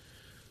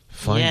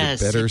find a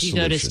better if you solution.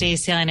 go to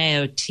Stacy on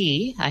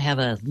AOT, I have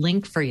a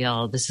link for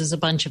y'all. This is a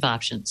bunch of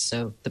options.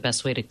 So the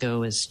best way to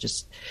go is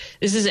this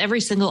is every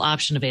single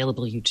option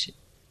available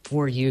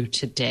for you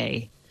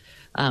today.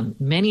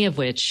 Many of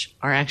which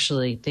are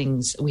actually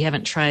things we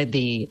haven't tried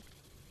to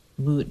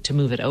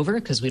move it over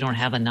because we don't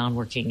have a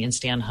non-working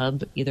Insteon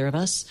hub, either of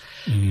us.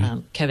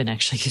 Mm-hmm. Kevin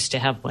actually used to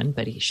have one,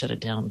 but he shut it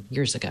down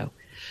years ago.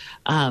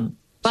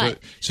 But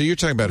so you're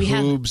talking about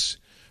Hoobs,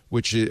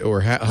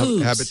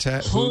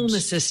 Habitat, Home Hoobs?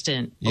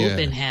 Assistant, Yeah.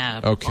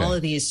 OpenHab, Okay. all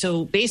of these.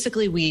 So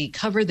basically, we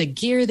cover the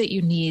gear that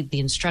you need, the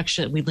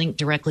instruction. We link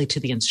directly to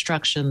the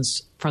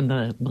instructions from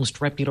the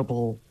most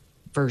reputable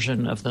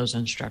version of those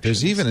instructions.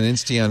 There's even an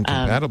Insteon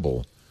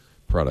compatible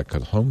product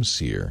called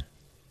HomeSeer.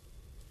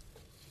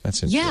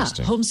 That's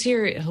interesting.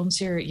 Yeah,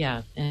 HomeSeer,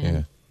 yeah.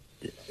 And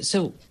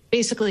so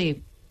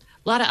basically,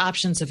 a lot of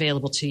options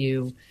available to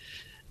you,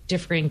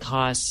 differing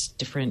costs,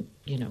 different,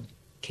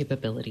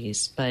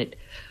 capabilities. But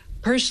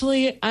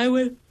personally, I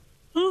would,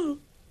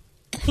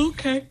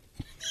 okay.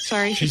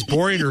 Sorry. She's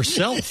boring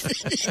herself.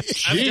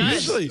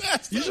 Usually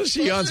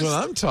she yawns when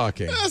I'm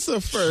talking. That's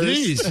a first.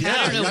 Jeez. I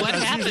don't know what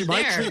happened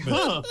there.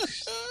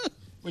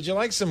 Would you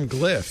like some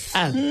Glyph?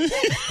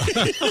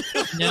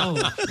 No.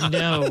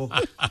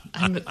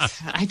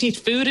 I need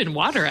food and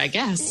water, I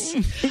guess.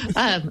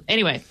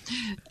 Anyway,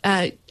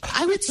 I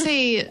would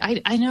say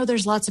I know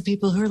there's lots of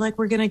people who are like,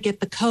 we're going to get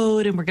the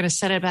code and we're going to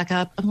set it back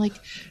up. I'm like,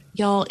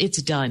 y'all,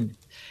 it's done.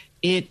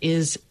 It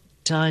is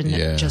done.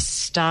 Yeah. Just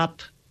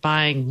stop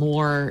buying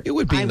more. It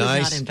would be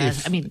nice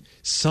if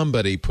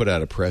somebody put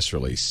out a press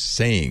release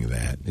saying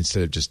that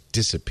instead of just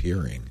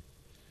disappearing.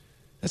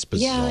 That's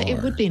bizarre. Yeah,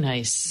 it would be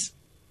nice.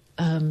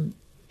 And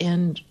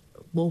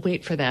we'll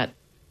wait for that.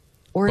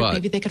 Or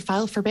maybe they could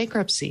file for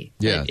bankruptcy.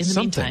 Yeah, in the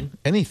meantime.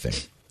 Anything.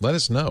 Let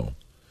us know.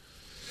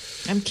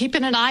 I'm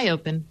keeping an eye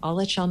open. I'll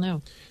let y'all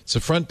know. It's the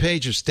front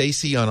page of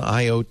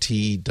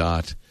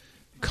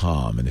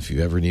StacyOnIoT.com. And if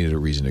you ever needed a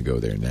reason to go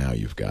there, now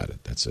you've got it.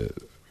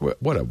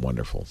 What a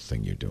wonderful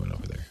thing you're doing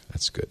over there.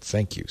 That's good.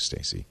 Thank you,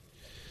 Stacy.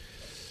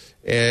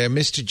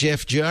 Mr.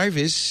 Jeff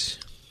Jarvis,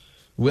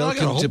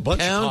 welcome to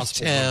Pound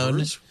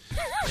Town.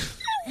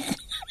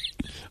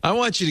 I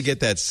want you to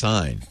get that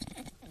sign.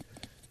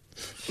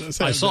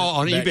 I saw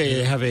on eBay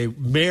they have a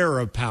Mayor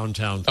of Pound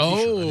Town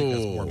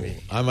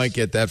t-shirt. I might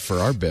get that for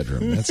our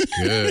bedroom. That's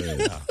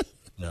good.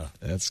 Yeah.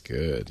 That's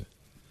good.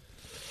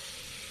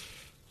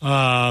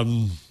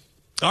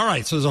 All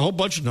right, so there's a whole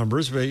bunch of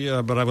numbers, but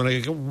I'm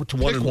going to go to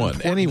one. Pick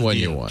one. Any one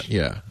you want.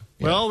 Yeah.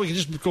 Well, we can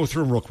just go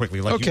through them real quickly,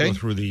 you go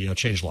through the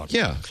changelog.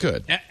 Yeah,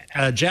 good.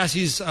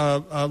 Jassie's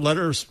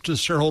letters to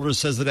shareholders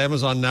says that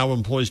Amazon now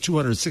employs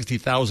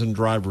 260,000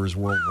 drivers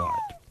worldwide.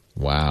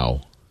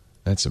 Wow.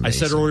 That's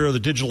amazing. I said earlier the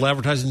digital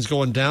advertising is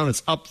going down.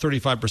 It's up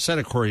 35%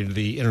 according to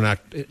the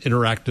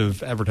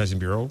Interactive Advertising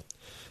Bureau.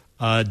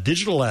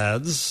 Digital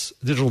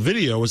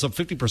video is up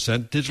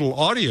 50%. Digital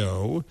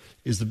audio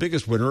is the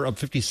biggest winner, up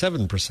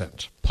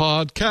 57%.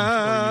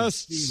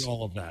 Podcasts.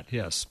 All of that,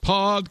 yes.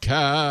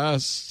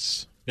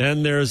 Podcasts.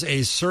 Then there's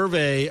a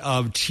survey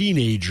of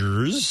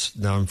teenagers.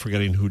 Now I'm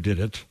forgetting who did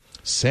it.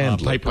 Piper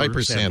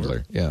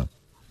Sandler. Yeah.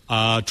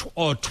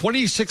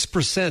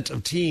 26%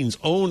 of teens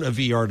own a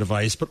VR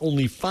device, but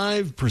only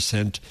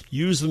 5%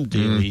 use them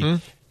daily,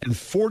 and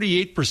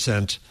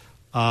 48%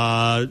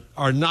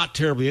 are not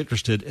terribly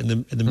interested in the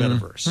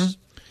metaverse.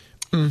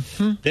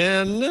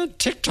 Then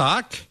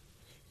TikTok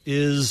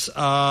is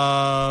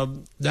now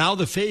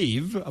the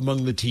fave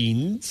among the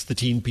teens, the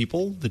teen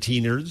people, the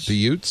teeners. The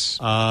Utes?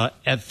 At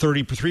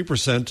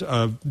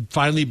 33%,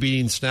 finally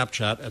beating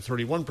Snapchat at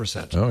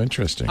 31%. Oh,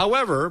 interesting.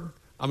 However,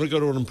 I'm going to go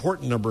to an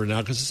important number now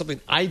because it's something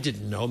I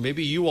didn't know.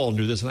 Maybe you all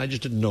knew this and I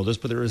just didn't know this,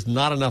 but there is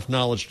not enough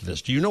knowledge to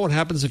this. Do you know what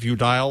happens if you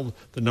dial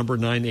the number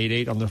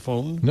 988 on the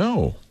phone?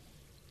 No.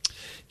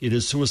 It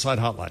is suicide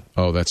hotline.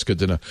 Oh, that's good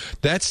to know.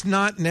 That's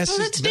not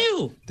necessary. Oh, that's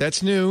new.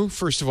 That's new,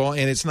 first of all,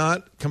 and it's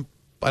not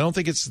I don't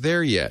think it's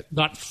there yet.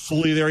 Not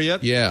fully there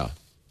yet? Yeah.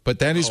 But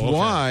that is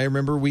why,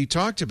 remember, we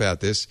talked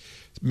about this.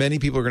 Many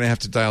people are going to have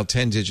to dial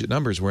 10-digit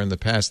numbers where in the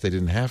past they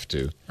didn't have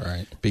to.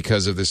 Right.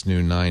 Because of this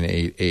new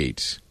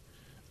 988.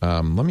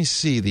 Let me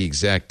see the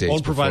exact dates.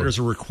 Phone providers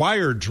are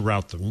required to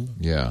route them.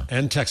 Yeah.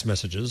 And text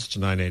messages to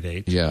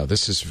 988. Yeah,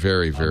 this is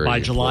very, very by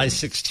important. July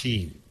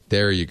 16.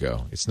 There you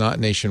go. It's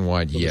not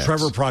nationwide yet. The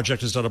Trevor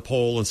Project has done a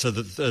poll and said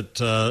that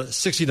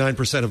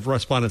 69% of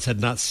respondents had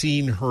not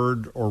seen,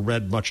 heard, or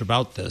read much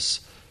about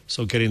this.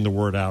 So getting the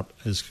word out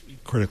is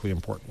critically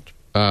important.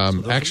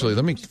 Actually,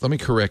 let me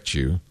correct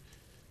you.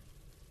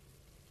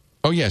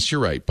 Oh, yes, you're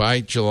right.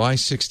 By July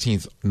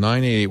 16th,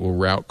 988 will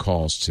route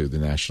calls to the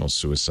National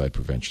Suicide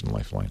Prevention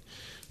Lifeline.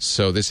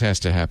 So this has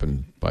to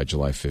happen by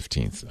July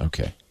 15th.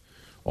 Okay.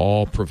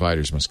 All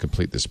providers must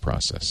complete this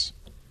process.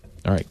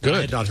 All right, good.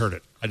 I had not heard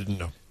it. I didn't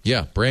know.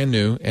 Yeah, brand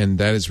new, and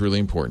that is really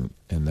important.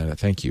 And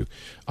thank you.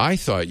 I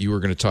thought you were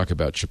going to talk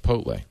about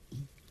Chipotle.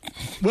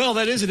 Well,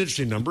 that is an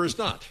interesting number. It's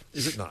not.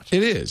 Is it not?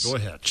 It is. Go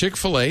ahead.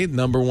 Chick-fil-A,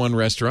 number one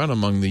restaurant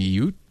among the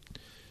Ute.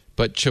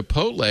 But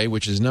Chipotle,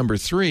 which is number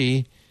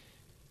 3,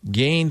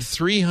 gained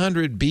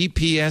 300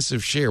 BPS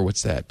of share.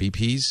 What's that?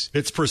 BPs?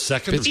 Bits per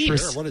second of share?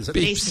 What is it?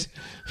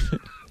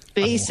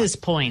 Basis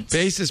points.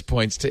 Basis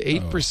points to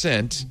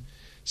 8%.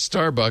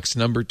 Starbucks,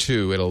 number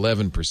 2 at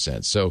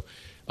 11%. So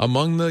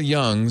among the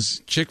youngs,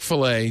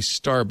 Chick-fil-A,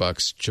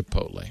 Starbucks,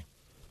 Chipotle.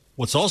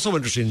 What's also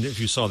interesting, if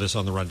you saw this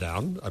on the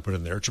rundown, I put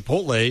in there,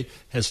 Chipotle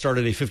has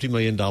started a $50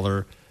 million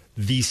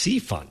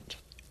VC fund.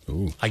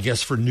 Ooh. I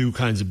guess for new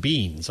kinds of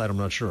beans. I'm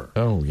not sure.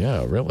 Oh,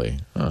 yeah, really?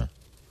 Huh.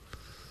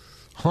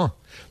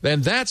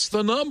 Then that's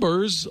the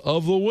numbers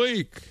of the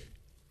week.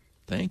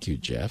 Thank you,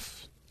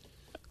 Jeff.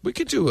 We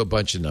could do a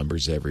bunch of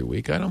numbers every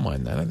week. I don't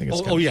mind that. I think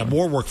it's yeah,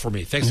 more work for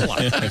me. Thanks a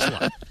lot.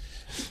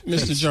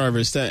 Mr.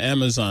 Jarvis, that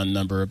Amazon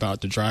number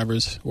about the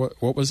drivers,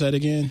 what was that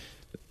again?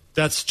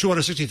 That's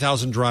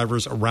 260,000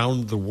 drivers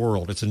around the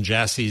world. It's in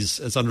Jassie's.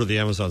 It's under the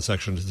Amazon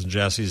section. It's in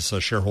Jassie's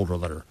shareholder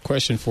letter.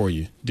 Question for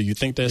you. Do you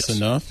think that's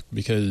enough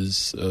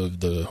because of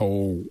the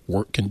whole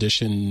work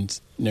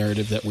conditions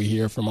narrative that we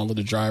hear from all of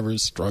the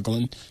drivers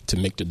struggling to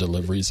make the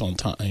deliveries on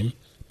time?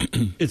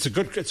 It's a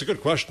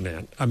good question,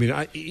 man. I mean,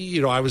 I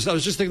was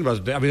just thinking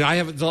about it. I mean,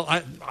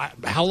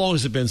 how long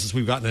has it been since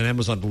we've gotten an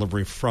Amazon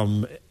delivery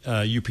from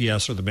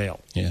UPS or the mail?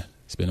 Yeah,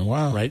 it's been a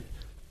while, right?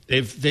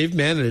 They've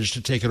managed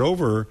to take it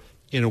over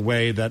in a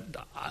way that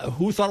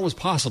who thought it was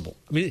possible?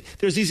 I mean,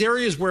 there's these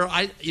areas where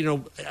I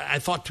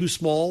thought too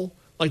small.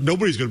 Like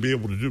nobody's going to be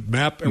able to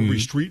map every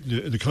street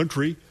in the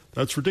country.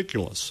 That's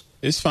ridiculous.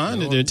 It's fine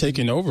that they're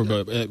taking over,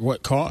 but at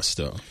what cost,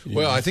 though?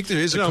 Well, I think there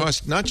is a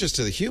cost not just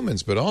to the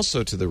humans, but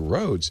also to the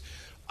roads.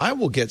 I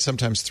will get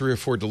sometimes 3 or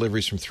 4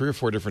 deliveries from 3 or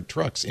 4 different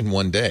trucks in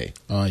one day.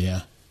 Oh,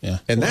 yeah. Yeah.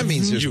 And that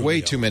means there's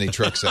way too many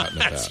trucks out and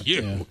about. That's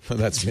you. Yeah.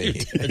 That's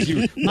me.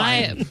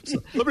 My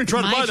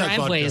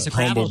driveway is a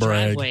gravel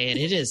driveway, and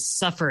it is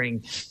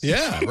suffering.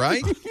 Yeah,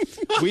 right?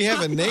 We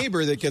have a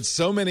neighbor that gets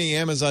so many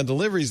Amazon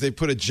deliveries, they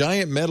put a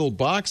giant metal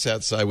box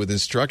outside with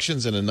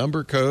instructions and a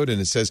number code,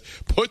 and it says,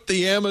 put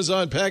the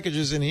Amazon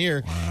packages in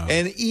here. Wow.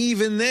 And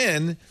even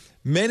then,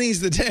 many's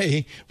the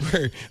day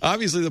where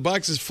obviously the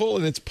box is full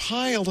and it's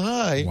piled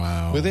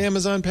high with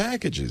Amazon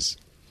packages.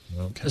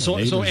 So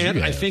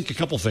and I think a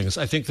couple things.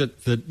 I think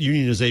that the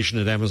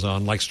unionization at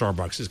Amazon, like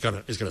Starbucks, is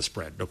going to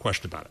spread. No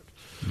question about it.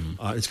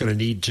 It's going to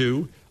need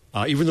to,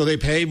 even though they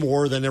pay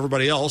more than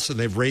everybody else, and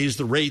they've raised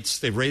the rates,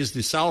 they've raised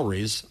the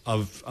salaries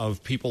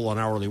of people on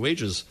hourly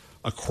wages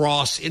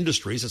across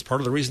industries. It's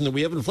part of the reason that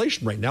we have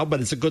inflation right now. But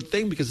it's a good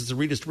thing because it's a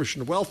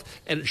redistribution of wealth,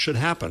 and it should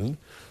happen.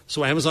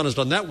 So Amazon has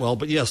done that well.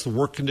 But yes, the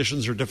work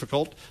conditions are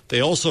difficult.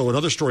 They also,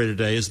 another story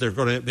today is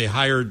they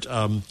hired.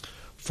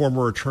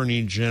 Former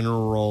Attorney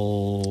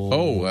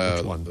General.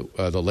 Which one?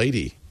 The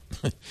lady.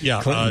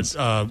 Yeah,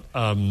 Loretta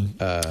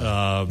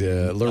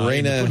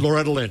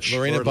Lynch.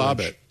 Lorena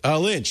Bobbitt.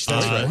 Lynch.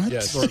 That's right.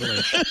 Yes, Loretta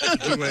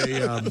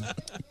Lynch.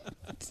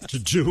 To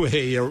do a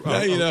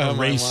now you know how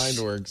my race.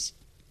 mind works.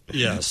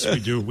 Yes, we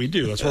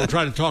do. That's why we're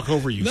trying to talk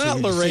over you. Not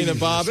Lorena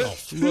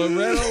Bobbitt.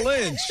 Loretta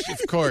Lynch, of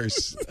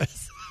course.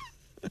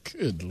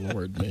 Good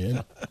Lord,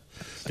 man.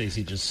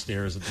 Stacey just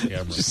stares at the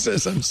camera. She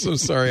says, "I'm so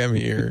sorry I'm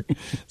here.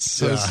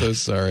 So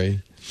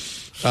sorry."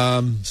 So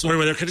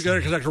anyway, they're going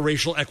to conduct a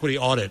racial equity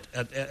audit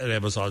at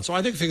Amazon. So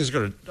I think they're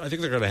going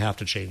to have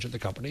to change at the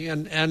company,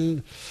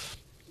 and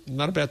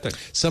not a bad thing.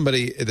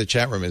 Somebody in the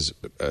chat room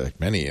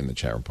many in the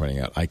chat room pointing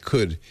out, I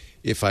could,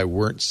 if I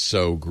weren't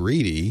so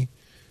greedy,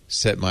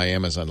 set my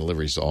Amazon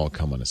deliveries to all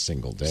come on a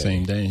single day.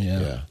 Same day,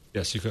 yeah.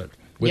 Yes, you could.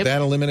 Would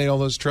that eliminate all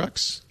those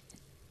trucks?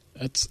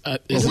 That's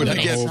would I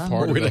get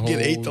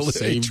 8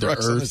 delivery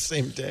trucks on the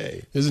same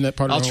day? Isn't that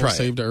part of the whole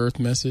Save the Earth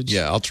message?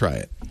 Yeah, I'll try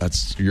it.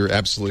 You're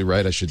absolutely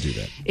right. I should do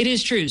that. It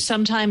is true.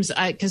 Sometimes,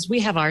 because we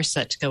have ours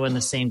set to go in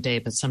the same day,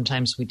 but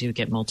sometimes we do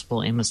get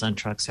multiple Amazon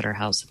trucks at our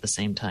house at the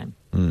same time.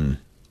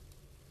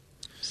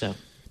 So,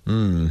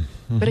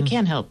 but it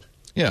can help.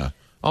 Yeah,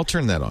 I'll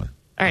turn that on.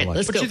 All right,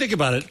 let's go. What you think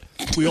about it?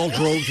 We all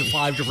drove to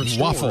 5 different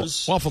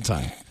stores. Waffle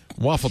time.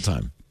 5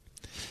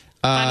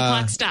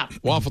 o'clock stop.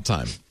 Waffle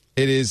time.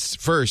 It is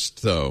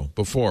first, though,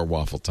 before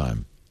waffle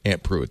time,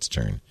 Aunt Pruitt's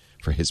turn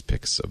for his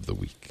picks of the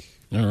week.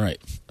 All right.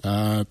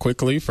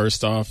 Quickly,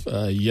 first off,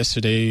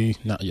 Monday,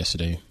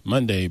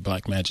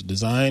 Blackmagic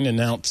Design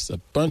announced a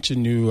bunch of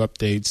new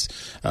updates,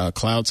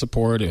 cloud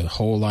support, a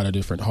whole lot of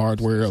different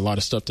hardware, a lot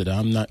of stuff that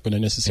I'm not going to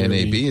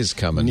necessarily NAB is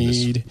coming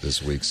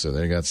this week, so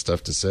they got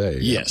stuff to say.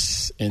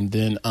 Yes. And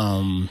then,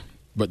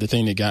 but the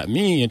thing that got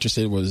me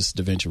interested was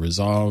DaVinci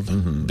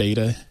Resolve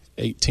Beta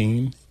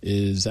 18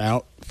 is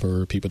out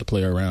for people to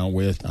play around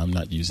with. I'm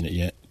not using it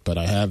yet, but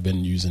I have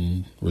been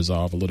using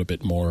Resolve a little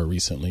bit more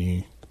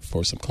recently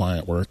for some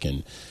client work,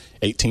 and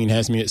 18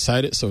 has me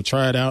excited, so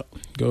try it out.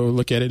 Go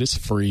look at it. It's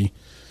free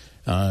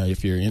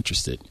if you're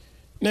interested.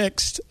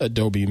 Next,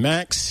 Adobe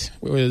Max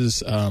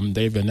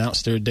they've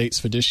announced their dates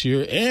for this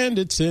year, and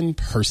it's in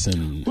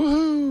person.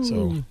 Woo-hoo.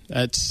 So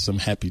that's some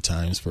happy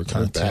times for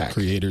content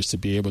creators to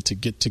be able to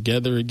get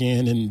together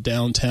again in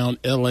downtown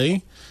LA.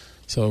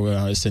 So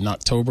it's in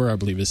October. I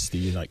believe it's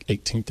the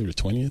 18th through the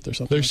 20th or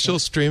something. They're still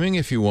streaming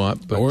if you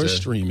want, but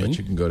streaming. But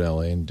you can go to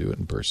LA and do it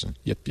in person.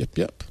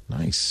 Yep.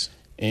 Nice.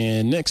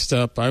 And next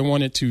up, I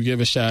wanted to give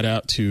a shout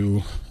out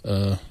to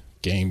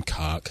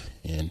Gamecock,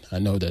 and I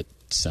know that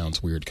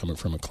sounds weird coming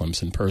from a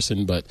Clemson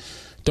person, but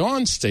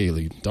Dawn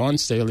Staley. Dawn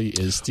Staley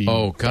is the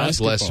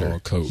basketball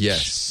coach.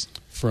 Yes.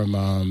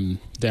 From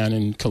down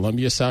in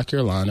Columbia, South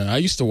Carolina. I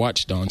used to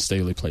watch Dawn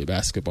Staley play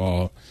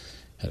basketball.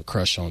 Had a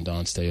crush on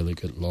Dawn Staley,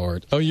 good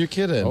Lord. Oh, you're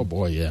kidding. Oh,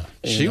 boy, yeah.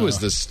 She was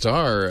the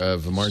star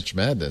of March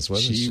Madness,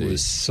 wasn't she? She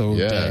was so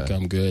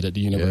daggum good at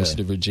the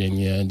University of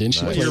Virginia. And then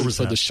she played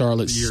for the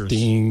Charlotte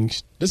Sting.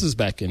 This is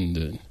back in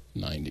the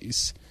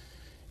 90s.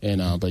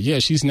 And but, yeah,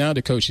 she's now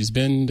the coach. She's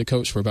been the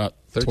coach for about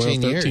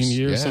 13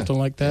 years, something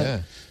like that.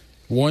 Yeah.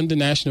 Won the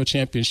national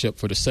championship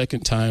for the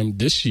second time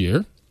this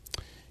year.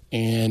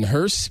 And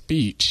her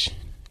speech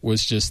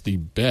was just the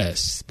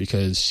best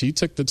because she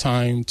took the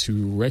time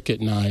to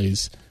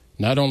recognize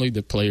not only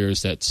the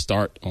players that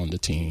start on the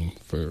team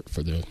for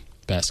the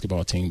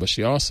basketball team, but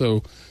she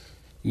also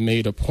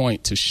made a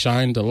point to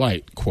shine the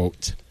light,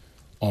 quote,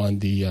 on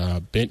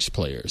the bench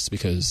players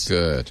because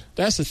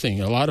that's the thing.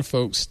 A lot of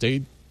folks,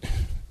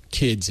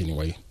 kids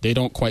anyway, they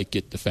don't quite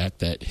get the fact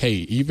that, hey,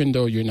 even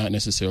though you're not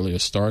necessarily a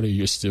starter,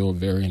 you're still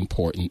very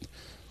important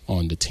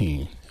on the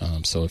team.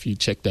 So if you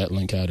check that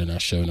link out in our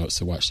show notes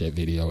to watch that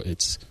video,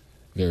 it's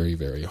very,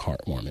 very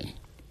heartwarming.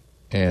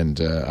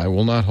 And I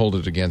will not hold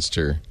it against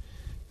her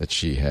that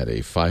she had a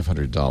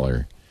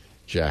 $500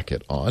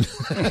 jacket on.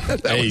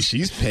 Hey,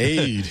 she's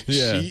paid.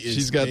 Yeah,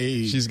 she's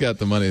paid. She's got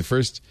the money. The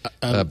first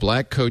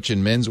black coach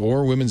in men's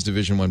or women's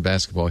Division I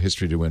basketball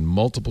history to win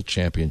multiple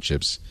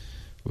championships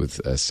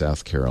with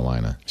South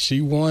Carolina.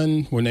 She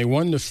won when they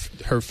won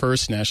her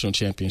first national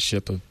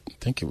championship of, I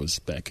think it was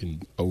back in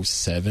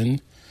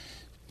 2007.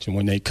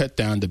 When they cut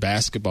down the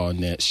basketball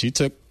net, she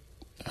took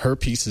her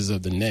pieces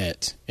of the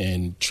net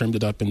and trimmed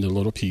it up into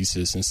little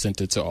pieces and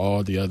sent it to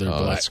all the other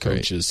black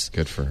coaches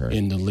Good for her.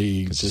 in the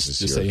league just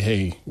to say,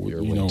 hey,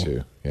 you know.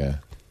 Too. Yeah.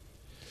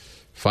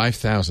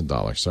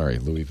 $5,000. Sorry,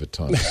 Louis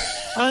Vuitton.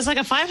 I was like,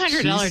 a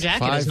 $500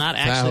 jacket is not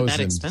actually that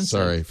expensive.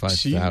 Sorry,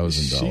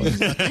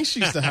 $5,000. I think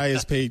she's the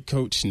highest paid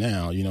coach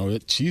now. You know,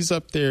 she's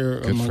up there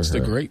amongst the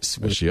greats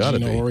with Gino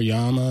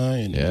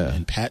Oriyama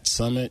and Pat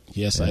Summitt.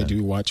 Yes, I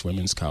do watch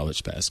women's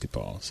college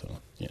basketball. So,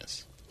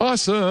 yes.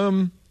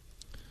 Awesome.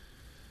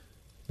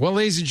 Well,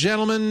 ladies and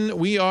gentlemen,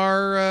 we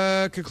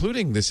are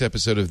concluding this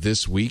episode of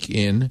This Week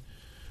in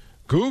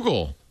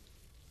Google.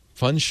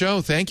 Fun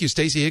show. Thank you.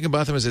 Stacey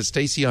Higginbotham is at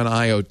Stacey on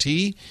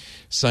IoT.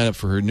 Sign up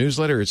for her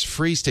newsletter. It's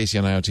free,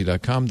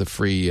 StaceyOnIoT.com. The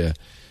free,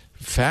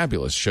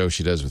 fabulous show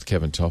she does with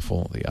Kevin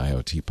Toffel, the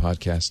IoT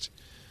podcast.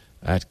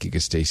 At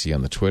GigaStacey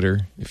on the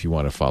Twitter. If you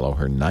want to follow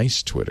her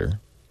nice Twitter,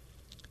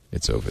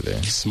 it's over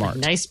there. Smart.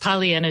 Nice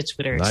Pollyanna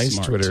Twitter. Nice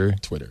Smart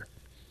Twitter.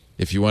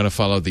 If you want to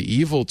follow the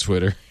evil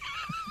Twitter,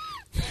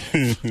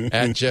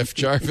 at Jeff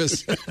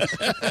Jarvis at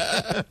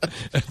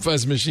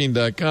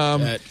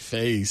buzzmachine.com. That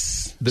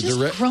face.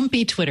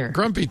 Grumpy Twitter.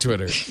 Grumpy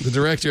Twitter. The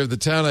director of the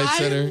Townite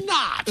Center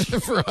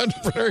for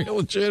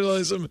Entrepreneurial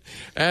Journalism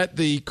at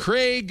the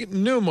Craig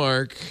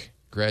Newmark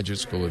Graduate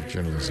School of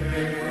Journalism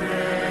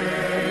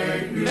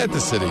at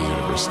the City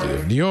University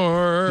of New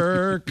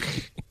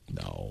York.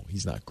 No,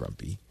 he's not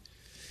grumpy.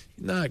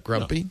 Not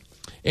grumpy. No.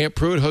 Aunt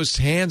Pruitt hosts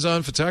Hands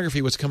On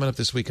Photography. What's coming up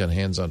this week on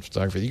Hands On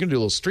Photography? You're going to do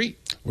a little street.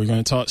 We're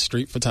going to talk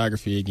street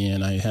photography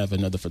again. I have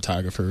another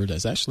photographer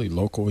that's actually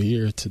local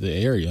here to the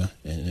area,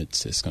 and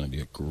it's going to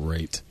be a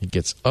great. He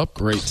gets up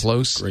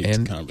close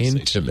and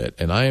intimate,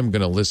 and I am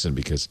going to listen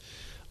because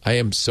I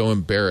am so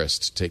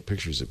embarrassed to take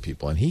pictures of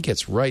people, and he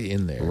gets right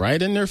in there.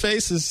 Right in their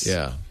faces.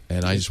 Yeah,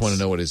 and I just want to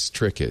know what his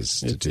trick is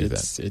to do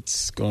that.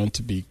 It's going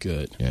to be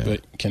good. Yeah.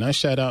 But can I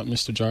shout out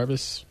Mr.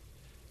 Jarvis?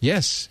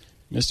 Yes.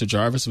 Mr.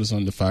 Jarvis was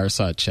on the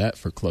Fireside Chat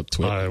for Club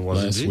Twit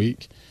last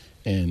week,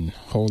 and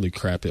holy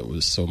crap, it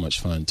was so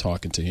much fun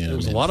talking to him. It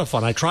was a lot of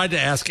fun. I tried to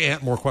ask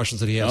Ant more questions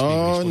than he asked me.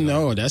 Oh,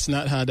 no, that's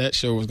not how that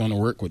show was going to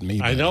work with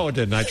me. I know it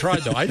didn't. I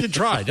tried, though. I did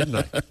try, didn't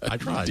I? I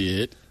tried.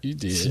 You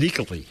did.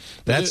 Sneakily.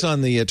 That's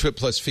on the Twit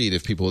Plus feed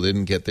if people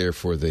didn't get there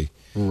for the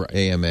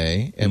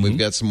AMA. And we've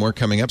got some more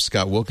coming up.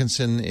 Scott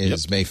Wilkinson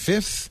is May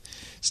 5th.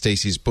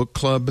 Stacy's Book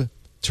Club.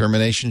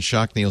 Termination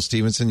Shock, Neil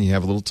Stevenson. You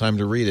have a little time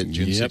to read it.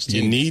 June 16th.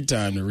 You need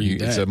time to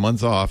read that. It's a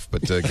month off,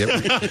 but get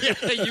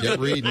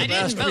reading. I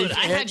didn't vote.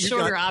 I had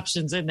shorter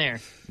options in there.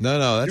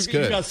 No, that's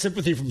good. You got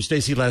sympathy from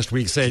Stacy last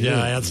week saying,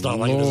 Ant's not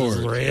like this. This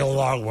is a real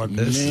long one.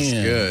 This is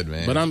good,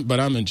 man. But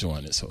I'm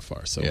enjoying it so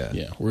far. So,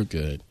 yeah we're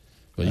good.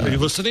 But, are you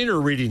listening or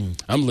reading?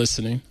 I'm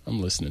listening.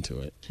 I'm listening to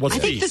it. I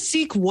think the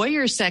Sikh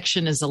Warrior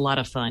section is a lot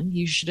of fun.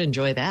 You should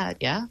enjoy that,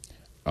 yeah?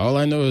 All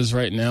I know is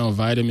right now,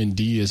 vitamin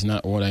D is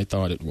not what I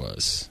thought it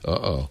was.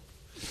 Uh-oh.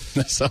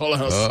 That's all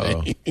I'll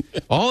say.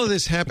 All of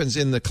this happens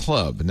in the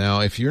club.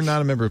 Now, if you're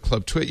not a member of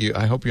Club Twit,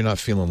 I hope you're not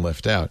feeling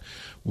left out.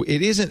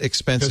 It isn't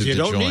expensive to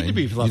join. You don't need to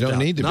be left out. You don't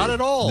need to be. Not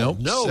at all. Nope.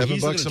 No,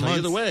 $7 a month.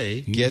 Either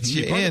way, gets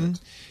you in.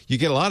 You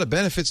get a lot of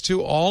benefits,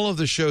 too. All of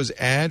the shows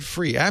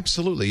ad-free.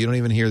 Absolutely. You don't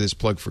even hear this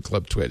plug for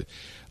Club Twit.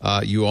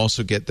 You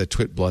also get the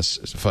Twit Plus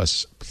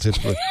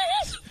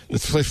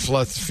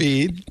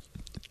feed.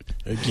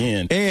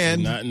 Again,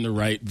 and not in the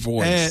right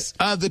voice.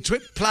 And, the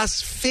Twit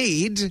Plus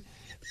feed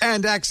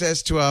and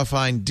access to our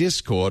fine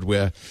Discord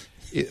where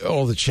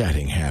all the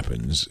chatting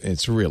happens.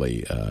 It's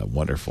really a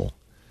wonderful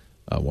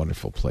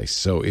place.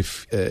 So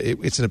if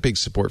it's a big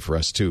support for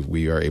us, too.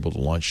 We are able to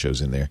launch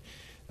shows in there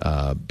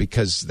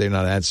because they're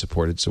not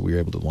ad-supported, so we're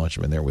able to launch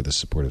them in there with the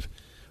support of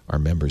our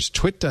members.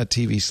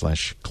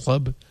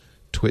 Twit.tv/Club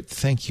Twit.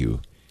 Thank you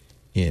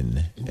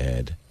in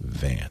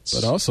advance.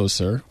 But also,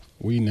 sir,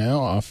 we now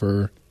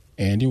offer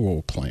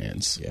annual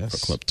plans for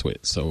Club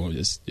Twit. So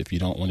if you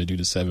don't want to do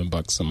the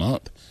 $7 a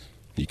month,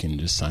 you can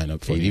just sign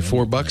up for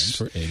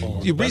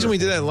 $84. The reason we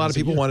did that, a lot of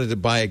people wanted to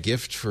buy a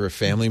gift for a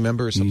family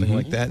member or something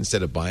like that.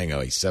 Instead of buying a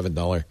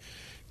 $7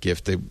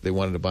 gift, they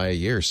wanted to buy a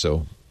year.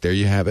 So there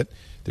you have it.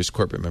 There's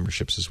corporate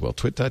memberships as well.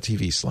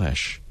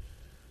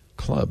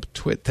 twit.tv/club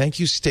twit. Thank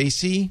you,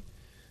 Stacy.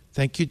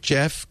 Thank you,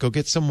 Jeff. Go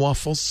get some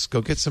waffles. Go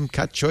get some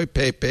cacio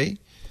pepe.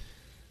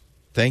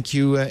 Thank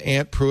you,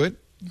 Aunt Pruitt.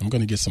 I'm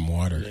going to get some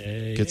water.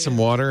 Get some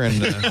water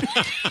and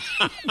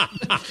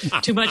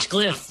Too much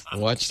glyph.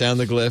 Watch down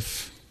the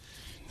glyph.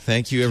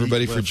 Thank you,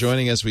 everybody, for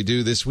joining us. We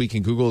do This Week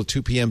in Google at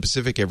 2 p.m.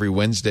 Pacific every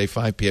Wednesday,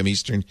 5 p.m.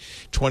 Eastern,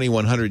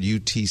 2100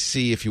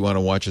 UTC. If you want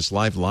to watch us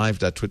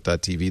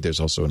live.twit.tv. There's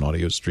also an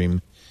audio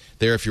stream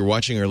there. If you're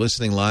watching or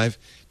listening live,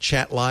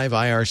 chat live,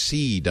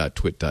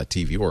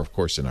 irc.twit.tv, or, of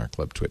course, in our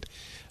Club Twit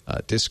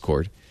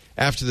Discord.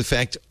 After the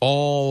fact,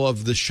 all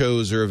of the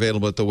shows are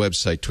available at the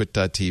website,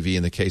 twit.tv.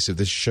 In the case of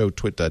this show,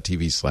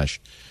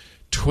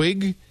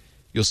 twit.tv/twig.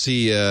 You'll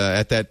see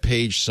at that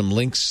page some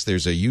links.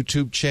 There's a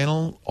YouTube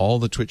channel. All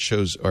the Twitch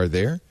shows are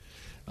there.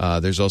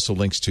 There's also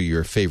links to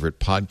your favorite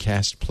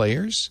podcast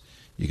players.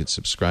 You can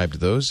subscribe to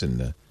those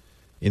in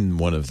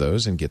one of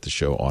those and get the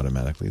show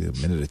automatically the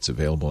minute it's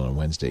available on a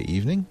Wednesday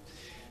evening.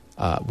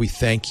 We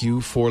thank you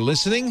for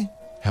listening.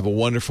 Have a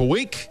wonderful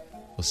week.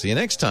 We'll see you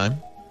next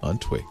time on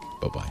Twig.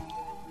 Bye-bye.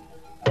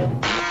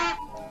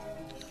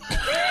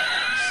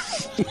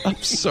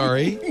 I'm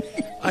sorry.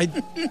 I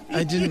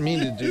didn't mean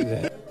to do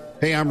that.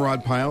 Hey, I'm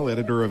Rod Pyle,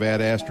 editor of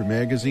Ad Astra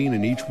Magazine,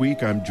 and each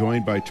week I'm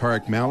joined by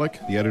Tarek Malik,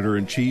 the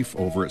editor-in-chief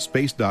over at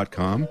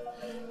Space.com,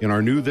 in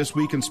our new This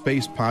Week in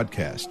Space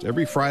podcast.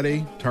 Every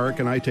Friday, Tarek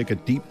and I take a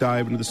deep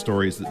dive into the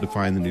stories that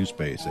define the new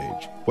space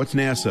age. What's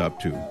NASA up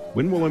to?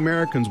 When will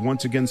Americans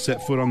once again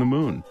set foot on the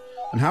moon?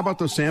 And how about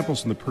those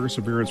samples from the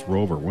Perseverance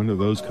rover? When are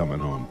those coming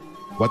home?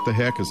 What the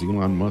heck has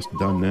Elon Musk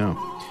done now?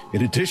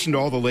 In addition to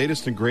all the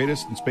latest and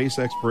greatest in space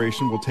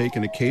exploration, we'll take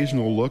an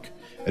occasional look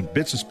at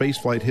bits of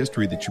spaceflight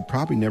history that you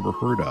probably never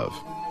heard of,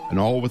 and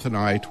all with an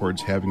eye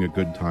towards having a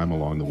good time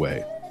along the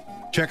way.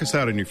 Check us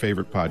out on your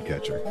favorite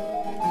podcatcher.